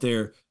Graham right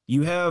there.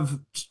 You have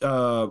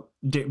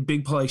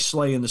big play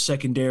Slay in the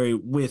secondary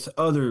with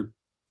other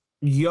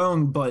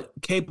young but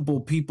capable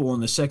people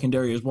in the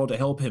secondary as well to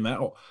help him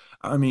out.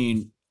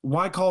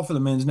 Why call for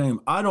the man's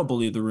name? I don't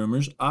believe the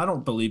rumors. I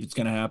don't believe it's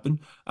going to happen.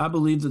 I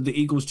believe that the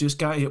Eagles just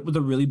got hit with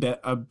a really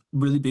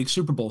big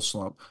Super Bowl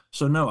slump.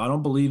 So, no, I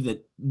don't believe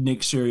that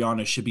Nick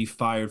Sirianni should be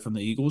fired from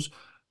the Eagles.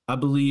 I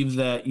believe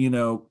that,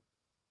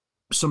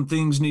 some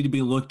things need to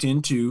be looked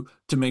into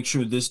to make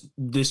sure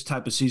this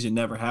type of season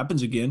never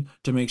happens again,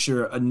 to make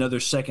sure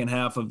another second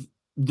half of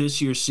this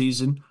year's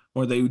season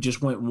where they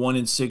just went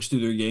 1-6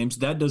 through their games,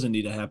 that doesn't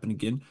need to happen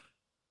again.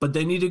 But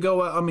they need to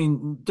go out.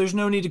 There's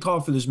no need to call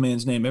for this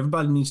man's name.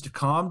 Everybody needs to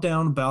calm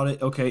down about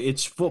it. Okay,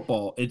 it's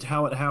football. It's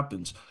how it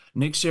happens.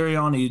 Nick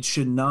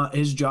Sirianni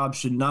his job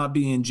should not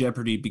be in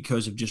jeopardy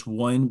because of just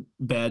one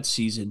bad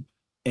season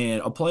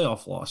and a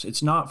playoff loss.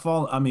 It's not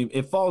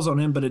it falls on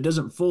him, but it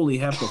doesn't fully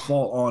have to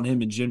fall on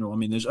him in general.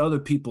 There's other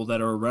people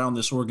that are around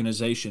this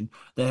organization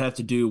that have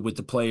to do with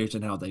the players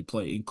and how they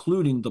play,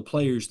 including the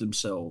players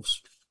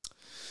themselves.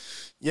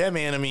 Yeah,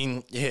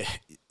 man.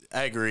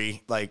 I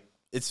agree.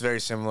 It's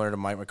very similar to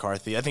Mike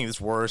McCarthy. I think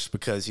it's worse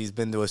because he's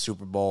been to a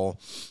Super Bowl.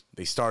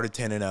 They started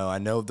 10-0. I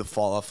know the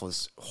fall off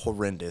was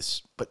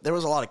horrendous, but there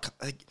was a lot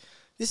of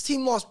this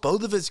team lost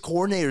both of its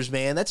coordinators,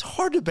 man. That's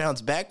hard to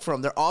bounce back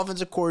from. Their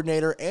offensive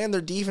coordinator and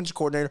their defensive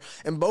coordinator,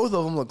 and both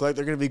of them look like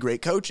they're going to be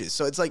great coaches.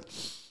 So it's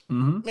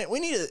man, we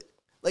need to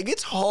Like,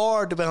 it's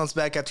hard to bounce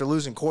back after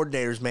losing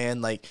coordinators,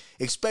 man. Like,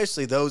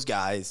 especially those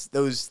guys.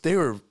 They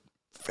were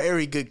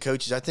very good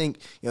coaches. I think,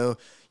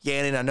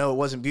 Gannon, I know it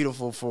wasn't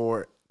beautiful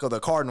for the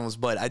Cardinals,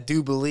 but I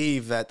do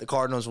believe that the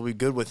Cardinals will be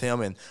good with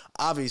him. And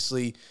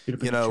obviously,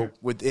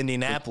 with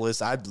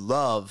Indianapolis, I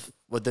love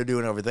what they're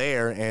doing over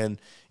there.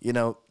 And,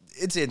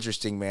 it's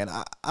interesting, man.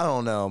 I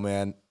don't know,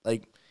 man.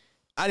 Like,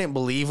 I didn't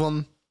believe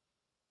them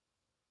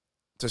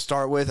to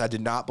start with. I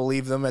did not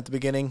believe them at the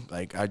beginning.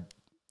 Like,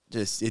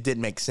 it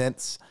didn't make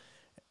sense.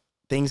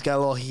 Things got a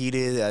little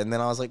heated, and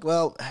then I was like,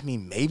 well, I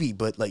mean, maybe,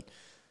 but, like,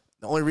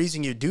 the only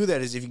reason you do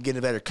that is if you get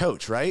a better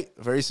coach, right?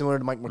 Very similar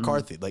to Mike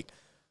McCarthy. Like,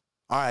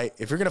 all right,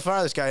 if you're going to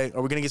fire this guy,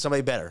 are we going to get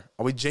somebody better?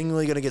 Are we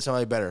genuinely going to get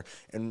somebody better?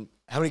 And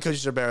how many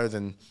coaches are better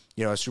than,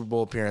 a Super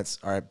Bowl appearance?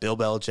 All right, Bill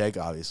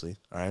Belichick, obviously.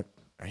 All right,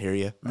 I hear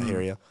you.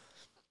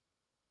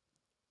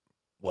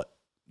 What?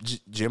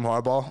 Jim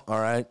Harbaugh? All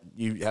right,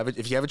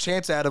 if you have a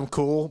chance at him,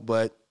 cool.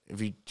 But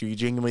do you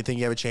genuinely think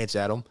you have a chance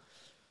at him?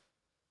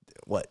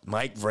 What?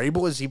 Mike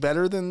Vrabel, is he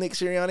better than Nick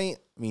Sirianni?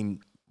 I mean,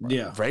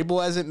 yeah,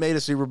 Vrabel hasn't made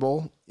a Super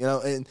Bowl,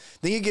 and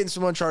then you get in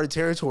some uncharted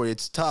territory.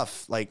 It's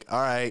tough. Like,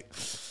 all right,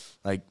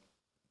 like,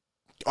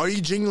 are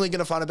you genuinely going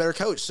to find a better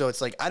coach? So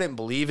it's like, I didn't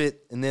believe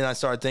it. And then I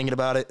started thinking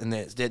about it, and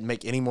it didn't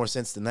make any more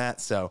sense than that.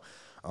 So,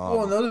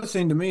 well, another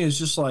thing to me is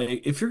just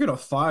like, if you're going to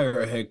fire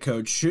a head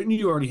coach, shouldn't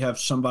you already have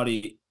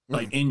somebody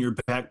like in your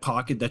back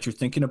pocket that you're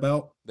thinking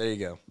about? There you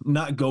go.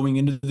 Not going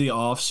into the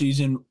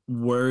offseason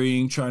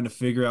worrying, trying to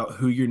figure out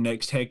who your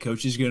next head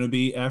coach is going to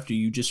be after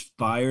you just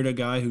fired a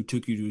guy who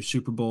took you to a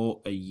Super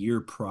Bowl a year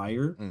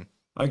prior.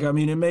 Like, I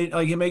mean, it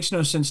makes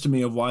no sense to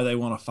me of why they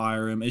want to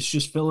fire him. It's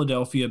just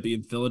Philadelphia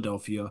being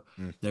Philadelphia.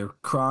 They're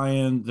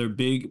crying. They're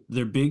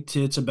big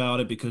tits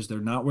about it because they're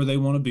not where they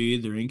want to be.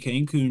 They're in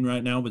Cancun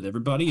right now with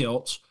everybody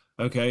else.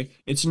 Okay,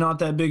 it's not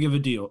that big of a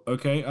deal.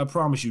 Okay, I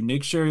promise you,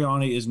 Nick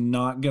Sirianni is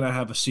not gonna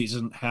have a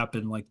season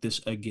happen like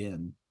this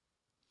again.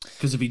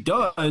 Because if he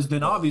does,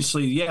 then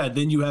obviously,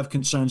 then you have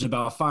concerns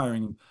about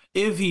firing him.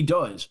 If he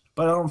does,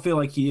 but I don't feel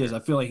like he is. I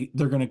feel like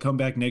they're going to come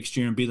back next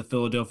year and be the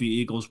Philadelphia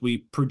Eagles we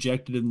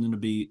projected them to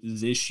be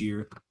this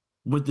year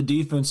with the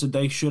defense that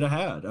they should have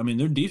had. I mean,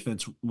 their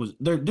defense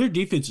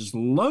is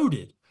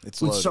loaded. It's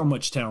with loaded. So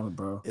much talent,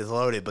 bro. It's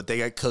loaded, but they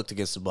got cooked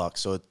against the Bucs.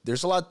 So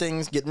there's a lot of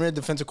things. Getting rid of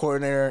defensive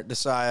coordinator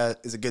Desai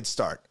is a good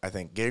start, I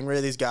think. Getting rid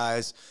of these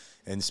guys,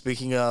 and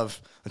speaking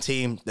of a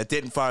team that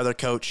didn't fire their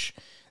coach,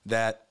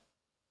 that,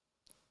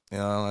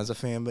 as a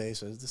fan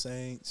base, as the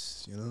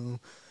Saints,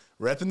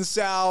 repping the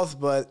South,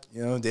 but,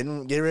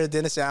 didn't get rid of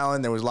Dennis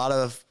Allen. There was a lot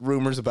of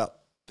rumors about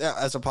that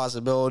as a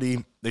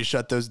possibility. They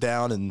shut those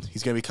down, and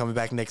he's going to be coming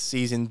back next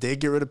season. Did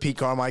get rid of Pete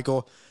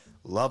Carmichael.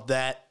 Love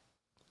that.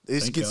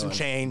 Let's get some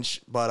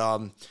change, but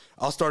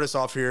I'll start us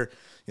off here.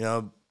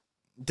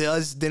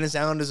 Does Dennis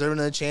Allen deserve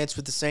another chance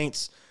with the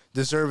Saints?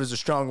 Deserve is a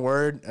strong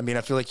word. I mean,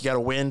 I feel like you got to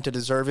win to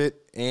deserve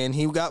it, and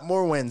he got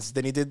more wins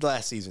than he did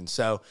last season.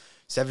 So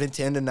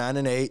 7-10 to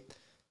 9-8,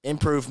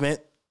 improvement.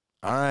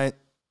 All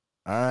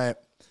right.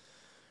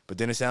 But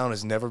Dennis Allen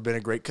has never been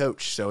a great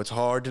coach, so it's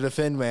hard to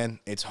defend, man.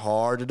 It's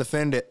hard to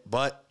defend it,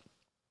 but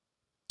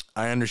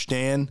I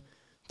understand.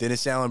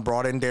 Dennis Allen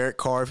brought in Derek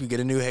Carr. If you get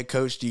a new head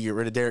coach, do you get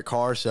rid of Derek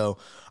Carr? So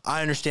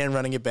I understand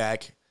running it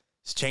back.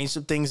 It's changed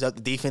some things up.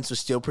 The defense was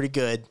still pretty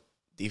good.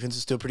 You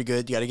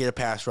got to get a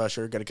pass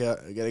rusher. Got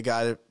to get a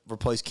guy to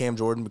replace Cam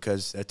Jordan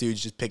because that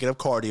dude's just picking up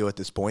cardio at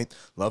this point.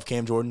 Love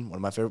Cam Jordan, one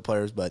of my favorite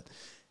players, but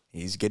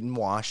he's getting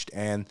washed.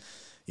 And,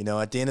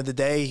 at the end of the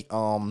day,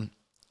 all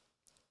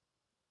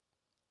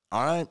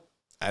right.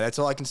 That's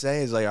all I can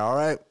say is, all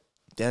right,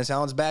 Dennis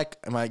Allen's back.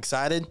 Am I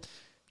excited?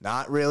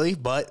 Not really,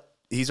 but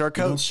he's our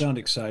coach. You don't sound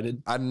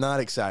excited. I'm not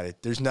excited.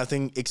 There's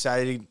nothing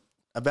exciting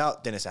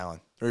about Dennis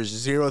Allen. There's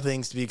zero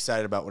things to be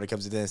excited about when it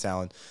comes to Dennis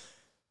Allen.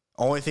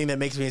 Only thing that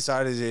makes me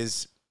excited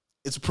is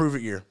it's a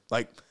prove-it year.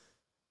 Like,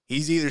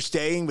 he's either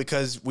staying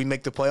because we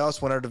make the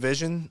playoffs, win our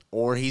division,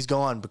 or he's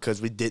gone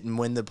because we didn't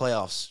win the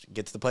playoffs,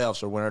 get to the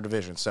playoffs, or win our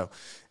division. So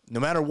no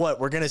matter what,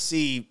 we're going to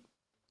see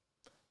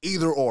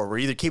either or. We're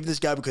either keeping this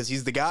guy because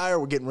he's the guy, or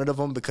we're getting rid of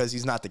him because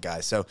he's not the guy.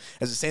 So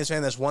as a Saints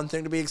fan, that's one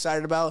thing to be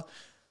excited about.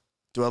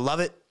 Do I love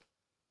it?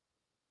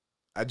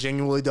 I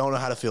genuinely don't know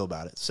how to feel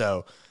about it.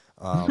 So,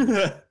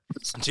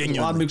 genuinely.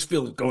 A lot of mixed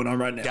feelings going on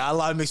right now. Got a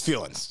lot of mixed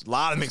feelings.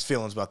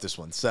 About this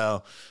one.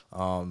 So,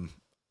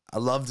 I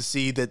love to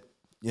see that,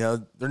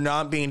 they're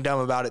not being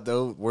dumb about it,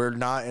 though. We're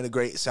not in a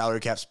great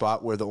salary cap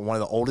spot. We're one of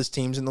the oldest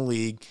teams in the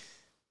league.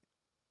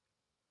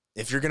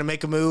 If you're going to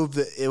make a move,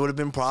 it would have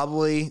been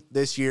probably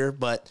this year,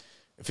 but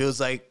it feels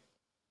like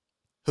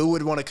who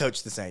would want to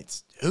coach the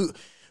Saints?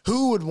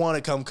 Who would want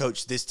to come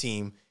coach this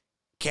team?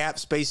 Cap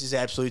space is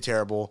absolutely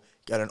terrible.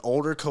 Got an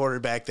older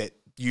quarterback that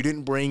you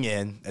didn't bring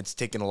in that's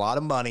taking a lot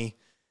of money,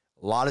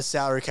 a lot of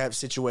salary cap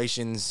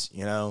situations,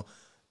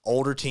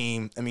 older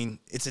team. I mean,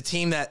 it's a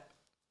team that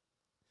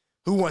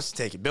who wants to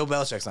take it? Bill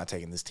Belichick's not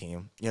taking this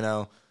team,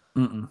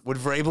 Would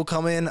Vrabel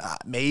come in?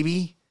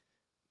 Maybe.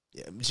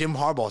 Yeah, Jim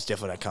Harbaugh's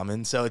definitely not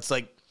coming. So it's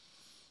like,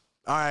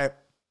 all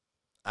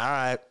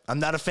right. I'm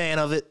not a fan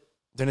of it.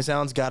 Dennis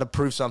Allen's got to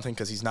prove something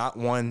because he's not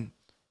won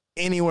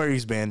anywhere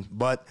he's been.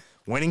 But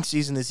winning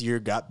season this year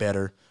got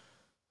better.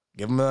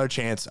 Give him another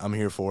chance. I'm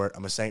here for it.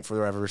 I'm a Saint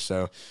forever,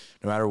 so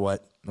no matter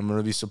what, I'm going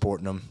to be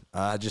supporting him.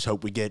 I just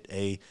hope we get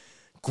a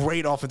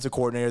great offensive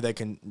coordinator that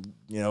can,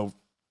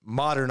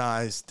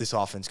 modernize this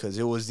offense, because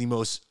it was the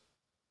most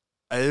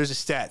there's a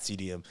stat,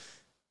 CDM.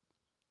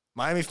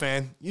 Miami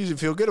fan, usually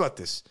feel good about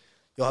this.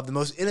 You'll have the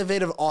most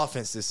innovative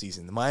offense this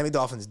season. The Miami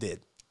Dolphins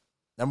did.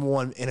 Number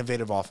one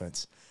innovative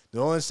offense.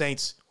 New Orleans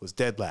Saints was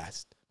dead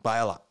last by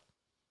a lot.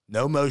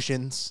 No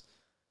motions,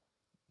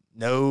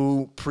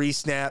 no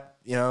pre-snap,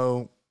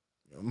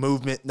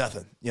 movement,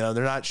 nothing. They're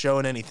not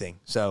showing anything.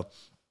 So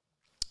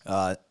we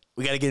got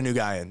to get a new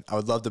guy in. I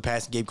would love the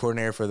passing game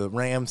coordinator for the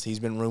Rams. He's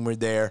been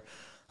rumored there.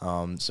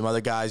 Some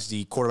other guys,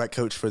 the quarterback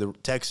coach for the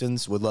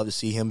Texans, would love to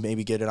see him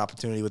maybe get an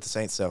opportunity with the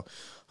Saints. So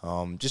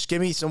just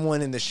give me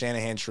someone in the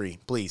Shanahan tree,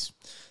 please.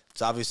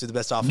 It's obviously the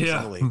best offense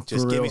in the league.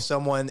 Just give me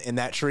someone in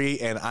that tree,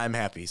 and I'm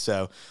happy.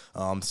 So,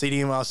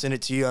 CDM, I'll send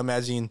it to you. I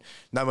imagine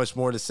not much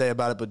more to say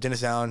about it, but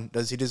Dennis Allen,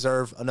 does he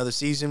deserve another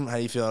season? How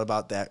do you feel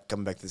about that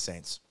coming back to the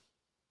Saints?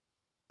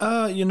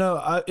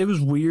 It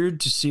was weird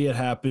to see it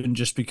happen,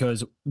 just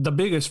because the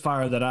biggest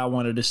fire that I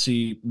wanted to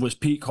see was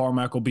Pete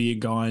Carmichael being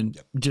gone.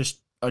 Yep.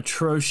 Just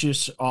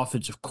atrocious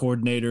offensive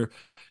coordinator,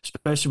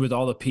 especially with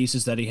all the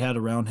pieces that he had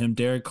around him.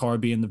 Derek Carr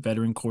being the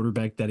veteran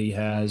quarterback that he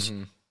has.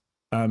 Mm-hmm.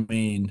 I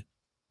mean,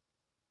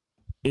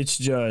 it's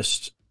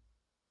just,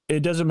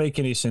 it doesn't make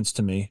any sense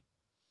to me.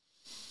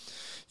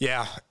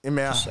 Yeah,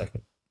 man.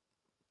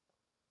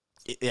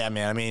 Yeah,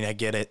 man. I mean, I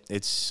get it.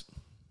 It's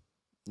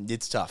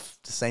tough.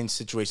 The same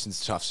situation's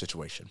a tough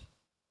situation.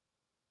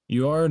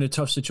 You are in a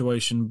tough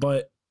situation,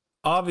 but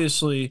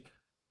obviously,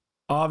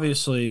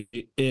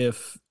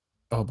 if,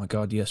 oh my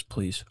God, yes,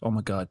 please. Oh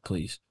my God,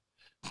 please.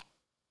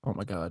 Oh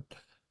my God.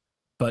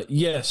 But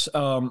yes,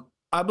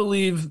 I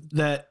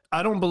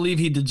don't believe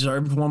he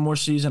deserved one more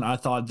season. I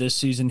thought this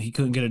season he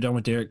couldn't get it done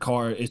with Derek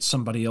Carr. It's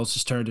somebody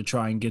else's turn to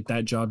try and get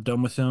that job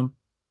done with him.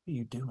 What are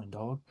you doing,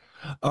 dog?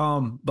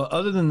 But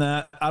other than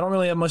that, I don't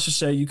really have much to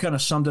say. You kind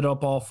of summed it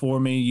up all for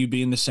me. You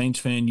being the Saints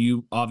fan,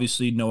 you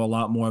obviously know a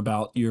lot more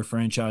about your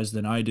franchise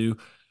than I do.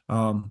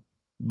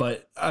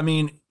 But I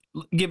mean,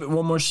 give it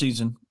one more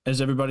season. As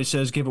everybody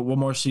says, give it one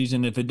more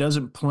season. If it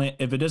doesn't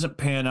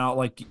pan out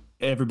like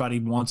everybody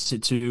wants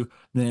it to,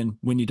 then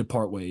we need to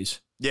part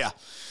ways. Yeah,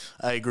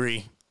 I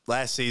agree.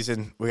 Last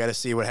season, we got to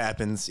see what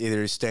happens.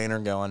 Either he's staying or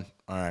going.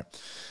 All right.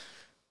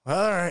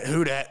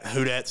 Who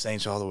dat?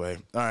 Saints all the way.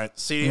 All right,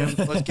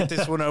 CDM, let's get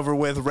this one over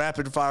with.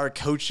 Rapid fire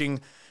coaching,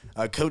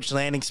 coach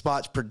landing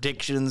spots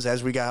predictions,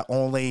 as we got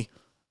only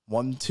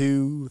 1,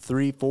 2,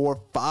 3,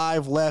 4,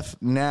 5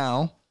 left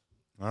now.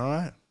 All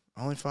right,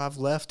 only 5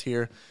 left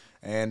here.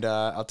 And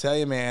I'll tell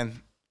you,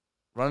 man,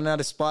 running out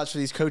of spots for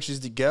these coaches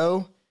to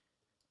go.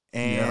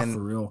 And yeah, for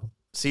real.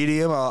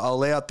 CDM, I'll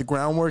lay out the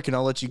groundwork and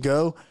I'll let you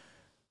go.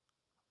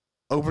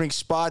 Opening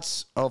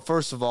spots. Oh,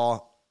 first of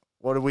all,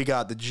 what do we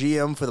got? The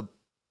GM for the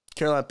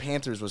Carolina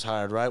Panthers was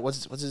hired, right?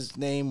 What's his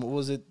name? What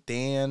was it?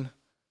 Dan?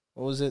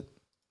 What was it?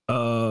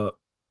 I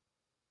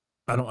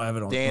don't have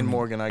it on. Dan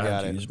Morgan, I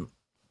got it.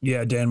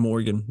 Yeah, Dan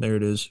Morgan. There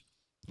it is.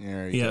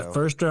 There you go.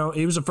 First round.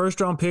 He was a first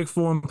round pick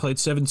for him. Played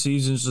 7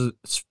 seasons,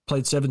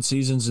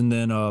 and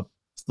then the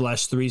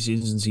last 3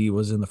 seasons he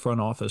was in the front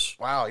office.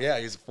 Wow, yeah,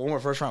 he's a former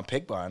first round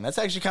pick by him. That's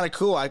actually kind of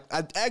cool. I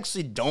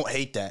actually don't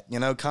hate that.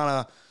 Kind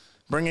of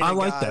bringing a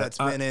guy that's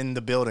been in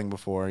the building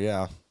before.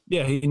 Yeah.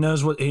 Yeah, he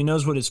knows what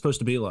it's supposed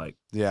to be like.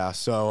 Yeah,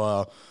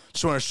 so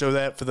just want to show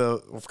that for the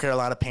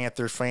Carolina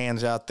Panthers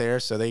fans out there.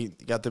 So they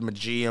got them a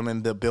GM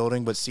in the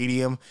building, but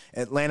CDM,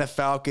 Atlanta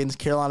Falcons,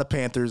 Carolina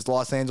Panthers,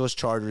 Los Angeles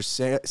Chargers,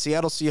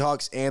 Seattle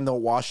Seahawks, and the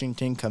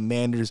Washington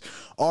Commanders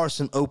are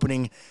some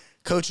opening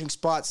coaching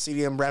spots.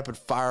 CDM rapid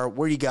fire.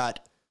 Where you got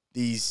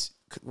these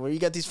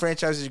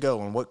franchises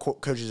going? What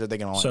coaches are they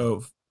going to?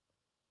 So,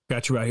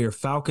 got you right here.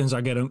 Falcons.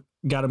 I got him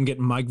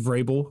getting Mike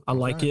Vrabel. I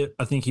like it.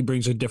 I think he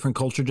brings a different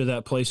culture to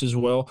that place as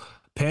well.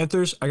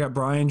 Panthers, I got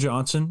Brian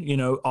Johnson,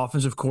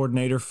 offensive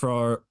coordinator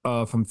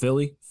from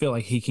Philly. Feel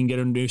like he can get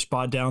a new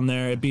spot down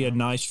there. It'd be a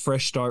nice,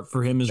 fresh start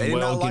for him as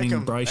well.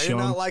 Getting Bryce Young.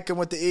 They did not like him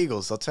with the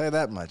Eagles. I'll tell you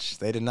that much.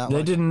 They did not.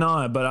 They did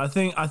not. But I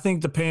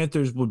think the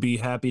Panthers would be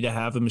happy to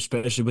have him,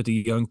 especially with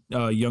the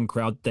young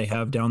crowd they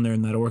have down there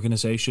in that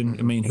organization. Mm-hmm.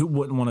 I mean, who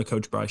wouldn't want to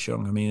coach Bryce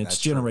Young? I mean, it's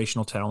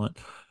generational talent.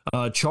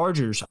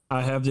 Chargers,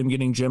 I have them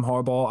getting Jim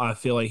Harbaugh. I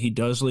feel like he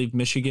does leave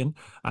Michigan.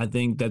 I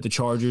think that the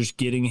Chargers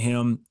getting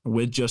him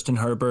with Justin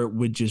Herbert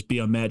would just be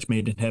a match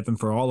made in heaven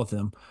for all of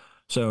them.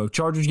 So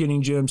Chargers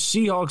getting Jim.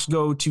 Seahawks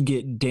go to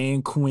get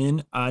Dan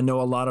Quinn. I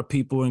know a lot of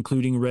people,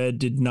 including Red,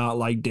 did not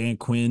like Dan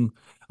Quinn.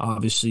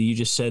 Obviously, you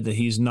just said that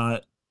he's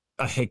not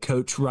a head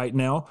coach right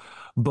now,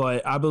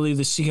 but I believe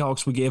the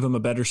Seahawks would give him a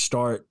better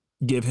start,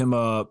 give him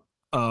a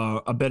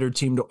better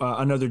team,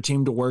 another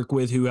team to work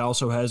with who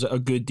also has a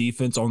good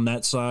defense on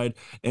that side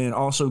and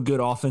also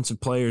good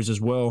offensive players as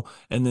well.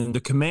 And then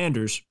the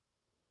Commanders,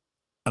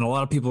 and a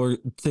lot of people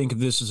think of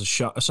this as a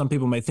shock. Some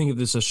people may think of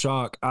this as a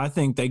shock. I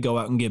think they go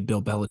out and get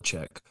Bill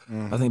Belichick.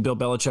 Mm-hmm. I think Bill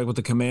Belichick with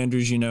the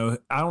Commanders,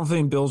 I don't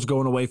think Bill's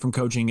going away from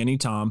coaching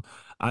anytime.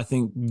 I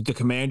think the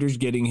Commanders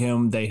getting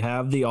him, they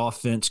have the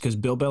offense because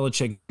Bill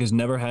Belichick has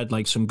never had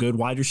like some good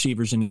wide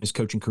receivers in his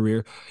coaching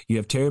career. You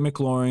have Terry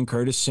McLaurin,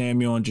 Curtis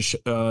Samuel, and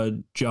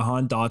Jahan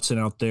Dotson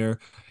out there.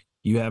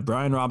 You have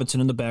Brian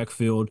Robinson in the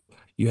backfield.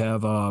 You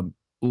have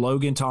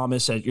Logan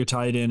Thomas at your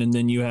tight end, and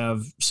then you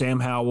have Sam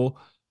Howell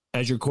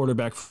as your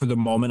quarterback for the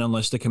moment,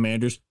 unless the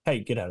Commanders, hey,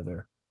 get out of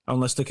there.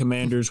 Unless the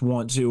Commanders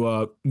want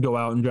to go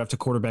out and draft a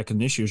quarterback in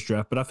this year's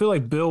draft. But I feel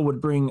like Bill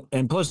would bring,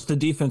 and plus the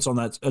defense on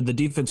that, the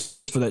defense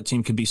for that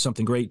team could be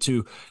something great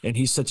too. And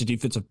he's such a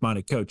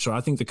defensive-minded coach. So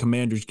I think the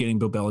Commanders getting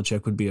Bill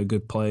Belichick would be a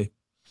good play.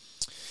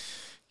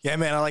 Yeah,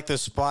 man, I like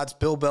those spots.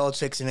 Bill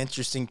Belichick's an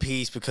interesting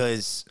piece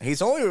because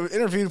he's only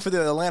interviewed for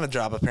the Atlanta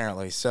job,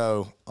 apparently.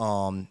 So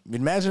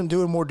imagine him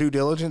doing more due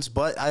diligence,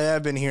 but I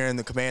have been hearing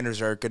the Commanders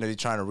are going to be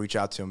trying to reach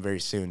out to him very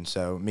soon.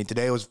 So, I mean,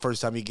 today was the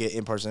first time you get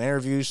in-person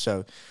interviews,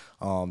 so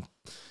we're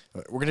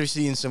going to be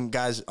seeing some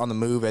guys on the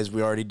move as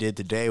we already did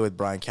today with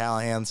Brian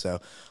Callahan. So,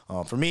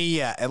 for me,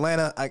 yeah,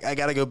 Atlanta, I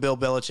got to go Bill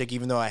Belichick,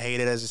 even though I hate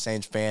it as a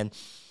Saints fan.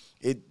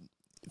 It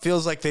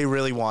feels like they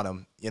really want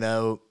him, you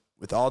know.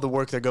 With all the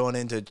work they're going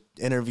in to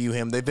interview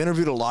him. They've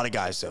interviewed a lot of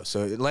guys, though.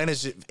 So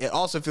it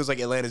also feels like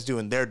Atlanta's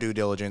doing their due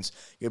diligence.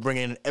 You're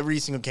bringing in every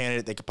single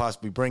candidate they could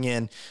possibly bring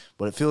in.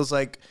 But it feels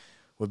like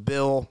with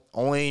Bill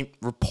only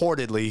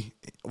reportedly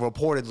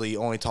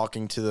only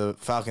talking to the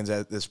Falcons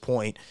at this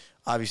point.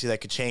 Obviously,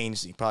 that could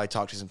change. He probably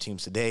talked to some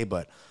teams today.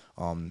 But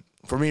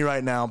for me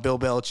right now, Bill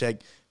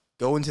Belichick,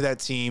 go into that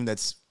team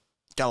that's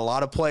got a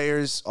lot of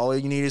players. All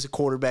you need is a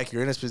quarterback.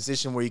 You're in a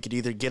position where you could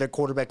either get a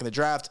quarterback in the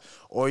draft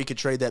or you could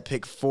trade that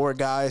pick for a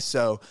guy.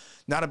 So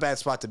not a bad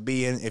spot to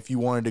be in if you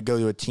wanted to go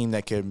to a team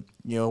that could,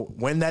 you know,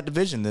 win that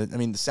division. I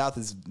mean, the South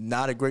is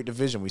not a great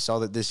division. We saw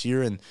that this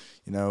year. And,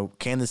 you know,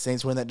 can the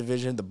Saints win that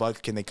division? The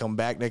Bucs, can they come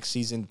back next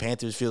season?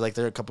 Panthers feel like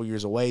they're a couple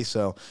years away.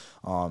 So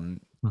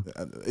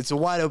it's a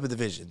wide open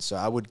division. So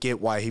I would get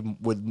why he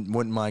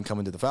wouldn't mind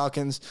coming to the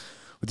Falcons.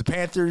 With the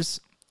Panthers,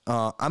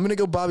 I'm going to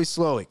go Bobby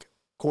Slowick,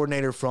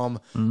 coordinator from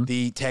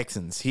the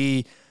Texans.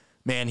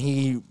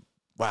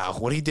 Wow,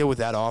 what he did with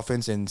that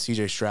offense and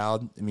CJ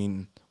Stroud. I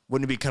mean,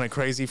 wouldn't it be kind of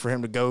crazy for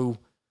him to go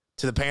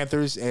to the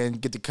Panthers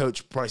and get to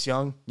coach Bryce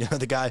Young? You know,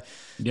 the guy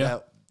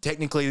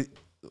technically,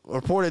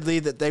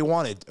 reportedly, that they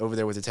wanted over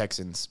there with the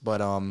Texans,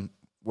 but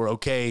were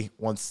okay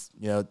once,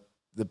 you know,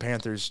 the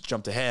Panthers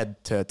jumped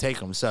ahead to take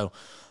him. So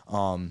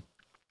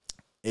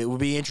it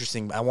would be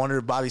interesting. I wonder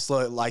if Bobby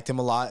Slowick liked him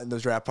a lot in the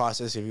draft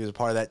process, if he was a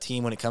part of that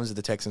team when it comes to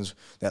the Texans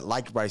that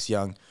liked Bryce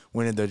Young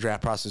when the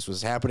draft process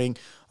was happening.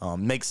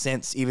 Makes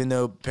sense, even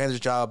though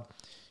Panthers' job,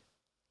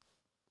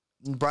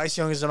 Bryce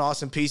Young is an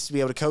awesome piece to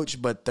be able to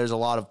coach, but there's a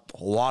lot of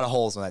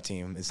holes on that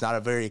team. It's not a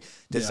very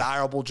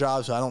desirable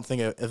job, so I don't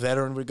think a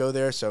veteran would go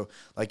there. So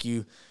like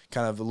you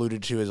kind of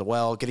alluded to as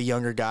well, get a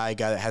younger guy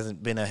that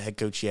hasn't been a head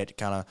coach yet to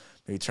kind of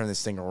maybe turn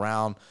this thing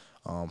around.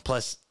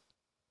 Plus,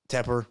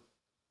 Tepper,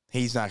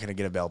 he's not going to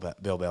get a Bill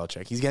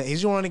Belichick. He's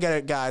going to get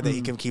a guy that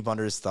he can keep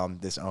under his thumb,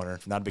 this owner.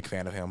 Not a big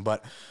fan of him.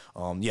 But,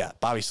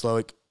 Bobby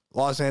Slowick,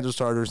 Los Angeles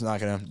Chargers, not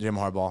going to Jim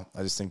Harbaugh.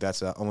 I just think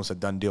that's almost a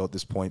done deal at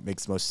this point.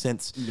 Makes the most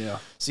sense. Yeah.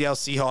 Seattle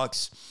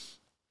Seahawks,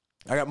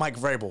 I got Mike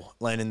Vrabel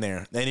laying in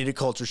there. They need a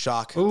culture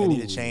shock. Ooh, they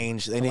need a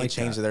change. They need to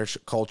change their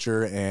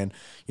culture. And,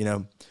 you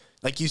know,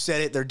 like you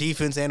said it, their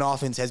defense and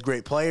offense has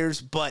great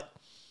players, but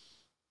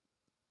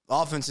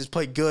offense has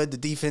played good. The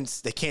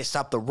defense, they can't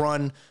stop the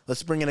run.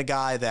 Let's bring in a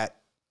guy that,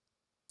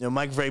 you know,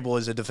 Mike Vrabel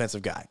is a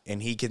defensive guy,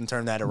 and he can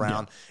turn that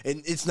around. Yeah.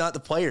 And it's not the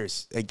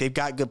players. Like, they've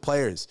got good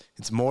players.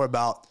 It's more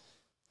about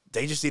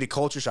they just need a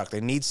culture shock.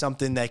 They need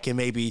something that can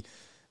maybe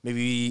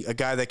a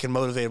guy that can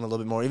motivate them a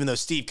little bit more. Even though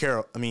Pete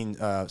Carroll,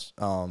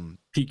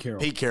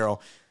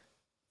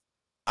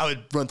 I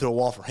would run through a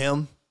wall for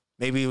him.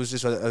 Maybe it was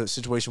just a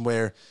situation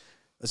where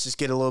let's just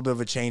get a little bit of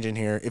a change in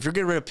here. If you're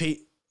getting rid of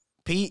Pete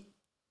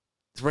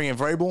to bring in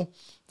Vrabel,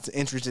 it's an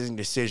interesting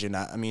decision.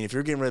 I mean, if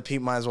you're getting rid of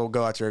Pete, might as well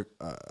go after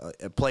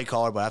a play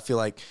caller. But I feel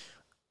like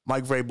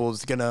Mike Vrabel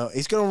is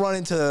gonna run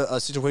into a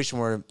situation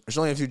where there's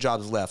only a few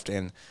jobs left,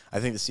 and I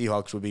think the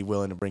Seahawks would be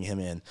willing to bring him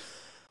in.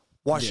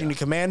 Washington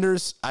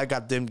Commanders, I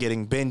got them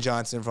getting Ben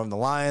Johnson from the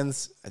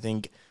Lions. I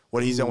think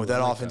what he's done with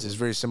that offense is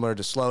very similar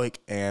to Slowick,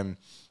 and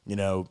you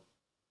know,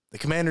 the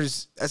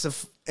Commanders. That's an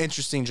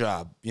interesting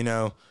job. You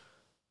know,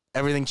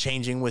 everything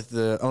changing with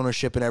the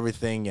ownership and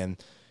everything,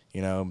 and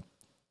you know.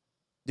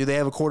 Do they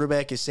have a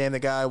quarterback? Is Sam the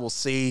guy? We'll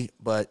see.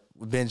 But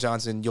with Ben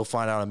Johnson, you'll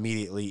find out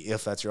immediately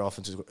if that's your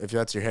if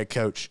that's your head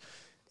coach,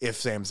 if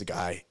Sam's the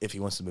guy, if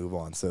he wants to move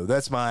on. So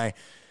that's my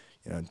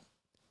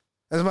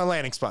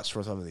landing spots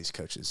for some of these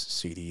coaches.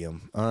 CDM.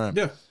 All right.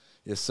 Yeah.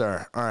 Yes,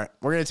 sir. All right.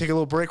 We're gonna take a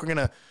little break. We're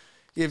gonna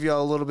give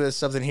y'all a little bit of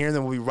something here, and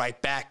then we'll be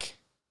right back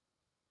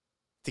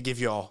to give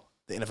y'all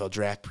the NFL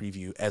draft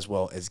preview as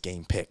well as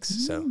game picks.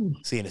 So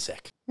see you in a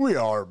sec. We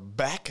are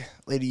back,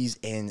 ladies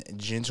and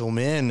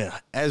gentlemen.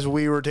 As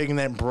we were taking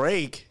that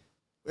break,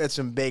 we had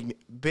some big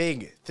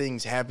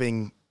things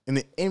happening in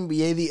the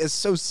NBA. The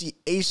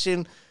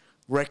association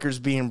records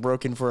being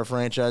broken for a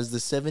franchise, the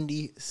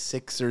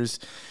 76ers.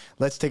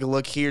 Let's take a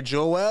look here.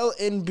 Joel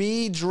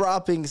Embiid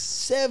dropping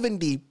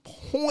 70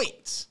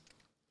 points,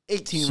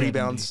 18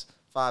 rebounds,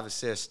 5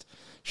 assists,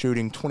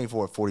 shooting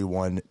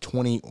 24-41,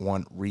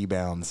 21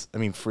 rebounds. I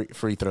mean,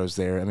 free throws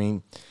there. I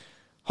mean,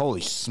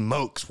 holy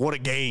smokes, what a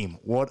game.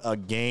 What a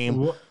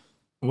game.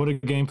 What a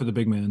game for the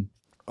big man.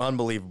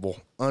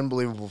 Unbelievable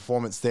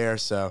performance there.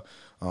 So,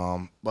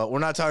 but we're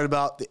not talking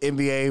about the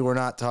NBA. We're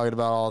not talking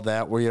about all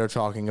that. We are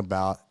talking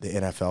about the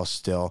NFL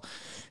still.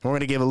 And we're going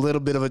to give a little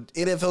bit of an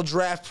NFL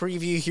draft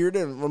preview here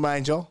to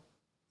remind y'all.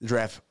 The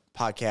draft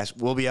podcast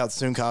will be out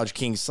soon. College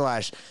Kings /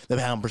 the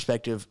Pound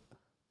Perspective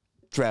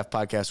draft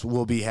podcast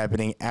will be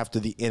happening after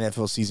the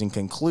NFL season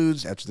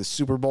concludes, after the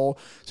Super Bowl.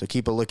 So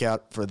keep a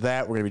lookout for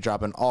that. We're going to be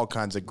dropping all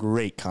kinds of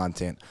great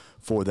content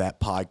for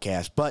that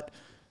podcast. But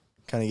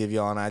kind of give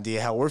you all an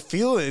idea how we're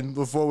feeling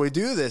before we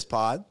do this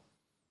pod.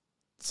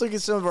 Let's look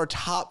at some of our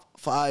top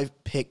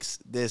 5 picks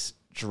this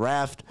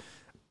draft.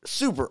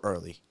 Super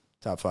early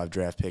top 5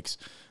 draft picks.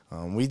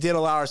 We did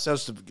allow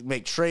ourselves to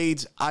make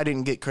trades. I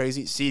didn't get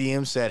crazy.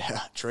 CDM said,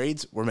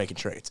 trades? We're making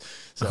trades.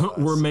 So,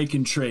 we're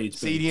making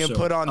trades. CDM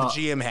put on the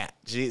GM hat.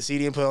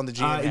 CDM put on the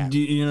GM hat.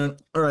 You know,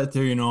 right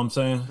there, you know what I'm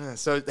saying?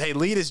 So, hey,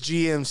 lead us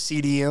GM,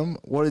 CDM.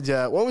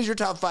 What was your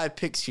top 5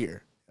 picks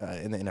here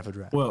in the NFL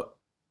draft? Well,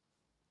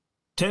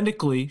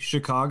 technically,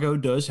 Chicago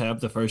does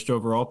have the first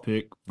overall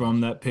pick from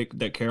that pick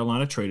that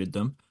Carolina traded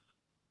them,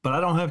 but I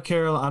don't have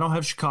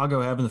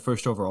Chicago having the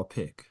first overall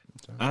pick.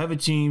 Okay. I have a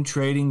team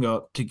trading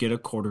up to get a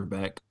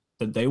quarterback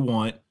that they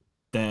want,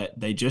 that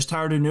they just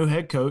hired a new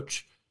head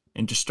coach,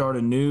 and to start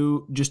a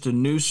new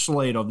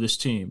slate of this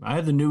team. I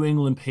have the New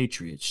England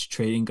Patriots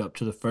trading up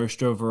to the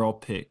first overall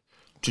pick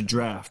to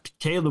draft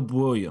Caleb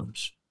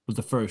Williams with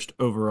the first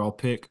overall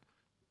pick.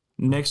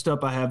 Next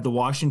up, I have the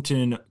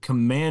Washington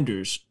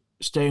Commanders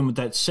staying with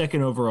that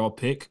second overall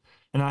pick,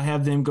 and I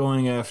have them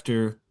going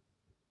after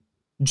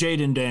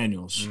Jaden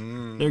Daniels.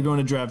 They're going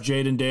to draft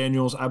Jaden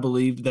Daniels. I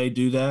believe they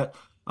do that.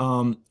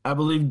 I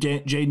believe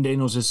Jaden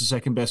Daniels is the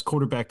second best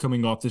quarterback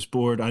coming off this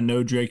board. I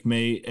know Drake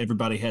May,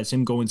 everybody has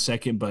him going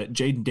second, but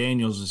Jaden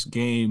Daniels'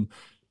 game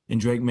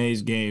and Drake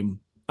May's game,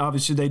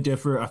 obviously they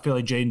differ. I feel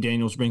like Jaden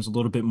Daniels brings a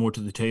little bit more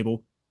to the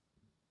table.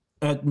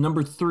 At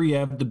number 3, I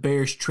have the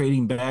Bears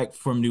trading back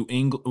from New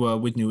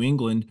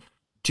England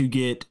to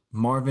get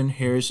Marvin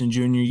Harrison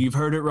Jr. You've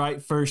heard it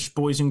right first,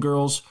 boys and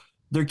girls.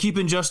 They're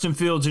keeping Justin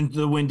Fields in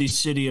the windy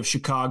city of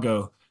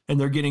Chicago, and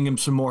they're getting him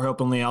some more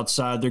help on the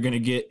outside. They're going to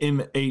get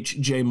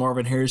MHJ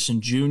Marvin Harrison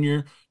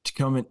Jr. to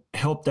come and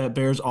help that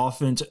Bears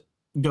offense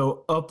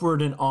go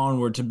upward and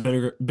onward to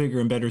bigger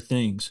and better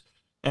things.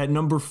 At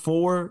number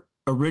 4,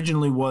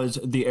 originally was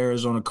the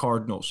Arizona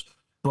Cardinals,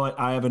 but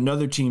I have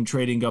another team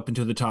trading up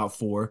into the top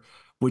 4,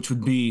 which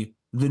would be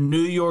the New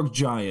York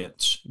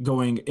Giants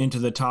going into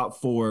the top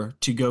 4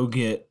 to go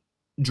get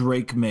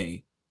Drake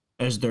May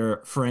as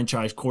their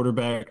franchise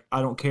quarterback.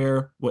 I don't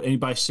care what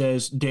anybody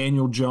says.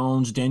 Daniel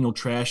Jones, Daniel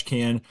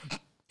Trashcan.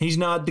 He's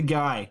not the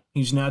guy.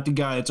 He's not the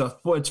guy.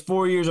 It's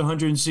 4 years,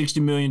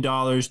 $160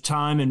 million,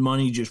 time and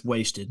money just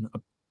wasted,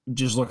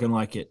 just looking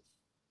like it.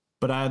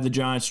 But I have the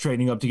Giants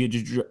trading up to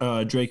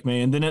get Drake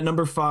May. And then at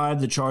number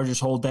 5, the Chargers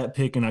hold that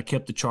pick, and I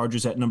kept the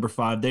Chargers at number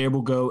 5. They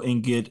will go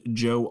and get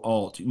Joe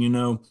Alt. You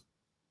know,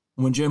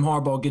 when Jim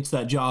Harbaugh gets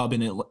that job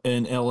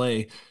in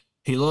L.A.,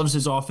 he loves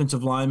his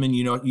offensive linemen.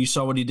 You know, you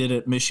saw what he did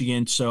at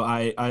Michigan. So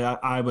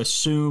I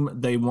assume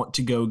they want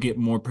to go get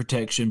more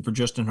protection for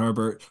Justin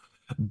Herbert,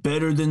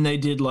 better than they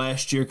did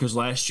last year, because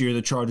last year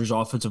the Chargers'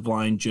 offensive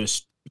line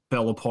just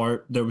fell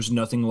apart. There was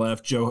nothing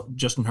left.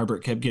 Justin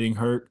Herbert kept getting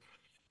hurt.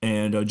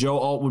 And Joe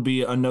Alt would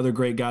be another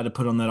great guy to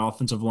put on that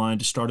offensive line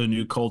to start a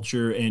new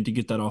culture and to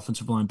get that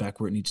offensive line back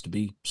where it needs to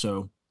be.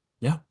 So,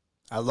 yeah.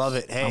 I love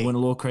it. Hey, I went a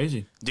little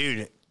crazy.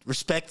 Dude,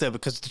 respect that,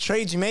 because the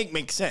trades you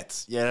make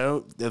sense. You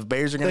know, the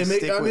Bears are going to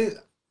stick with.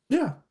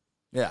 Yeah.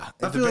 Yeah.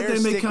 I feel like they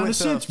make kind of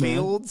sense,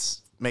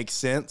 Fields, makes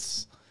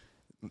sense.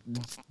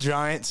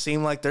 Giants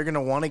seem like they're going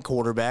to want a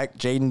quarterback.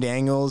 Jaden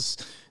Daniels,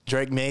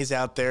 Drake May's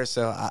out there.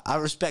 So I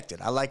respect it.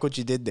 I like what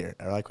you did there.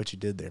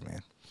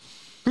 Man.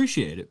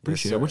 Appreciate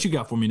it. What you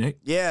got for me, Nick?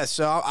 Yeah,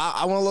 so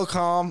I want a little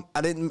calm.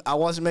 I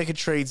wasn't making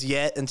trades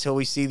yet until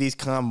we see these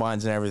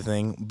combines and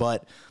everything.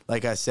 But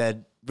like I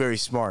said, very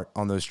smart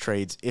on those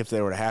trades if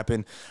they were to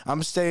happen.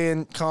 I'm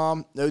staying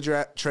calm. No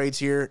trades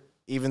here,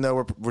 even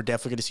though we're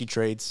definitely going to see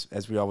trades,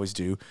 as we always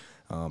do.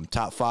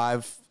 Top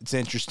 5, it's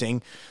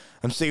interesting.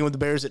 I'm sticking with the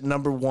Bears at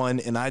number 1,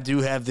 and I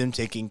do have them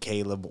taking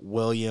Caleb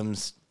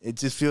Williams. It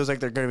just feels like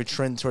they're going to be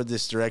trending toward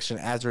this direction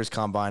after his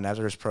combine,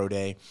 after his pro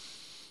day.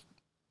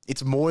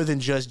 It's more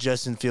than just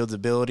Justin Fields'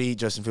 ability.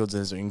 Justin Fields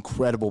is an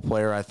incredible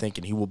player, I think,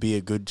 and he will be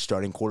a good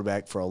starting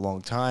quarterback for a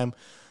long time.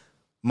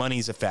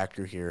 Money's a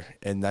factor here,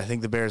 and I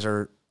think the Bears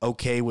are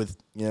okay with,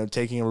 you know,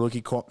 taking a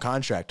rookie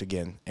contract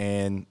again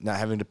and not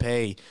having to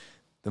pay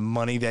the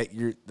money that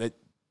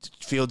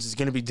Fields is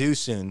going to be due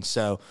soon.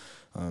 So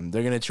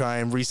They're going to try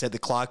and reset the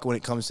clock when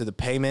it comes to the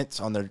payments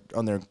on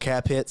their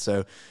cap hit.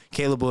 So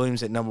Caleb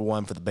Williams at number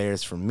 1 for the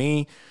Bears for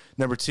me.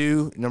 Number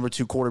two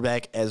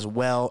quarterback as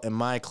well in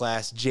my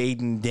class,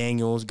 Jaden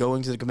Daniels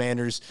going to the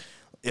Commanders.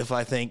 If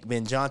I think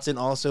Ben Johnson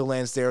also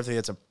lands there, I think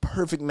that's a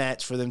perfect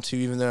match for them too,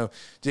 even though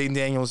Jaden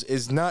Daniels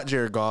is not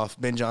Jared Goff.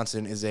 Ben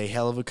Johnson is a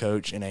hell of a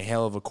coach and a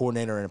hell of a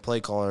coordinator and a play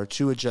caller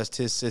to adjust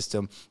his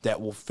system that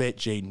will fit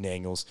Jaden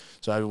Daniels.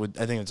 So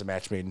I think it's a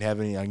match made in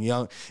heaven.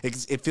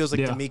 It feels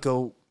like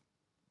D'Amico,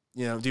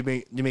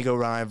 D'Amico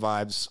Ryan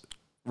vibes,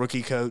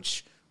 rookie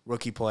coach,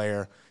 rookie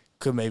player,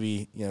 could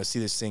maybe, see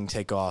this thing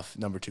take off.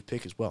 Number 2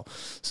 pick as well.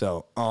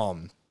 So,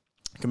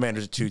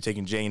 Commanders at 2,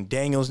 taking Jaden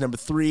Daniels. Number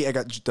 3, I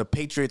got the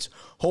Patriots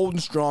holding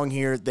strong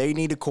here. They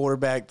need a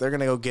quarterback. They're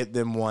going to go get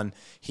them one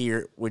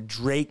here with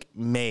Drake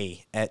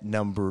May at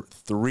number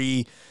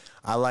 3.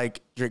 I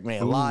like Drake May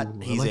a lot.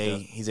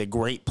 He's a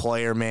great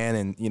player, man.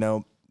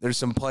 And, there's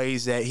some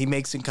plays that he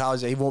makes in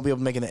college that he won't be able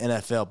to make in the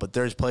NFL, but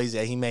there's plays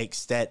that he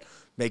makes that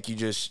make you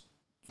just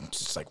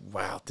like,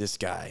 wow, this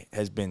guy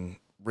has been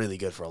really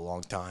good for a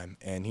long time.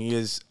 And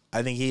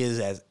I think he is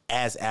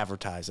as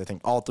advertised. I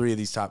think all 3 of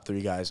these top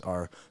 3 guys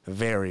are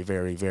very,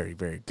 very, very,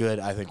 very good.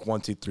 I think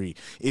 1, 2, 3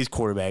 is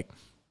quarterback.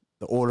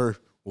 The order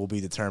will be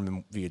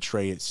determined via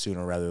trade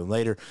sooner rather than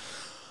later.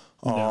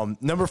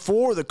 Number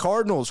 4, the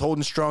Cardinals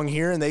holding strong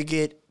here, and they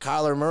get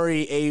Kyler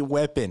Murray a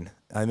weapon.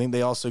 I think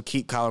they also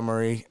keep Kyler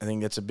Murray. I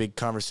think that's a big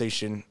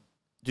conversation.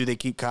 Do they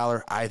keep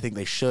Kyler? I think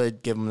they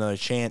should give him another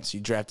chance. You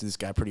drafted this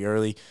guy pretty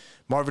early.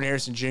 Marvin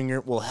Harrison Jr.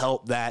 will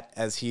help that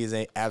as he is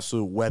an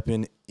absolute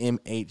weapon.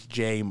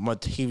 MHJ,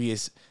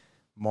 Montavious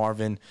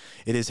Marvin.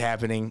 It is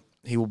happening.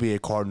 He will be a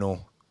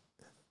Cardinal.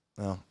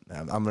 Well,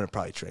 I'm going to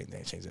probably change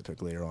that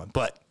pick later on,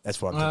 but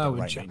that's what I'm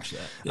thinking right now.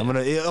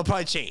 That. Yeah. It'll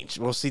probably change.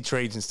 We'll see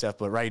trades and stuff,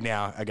 but right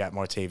now I got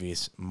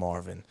Martavious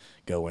Marvin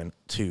going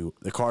to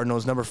the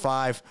Cardinals. Number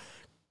 5,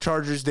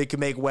 Chargers. They could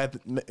make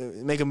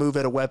a move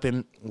at a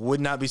weapon.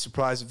 Would not be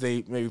surprised if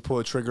they maybe pull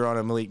a trigger on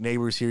a Malik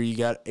Neighbors here. You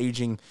got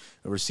aging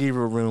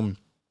receiver room,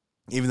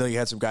 even though you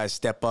had some guys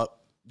step up.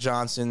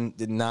 Johnson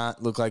did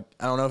not look like,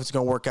 I don't know if it's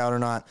going to work out or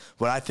not,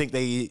 but I think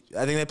they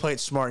play it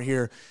smart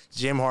here.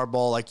 Jim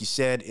Harbaugh, like you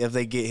said, if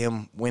they get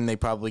him, when they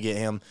probably get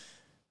him,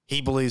 he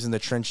believes in the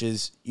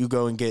trenches. You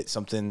go and get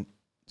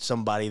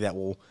somebody that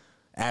will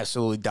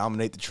absolutely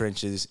dominate the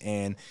trenches.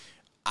 And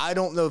I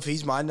don't know if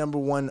he's my number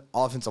 1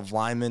 offensive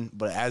lineman,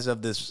 but as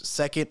of this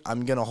second,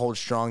 I'm going to hold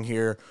strong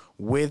here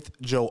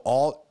with Joe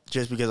Alt,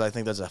 just because I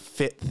think that's a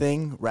fit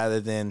thing rather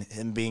than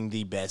him being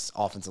the best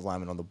offensive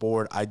lineman on the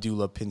board. I do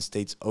love Penn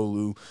State's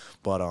Olu,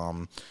 but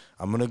I'm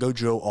going to go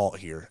Joe Alt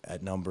here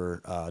at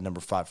number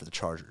 5 for the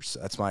Chargers.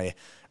 That's my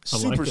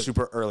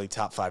super early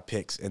top 5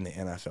 picks in the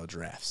NFL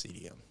draft,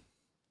 CDM.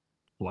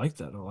 I like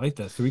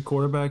that. 3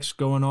 quarterbacks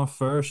going off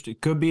first.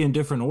 It could be in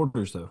different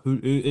orders, though.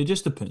 It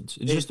just depends.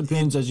 It just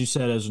depends, as you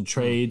said, as in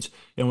trades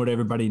and what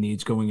everybody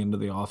needs going into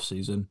the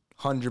offseason.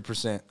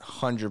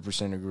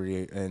 100%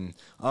 agree. And,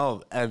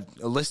 a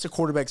list of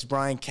quarterbacks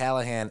Brian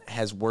Callahan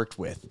has worked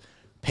with: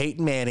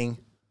 Peyton Manning,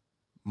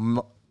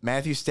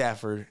 Matthew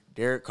Stafford,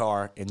 Derek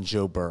Carr, and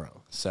Joe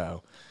Burrow.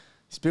 So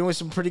he's been with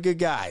some pretty good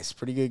guys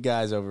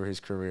over his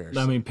career.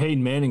 I mean,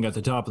 Peyton Manning at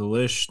the top of the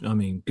list. I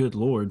mean, good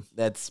Lord.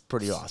 That's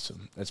pretty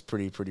awesome. That's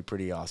pretty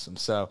awesome.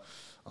 So,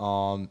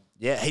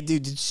 yeah. Hey,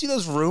 dude, did you see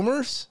those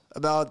rumors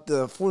about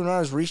the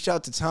 49ers reached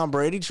out to Tom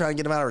Brady trying to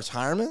get him out of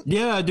retirement?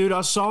 Yeah, dude,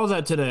 I saw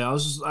that today.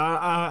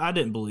 I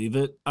didn't believe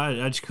it.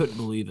 I just couldn't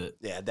believe it.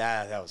 Yeah,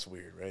 that was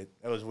weird, right?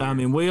 That was weird. I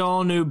mean, we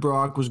all knew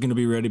Brock was going to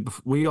be ready.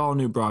 We all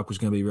knew Brock was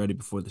going to be ready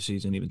before the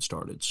season even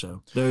started.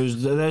 So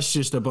that's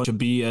just a bunch of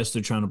BS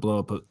they're trying to blow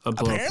up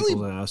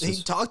people's asses.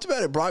 He talked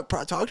about it. Brock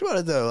talked about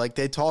it though. Like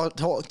they talked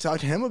to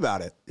him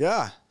about it.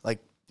 Yeah, like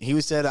he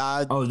said,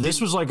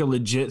 this was like a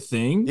legit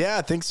thing? Yeah,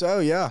 I think so.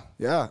 Yeah.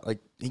 Like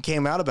he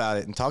came out about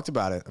it and talked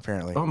about it,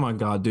 apparently. Oh, my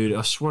God, dude.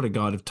 I swear to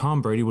God, if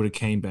Tom Brady would have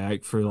came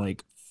back for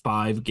like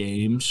 5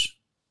 games.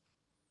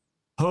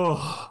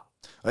 Oh.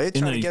 They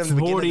tried to get him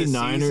to begin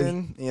the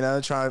season,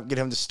 trying to get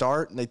him to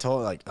start, and they told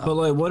him, like,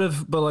 oh.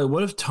 But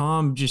what if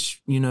Tom just,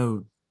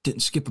 didn't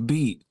skip a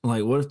beat?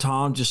 Like, what if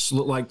Tom just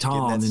looked like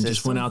Tom and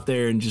just went out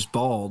there and just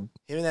balled?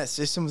 Him in that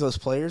system with those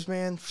players,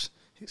 man.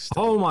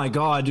 Oh my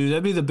God, dude,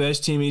 that'd be the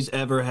best team he's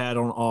ever had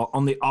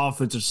on the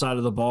offensive side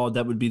of the ball.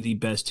 That would be the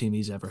best team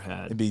he's ever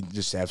had. It'd be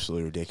just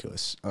absolutely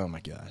ridiculous. Oh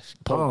my gosh.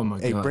 God.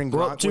 Bring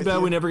well, too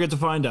bad we never get to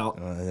find out.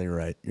 You're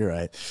right.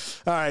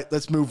 All right,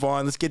 let's move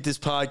on. Let's get this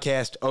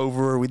podcast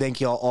over. We thank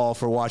y'all all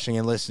for watching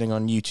and listening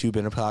on YouTube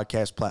and the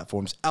podcast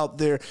platforms out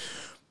there.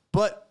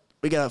 But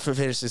we got to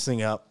finish this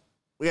thing up.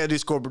 We got to do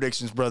score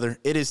predictions, brother.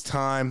 It is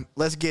time.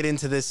 Let's get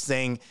into this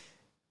thing.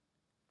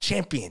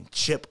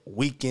 Championship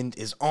weekend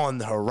is on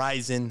the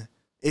horizon.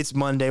 It's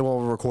Monday while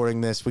we're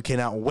recording this. We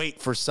cannot wait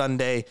for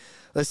Sunday.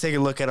 Let's take a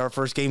look at our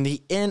first game, the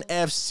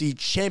NFC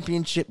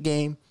Championship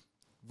game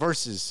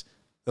versus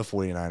the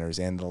 49ers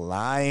and the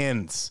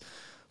Lions.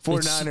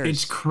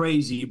 It's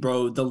crazy,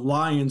 bro. The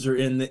Lions are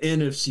in the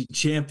NFC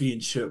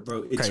Championship,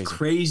 bro. It's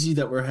crazy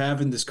that we're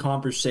having this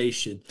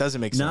conversation. Doesn't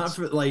make sense.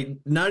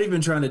 Not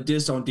even trying to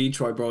diss on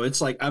Detroit, bro.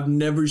 It's like I've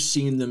never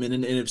seen them in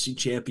an NFC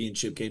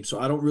Championship game, so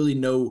I don't really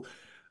know.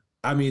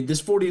 I mean,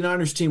 this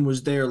 49ers team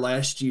was there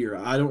last year.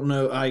 I don't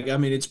know. I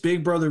mean, it's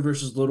big brother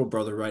versus little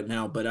brother right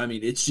now, but I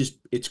mean,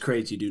 it's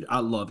crazy, dude. I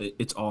love it.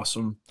 It's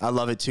awesome. I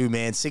love it too,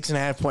 man.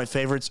 6.5-point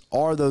favorites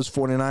are those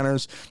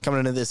 49ers coming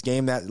into this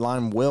game. That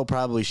line will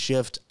probably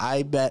shift.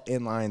 I bet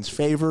in Lions'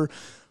 favor.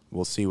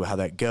 We'll see how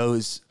that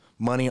goes.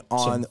 Money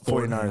on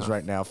 49ers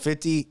right now.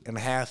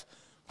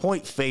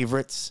 50.5-point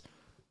favorites.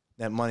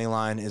 That money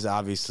line is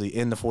obviously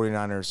in the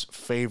 49ers'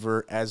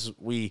 favor as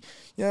we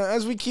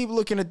keep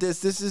looking at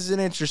this. This is an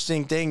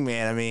interesting thing,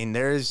 man. I mean,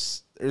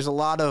 there's a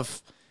lot of,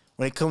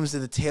 when it comes to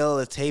the tail of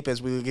the tape,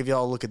 as we give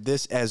y'all a look at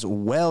this as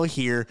well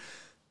here,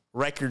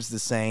 records the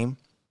same,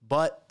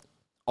 but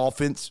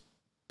offense,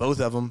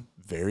 both of them,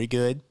 very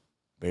good,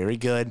 very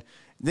good.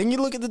 Then you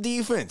look at the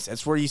defense.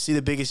 That's where you see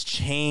the biggest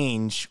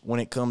change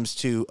when it comes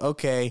to,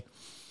 okay,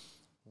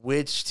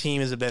 which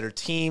team is a better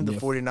team? The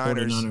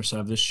 49ers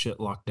have this shit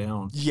locked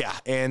down. Yeah,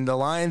 and the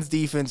Lions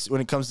defense, when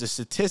it comes to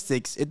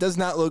statistics, it does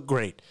not look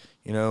great.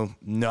 You know,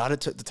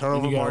 the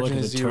turnover margin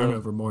is 0.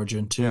 Turnover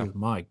margin too. Yeah.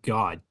 My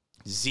God,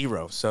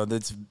 0. So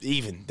that's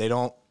even. They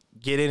don't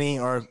get any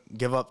or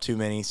give up too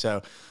many.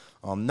 So,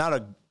 not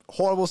a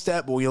horrible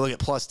stat, but when you look at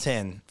plus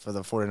 10 for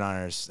the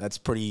 49ers, that's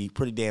pretty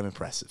damn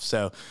impressive.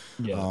 So,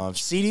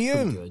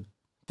 CDM.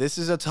 This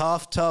is a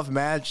tough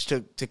match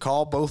to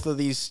call. Both of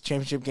these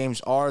championship games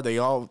are.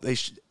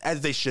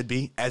 As they should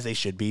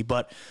be.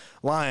 But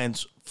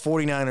Lions,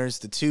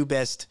 49ers, the two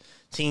best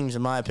teams,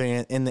 in my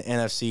opinion, in the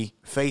NFC,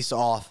 face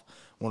off.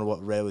 I wonder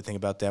what Red would think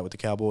about that with the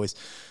Cowboys.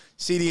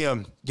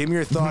 CDM, give me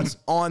your thoughts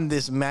on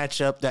this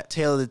matchup, that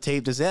tail of the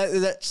tape. Does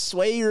that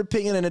sway your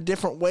opinion in a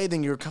different way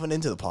than you were coming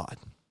into the pod?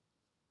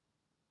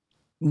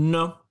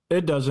 No,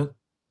 it doesn't.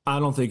 I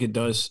don't think it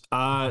does.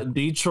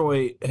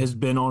 Detroit has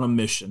been on a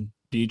mission.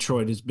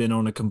 Detroit has been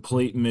on a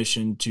complete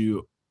mission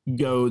to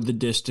go the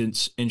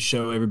distance and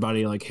show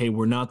everybody, like, hey,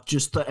 we're not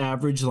just the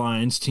average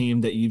Lions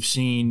team that you've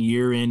seen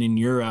year in and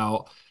year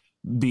out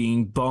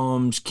being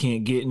bums,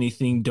 can't get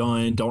anything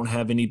done, don't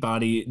have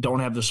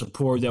the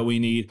support that we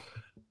need.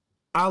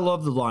 I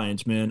love the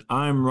Lions, man.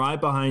 I'm right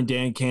behind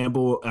Dan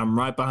Campbell. I'm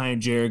right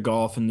behind Jared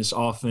Goff in this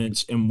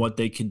offense and what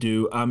they can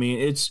do. I mean,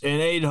 and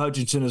Aiden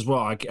Hutchinson as well.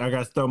 I got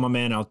to throw my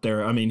man out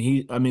there. I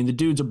mean, the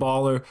dude's a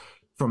baller.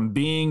 From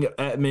being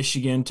at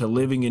Michigan to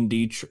living in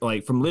Detroit,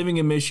 like from living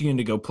in Michigan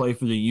to go play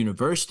for the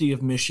University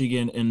of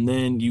Michigan, and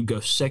then you go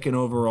second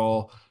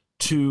overall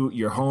to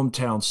your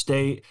hometown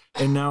state,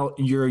 and now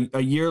you're a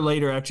year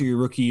later after your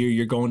rookie year,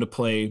 you're going to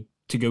play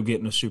to go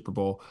get in a Super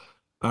Bowl.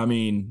 I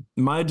mean,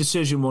 my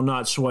decision will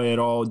not sway at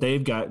all.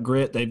 They've got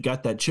grit. They've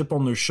got that chip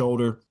on their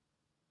shoulder.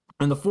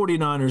 And the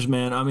 49ers,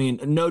 man, I mean,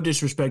 no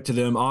disrespect to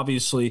them.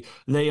 Obviously,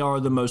 they are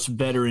the most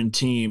veteran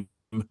team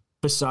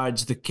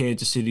besides the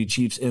Kansas City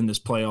Chiefs in this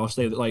playoffs.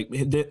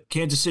 The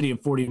Kansas City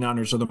and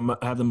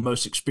 49ers have the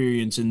most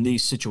experience in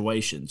these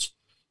situations.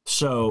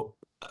 So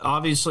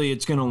obviously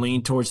it's going to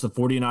lean towards the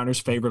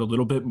 49ers favorite a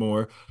little bit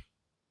more.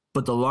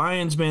 But the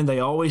Lions, man, they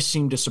always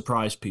seem to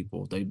surprise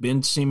people. They've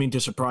been seeming to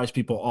surprise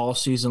people all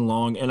season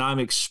long, and I'm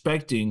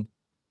expecting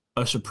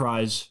a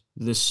surprise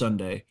this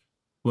Sunday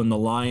when the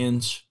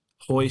Lions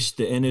hoist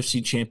the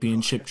NFC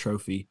Championship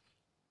trophy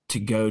to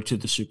go to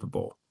the Super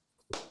Bowl.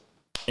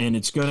 And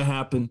it's going to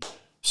happen.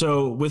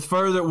 So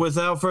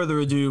without further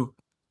ado,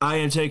 I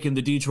am taking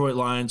the Detroit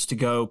Lions to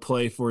go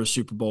play for a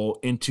Super Bowl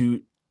and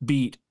to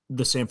beat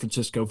the San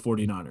Francisco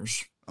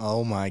 49ers.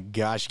 Oh, my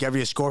gosh. You got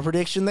a score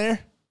prediction there?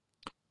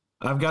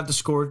 I've got the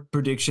score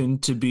prediction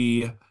to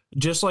be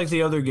just like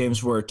the other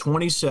games were,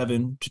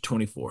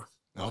 27-24.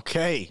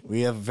 Okay.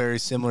 We have very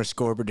similar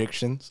score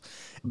predictions.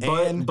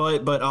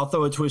 But I'll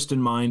throw a twist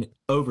in mine,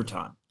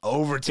 overtime.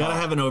 Gotta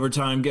have an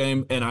overtime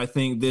game, and I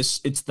think it's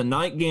the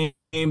night game.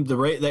 The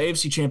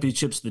AFC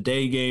Championship's the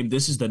day game.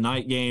 This is the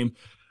night game.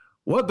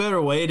 What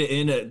better way to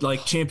end a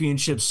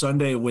Championship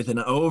Sunday with an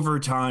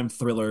overtime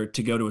thriller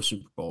to go to a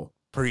Super Bowl?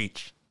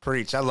 Preach.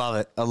 I love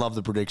it. I love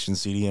the prediction,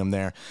 CDM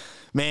there.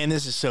 Man,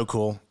 this is so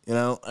cool. You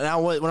know,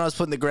 now when I was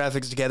putting the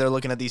graphics together,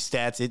 looking at these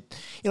stats, a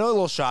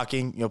little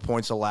shocking.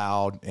 Points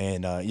allowed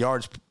and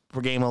yards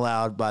per game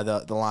allowed by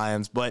the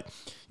Lions. But,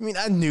 I mean,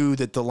 I knew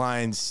that the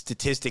Lions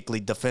statistically,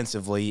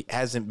 defensively,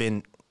 hasn't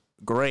been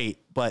great.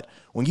 But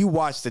when you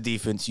watch the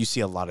defense, you see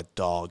a lot of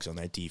dogs on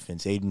that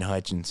defense. Aiden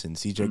Hutchinson,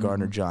 C.J.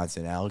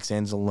 Gardner-Johnson, Alex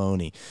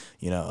Anzalone.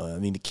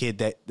 The kid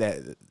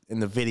that in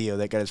the video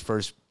that got his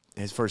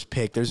first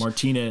pick. There's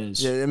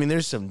Martinez.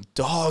 There's some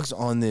dogs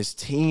on this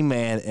team,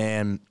 man.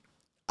 And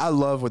I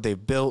love what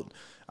they've built.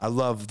 I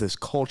love this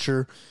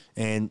culture.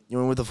 And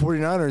with the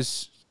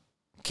 49ers,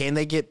 can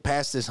they get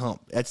past this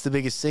hump? That's the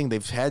biggest thing.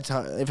 They've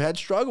had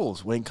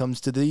struggles when it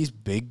comes to these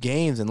big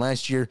games. And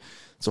last year,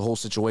 it's a whole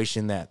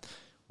situation that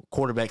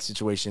quarterback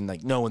situation,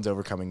 like no one's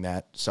overcoming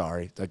that.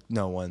 Sorry, like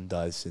no one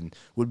does. And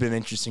would have been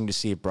interesting to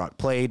see if Brock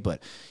played,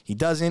 but he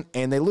doesn't,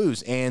 and they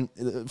lose. And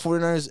the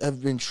 49ers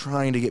have been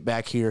trying to get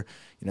back here.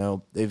 You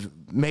know, they've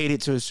made it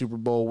to a Super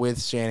Bowl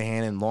with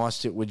Shanahan and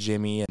lost it with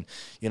Jimmy. And,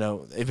 you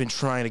know, they've been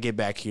trying to get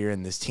back here,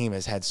 and this team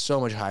has had so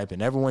much hype,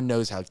 and everyone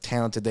knows how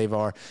talented they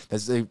are.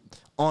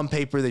 On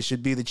paper, they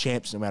should be the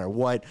champs no matter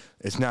what.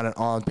 It's not an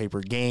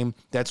on-paper game.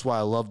 That's why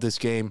I love this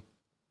game.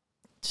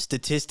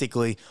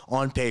 Statistically,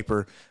 on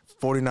paper,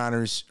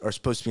 49ers are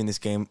supposed to be in this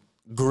game.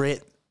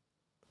 Grit,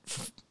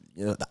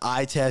 you know, the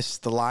eye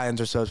test, the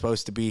Lions are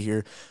supposed to be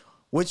here.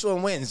 Which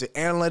one wins? The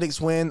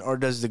analytics win, or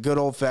does the good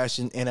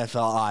old-fashioned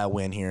NFL eye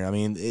win here? I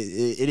mean,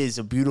 it is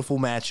a beautiful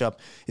matchup.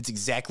 It's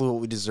exactly what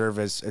we deserve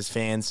as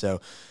fans.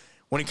 So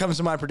when it comes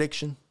to my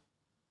prediction,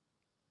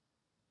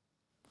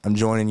 I'm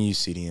joining you,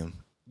 CDM.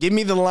 Give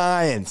me the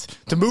Lions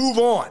to move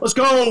on. Let's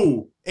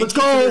go. Let's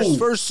go.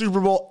 First Super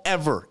Bowl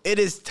ever. It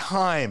is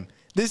time.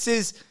 This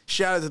is,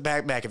 shout out to the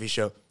McAfee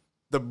Show,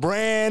 the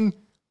brand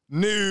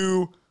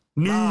new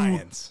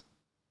Lions.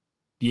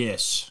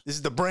 Yes. This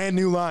is the brand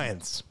new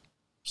Lions.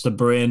 It's the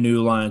brand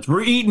new Lions.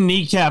 We're eating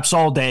kneecaps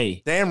all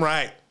day. Damn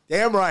right.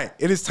 Damn right.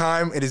 It is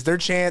time. It is their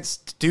chance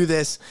to do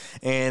this,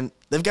 and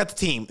they've got the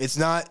team. This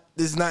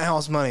is not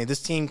house money.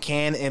 This team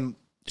can and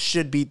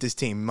should beat this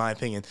team, in my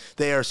opinion.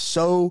 They are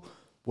so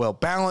well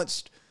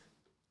balanced.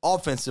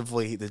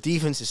 Offensively, the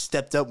defense has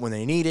stepped up when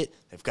they need it.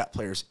 They've got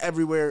players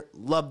everywhere.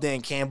 Love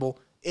Dan Campbell.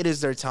 It is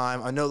their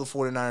time. I know the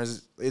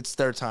 49ers, it's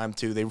their time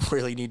too. They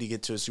really need to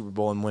get to a Super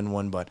Bowl and win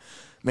one, but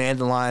man,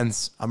 the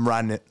Lions, I'm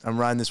riding it. I'm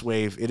riding this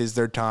wave. It is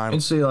their time.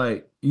 And see,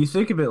 like, you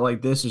think of it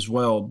like this as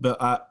well,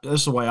 but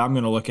that's the way I'm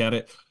going to look at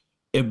it.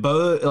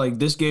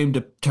 This game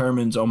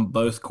determines on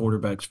both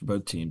quarterbacks for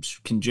both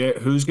teams.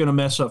 Who's going to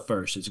mess up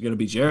first? Is it going to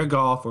be Jared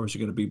Goff or is it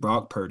going to be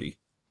Brock Purdy?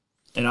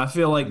 And I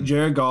feel like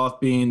Jared Goff,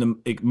 being the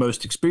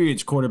most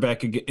experienced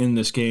quarterback in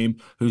this game,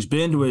 who's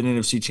been to an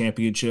NFC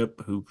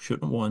championship, who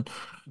shouldn't have won,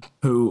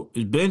 who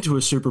has been to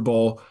a Super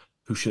Bowl,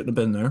 who shouldn't have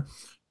been there,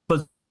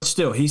 but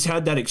still, he's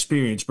had that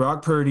experience.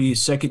 Brock Purdy,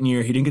 second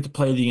year, he didn't get to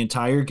play the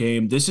entire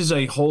game. This is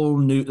a whole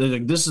new,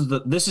 like, this is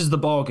the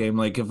ball game.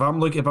 Like, if I'm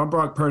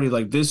Brock Purdy,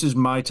 like, this is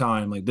my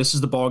time. Like, this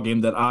is the ball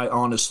game that I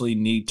honestly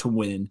need to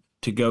win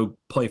to go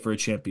play for a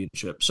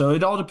championship. So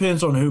it all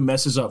depends on who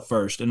messes up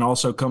first, and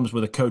also comes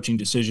with a coaching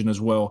decision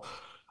as well,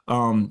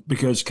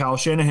 because Kyle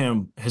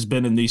Shanahan has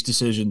been in these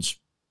decisions.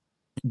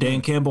 Dan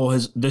Campbell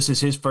this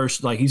is his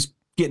first, like, he's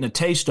getting a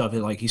taste of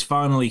it, like he's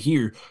finally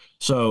here.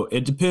 So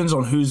it depends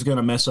on who's going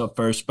to mess up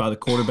first by the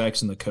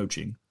quarterbacks and the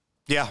coaching.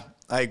 Yeah,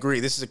 I agree.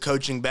 This is a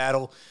coaching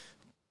battle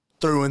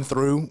through and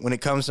through. When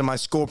it comes to my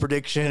score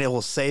prediction, it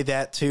will say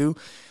that too.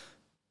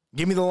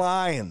 Give me the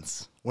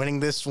Lions winning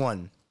this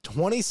one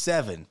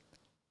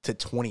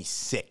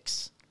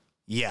 27-26.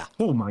 Yeah.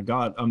 Oh, my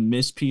God. A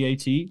missed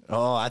PAT?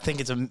 Oh, I think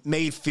it's a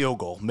made field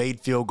goal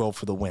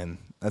for the win.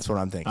 That's what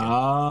I'm thinking.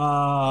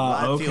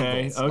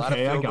 Okay.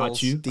 Okay, I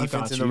got you.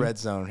 Defense in the red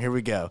zone. Here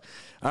we go.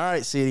 All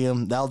right,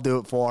 CDM, that'll do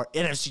it for our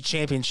NFC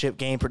Championship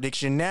game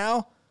prediction.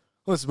 Now,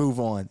 let's move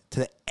on to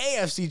the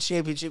AFC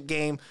Championship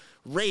game.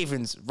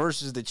 Ravens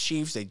versus the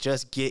Chiefs. They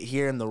just get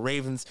here, and the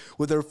Ravens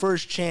with their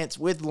first chance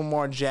with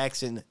Lamar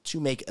Jackson to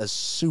make a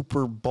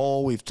Super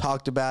Bowl. We've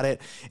talked about it.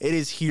 It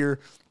is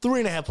here.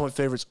 3.5-point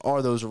favorites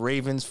are those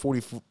Ravens.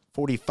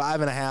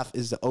 45.5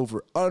 is the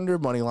over-under.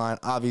 Money line,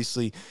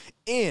 obviously,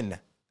 in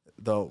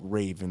the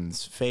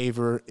Ravens'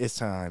 favor. It's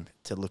time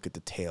to look at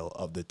the tail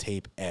of the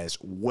tape as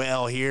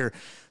well here.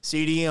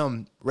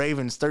 CDM,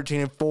 Ravens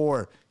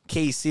 13-4,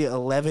 KC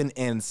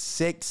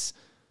 11-6.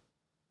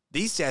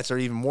 These stats are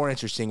even more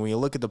interesting when you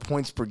look at the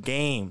points per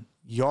game,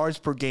 yards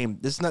per game.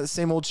 This is not the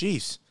same old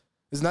Chiefs.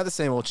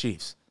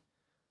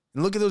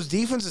 And look at those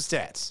defensive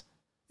stats.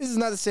 This is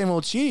not the same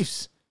old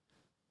Chiefs.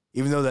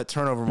 Even though that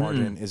turnover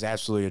margin is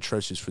absolutely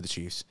atrocious for the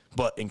Chiefs,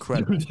 but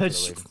incredible for the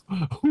Ravens.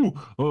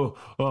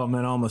 Oh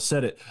man, I almost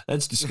said it.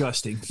 That's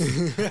disgusting.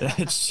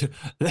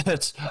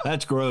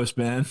 that's gross,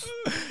 man.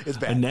 It's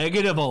bad. A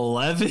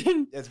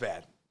 -11? It's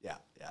bad. Yeah.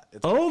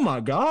 Oh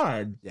my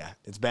God. Yeah,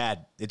 it's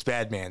bad. It's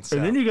bad, man. So.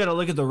 And then you got to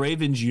look at the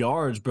Ravens'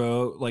 yards,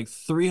 bro. Like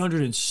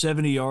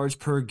 370 yards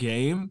per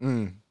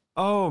game.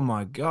 Oh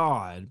my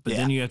God. But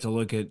then you have to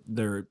look at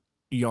their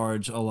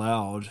yards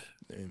allowed.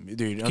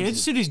 Dude,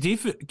 Kansas City's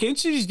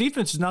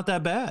defense is not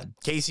that bad.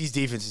 KC's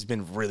defense has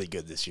been really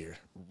good this year.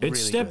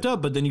 It's stepped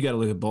up, but then you got to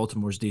look at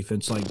Baltimore's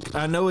defense. Like,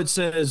 I know it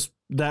says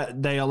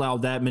that they allow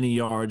that many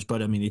yards,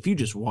 but I mean, if you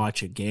just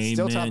watch a game,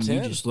 still man, top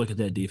 10. you just look at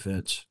that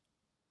defense.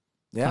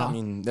 Yeah, I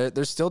mean,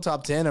 they're still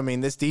top 10. I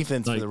mean, this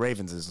defense for the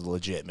Ravens is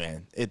legit,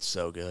 man. It's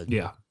so good.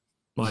 Yeah.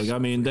 Like, I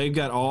mean, they've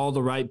got all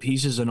the right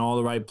pieces in all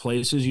the right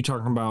places. You're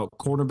talking about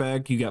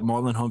quarterback. You got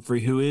Marlon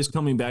Humphrey, who is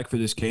coming back for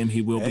this game.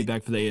 He will be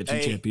back for the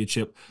AFC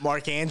Championship.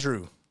 Mark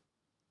Andrew.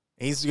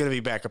 He's going to be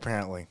back,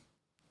 apparently.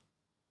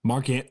 Oh,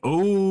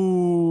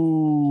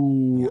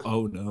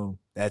 no.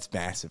 That's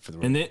massive for the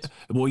Ravens. And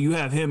then, you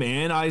have him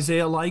and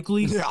Isaiah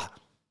Likely. Yeah.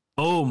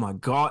 Oh my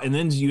God. And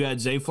then you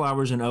had Zay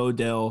Flowers and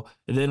Odell.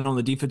 And then on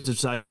the defensive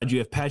side, you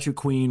have Patrick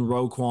Queen,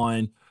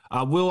 Roquan.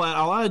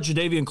 I'll add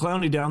Jadeveon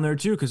Clowney down there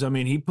too, because I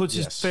mean he puts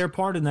his fair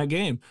part in that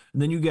game.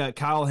 And then you got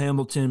Kyle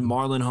Hamilton,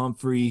 Marlon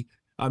Humphrey.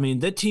 I mean,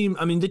 the team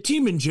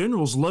in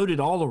general is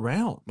loaded all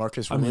around.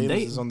 Marcus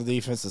Williams is on the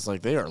defense. It's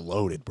like they are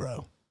loaded,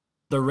 bro.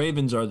 The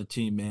Ravens are the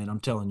team, man. I'm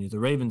telling you, the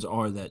Ravens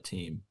are that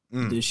team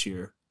this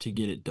year to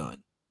get it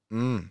done.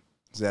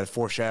 Is that a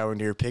foreshadowing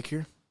to your pick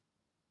here?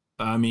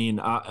 I mean,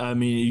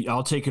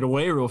 I'll take it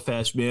away real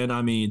fast, man.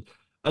 I mean,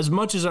 as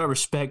much as I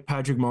respect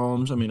Patrick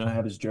Mahomes, I mean, I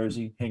have his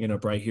jersey hanging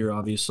up right here,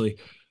 obviously.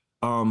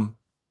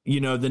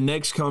 The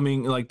next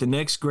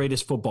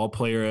greatest football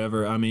player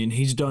ever. I mean,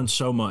 he's done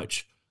so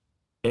much.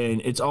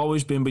 And it's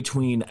always been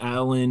between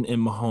Allen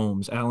and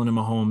Mahomes.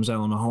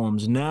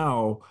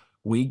 Now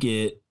we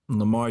get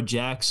Lamar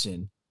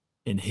Jackson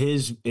in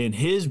his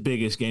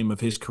biggest game of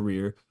his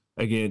career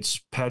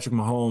against Patrick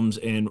Mahomes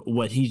and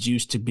what he's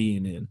used to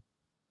being in.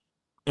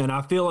 And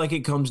I feel like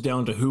it comes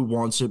down to who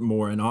wants it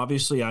more. And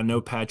obviously I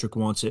know Patrick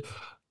wants it,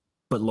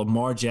 but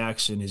Lamar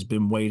Jackson has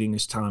been waiting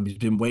his time. He's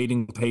been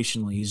waiting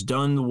patiently. He's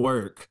done the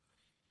work,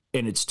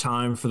 and it's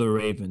time for the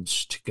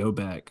Ravens to go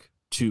back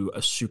to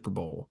a Super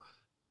Bowl.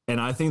 And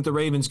I think the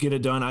Ravens get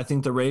it done. I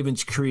think the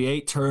Ravens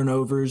create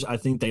turnovers. I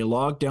think they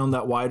lock down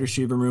that wide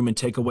receiver room and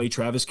take away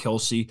Travis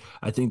Kelce.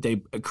 I think they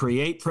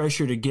create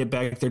pressure to get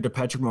back there to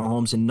Patrick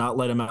Mahomes and not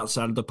let him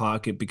outside of the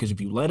pocket, because if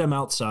you let him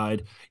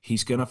outside,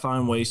 he's going to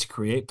find ways to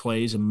create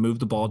plays and move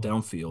the ball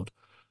downfield.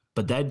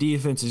 But that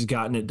defense has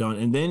gotten it done.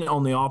 And then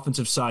on the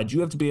offensive side, you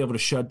have to be able to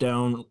shut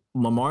down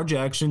Lamar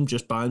Jackson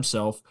just by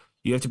himself.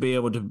 You have to be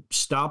able to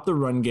stop the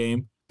run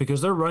game,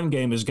 because their run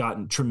game has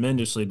gotten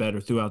tremendously better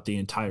throughout the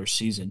entire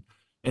season.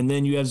 And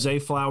then you have Zay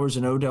Flowers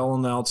and Odell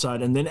on the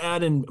outside, and then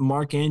add in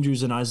Mark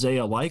Andrews and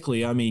Isaiah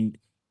Likely. I mean,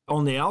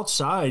 on the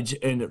outside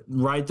and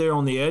right there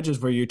on the edges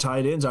where your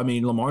tight ends, I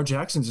mean, Lamar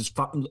Jackson's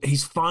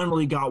he's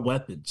finally got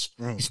weapons.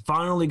 He's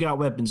finally got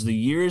weapons. The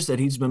years that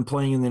he's been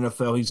playing in the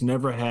NFL, he's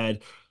never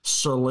had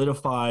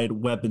solidified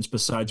weapons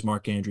besides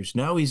Mark Andrews.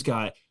 Now he's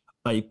got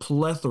a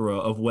plethora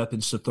of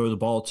weapons to throw the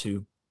ball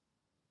to.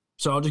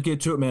 So I'll just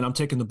get to it, man. I'm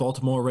taking the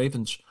Baltimore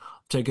Ravens.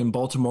 I'm taking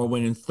Baltimore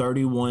winning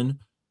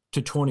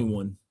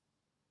 31-21.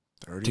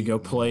 To go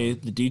play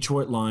the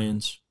Detroit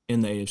Lions in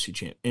the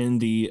AFC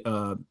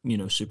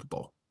Super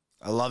Bowl.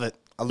 I love it.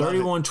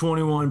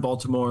 31-21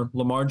 Baltimore.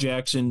 Lamar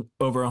Jackson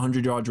over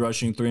 100 yards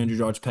rushing, 300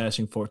 yards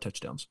passing, 4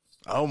 touchdowns.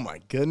 Oh my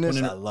goodness,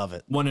 I love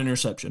it. One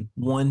interception.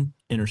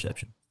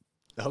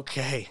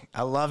 Okay,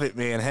 I love it,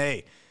 man.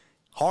 Hey,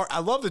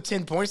 I love the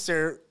 10 points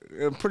there.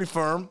 Pretty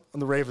firm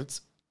on the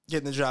Ravens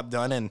getting the job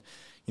done, and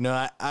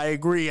I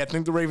agree. I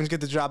think the Ravens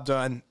get the job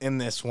done in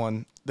this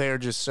one. They are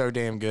just so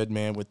damn good,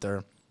 man, with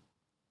their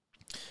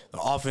the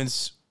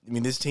offense. I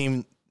mean, this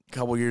team a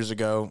couple years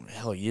ago,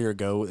 a year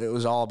ago, it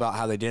was all about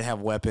how they didn't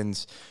have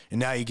weapons, and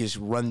now you just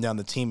run down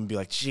the team and be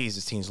like, geez,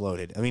 this team's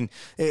loaded. I mean,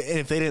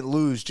 if they didn't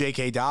lose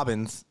J.K.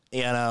 Dobbins,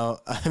 the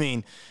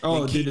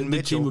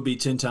team would be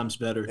 10 times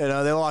better.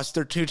 They lost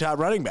their 2 top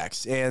running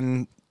backs,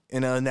 and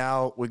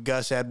now with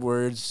Gus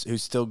Edwards,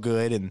 who's still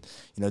good, and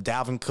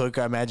Dalvin Cook,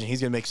 I imagine he's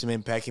going to make some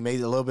impact. He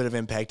made a little bit of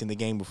impact in the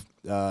game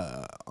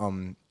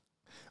on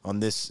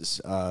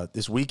this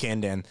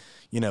weekend, and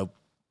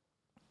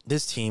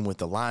this team with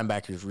the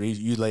linebackers,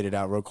 you laid it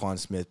out, Roquan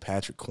Smith,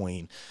 Patrick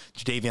Queen,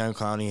 Jadeveon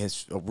Clowney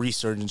has a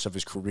resurgence of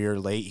his career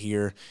late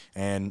here,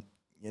 and,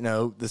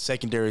 the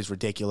secondary is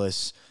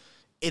ridiculous.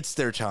 It's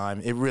their time.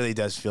 It really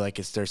does feel like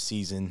it's their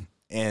season,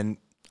 and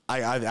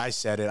I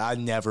said it. I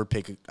never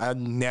pick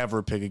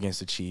against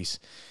the Chiefs.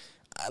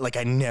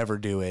 I never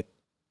do it.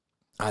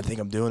 I think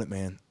I'm doing it,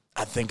 man.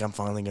 I think I'm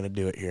finally going to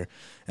do it here.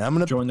 And I'm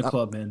going to join the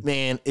club, man.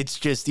 Man, it's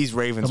just these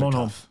Ravens are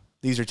tough.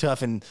 These are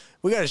tough, and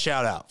we got to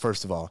shout out,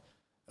 first of all.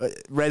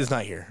 Red's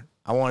not here.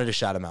 I wanted to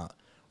shout him out.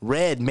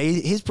 Red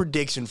made his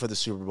prediction for the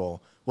Super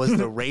Bowl was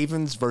the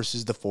Ravens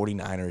versus the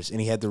 49ers,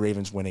 and he had the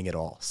Ravens winning it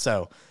all.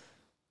 So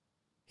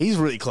he's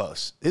really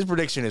close. His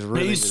prediction is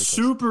really close.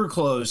 Super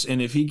close,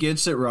 and if he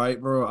gets it right,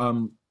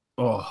 bro,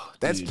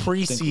 that's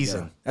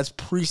preseason. That's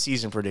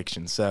preseason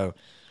prediction. So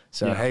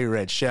yeah. Hey,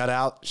 Red, shout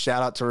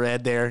out to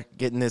Red there,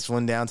 getting this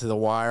one down to the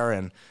wire,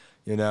 and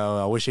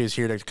I wish he was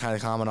here to kind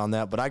of comment on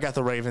that, but I got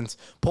the Ravens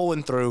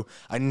pulling through.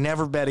 I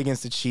never bet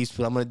against the Chiefs,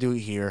 but I'm going to do it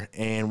here,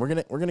 and we're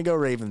gonna go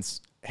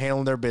Ravens,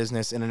 handling their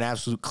business in an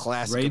absolute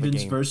classic.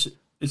 Ravens versus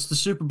it's the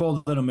Super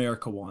Bowl that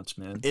America wants,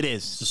 man. It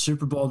is. It's the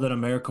Super Bowl that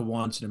America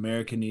wants and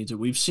America needs it.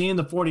 We've seen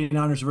the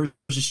 49ers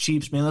versus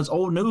Chiefs, man. That's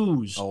old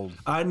news.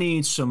 I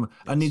need some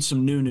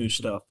new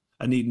stuff.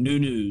 I need new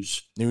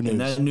news.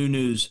 And that new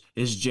news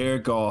is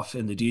Jared Goff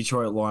and the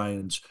Detroit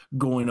Lions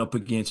going up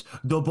against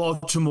the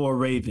Baltimore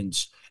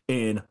Ravens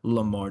and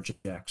Lamar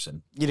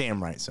Jackson. You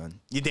damn right, son.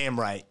 You damn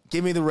right.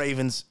 Give me the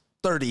Ravens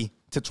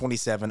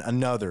 30-27.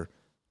 Another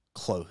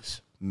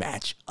close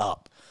match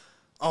up.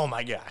 Oh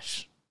my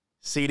gosh.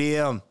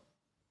 CDM.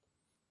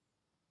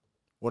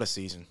 What a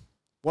season.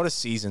 What a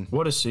season.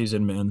 What a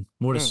season, man.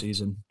 What a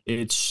season.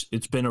 It's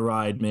been a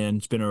ride, man.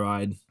 It's been a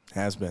ride.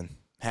 Has been.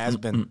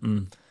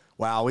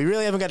 wow, we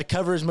really haven't got to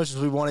cover as much as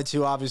we wanted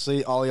to,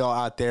 obviously, all y'all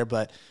out there,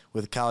 but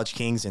with College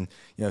Kings and,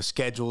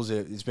 schedules,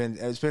 it's been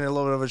a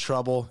little bit of a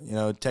trouble,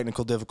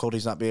 technical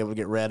difficulties, not being able to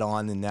get Red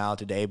on and now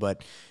today,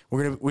 but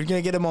we're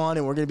gonna get him on,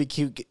 and we're gonna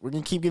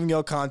keep giving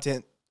y'all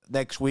content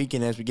next week,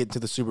 and as we get to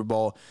the Super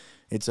Bowl,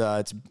 it's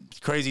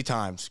crazy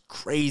times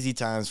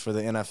for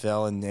the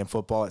NFL and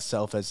football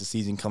itself as the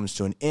season comes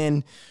to an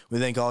end. We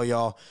thank all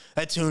y'all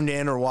that tuned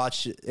in or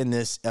watched in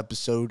this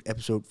episode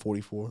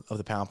 44 of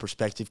the Pound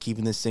Perspective,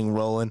 keeping this thing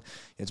rolling.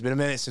 It's been a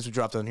minute since we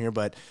dropped on here,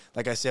 but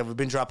like I said, we've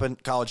been dropping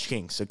College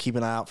Kings, so keep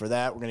an eye out for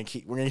that. We're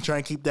gonna try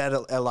and keep that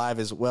alive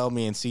as well.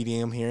 Me and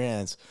CDM here,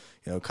 as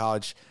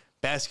college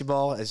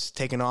basketball has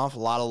taken off. A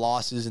lot of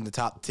losses in the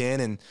top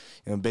 10,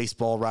 and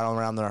baseball right on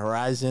around the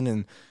horizon.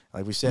 And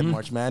like we said,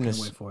 March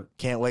Madness.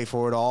 Can't wait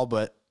for it all.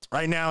 But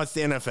right now it's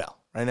the NFL.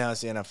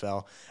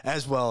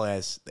 As well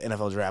as the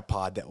NFL Draft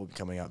Pod that will be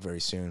coming out very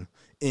soon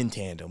in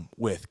tandem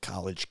with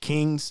College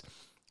Kings.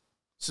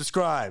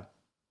 Subscribe,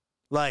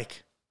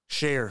 like,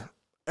 share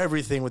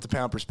everything with the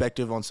Pound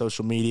Perspective on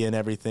social media and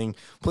everything.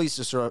 Please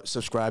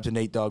subscribe to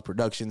Nate Dogg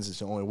Productions. It's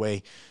the only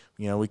way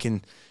we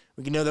can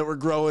know that we're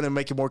growing and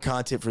making more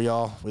content for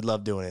y'all. We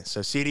love doing it.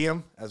 So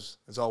CDM, as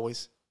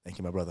always, thank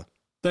you, my brother.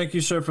 Thank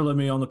you, sir, for letting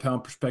me on the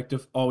Pound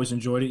Perspective. Always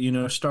enjoyed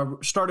it.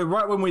 Started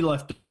right when we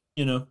left.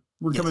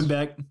 We're coming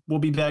back. We'll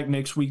be back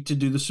next week to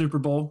do the Super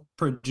Bowl,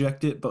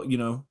 project it. But we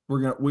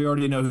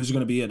already know who's going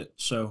to be in it,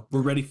 so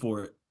we're ready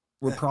for it.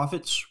 We're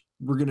prophets.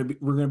 We're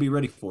gonna be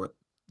ready for it.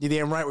 You're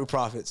damn right, we're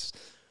prophets.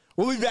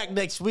 We'll be back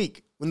next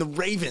week when the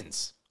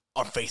Ravens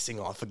are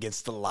facing off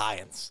against the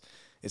Lions.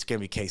 It's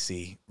going to be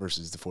KC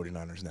versus the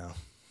 49ers now.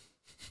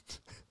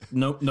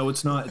 No,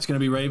 it's not. It's going to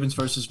be Ravens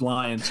versus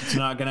Lions. It's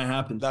not going to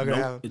happen.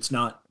 It's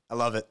not. I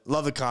love it.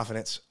 Love the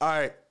confidence. All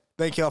right.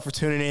 Thank y'all for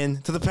tuning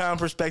in to the Pound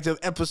Perspective,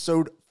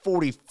 episode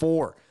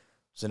 44,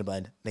 presented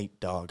by Nate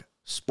Dogg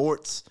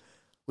Sports.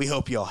 We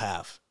hope y'all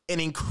have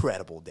an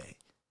incredible day.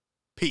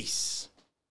 Peace.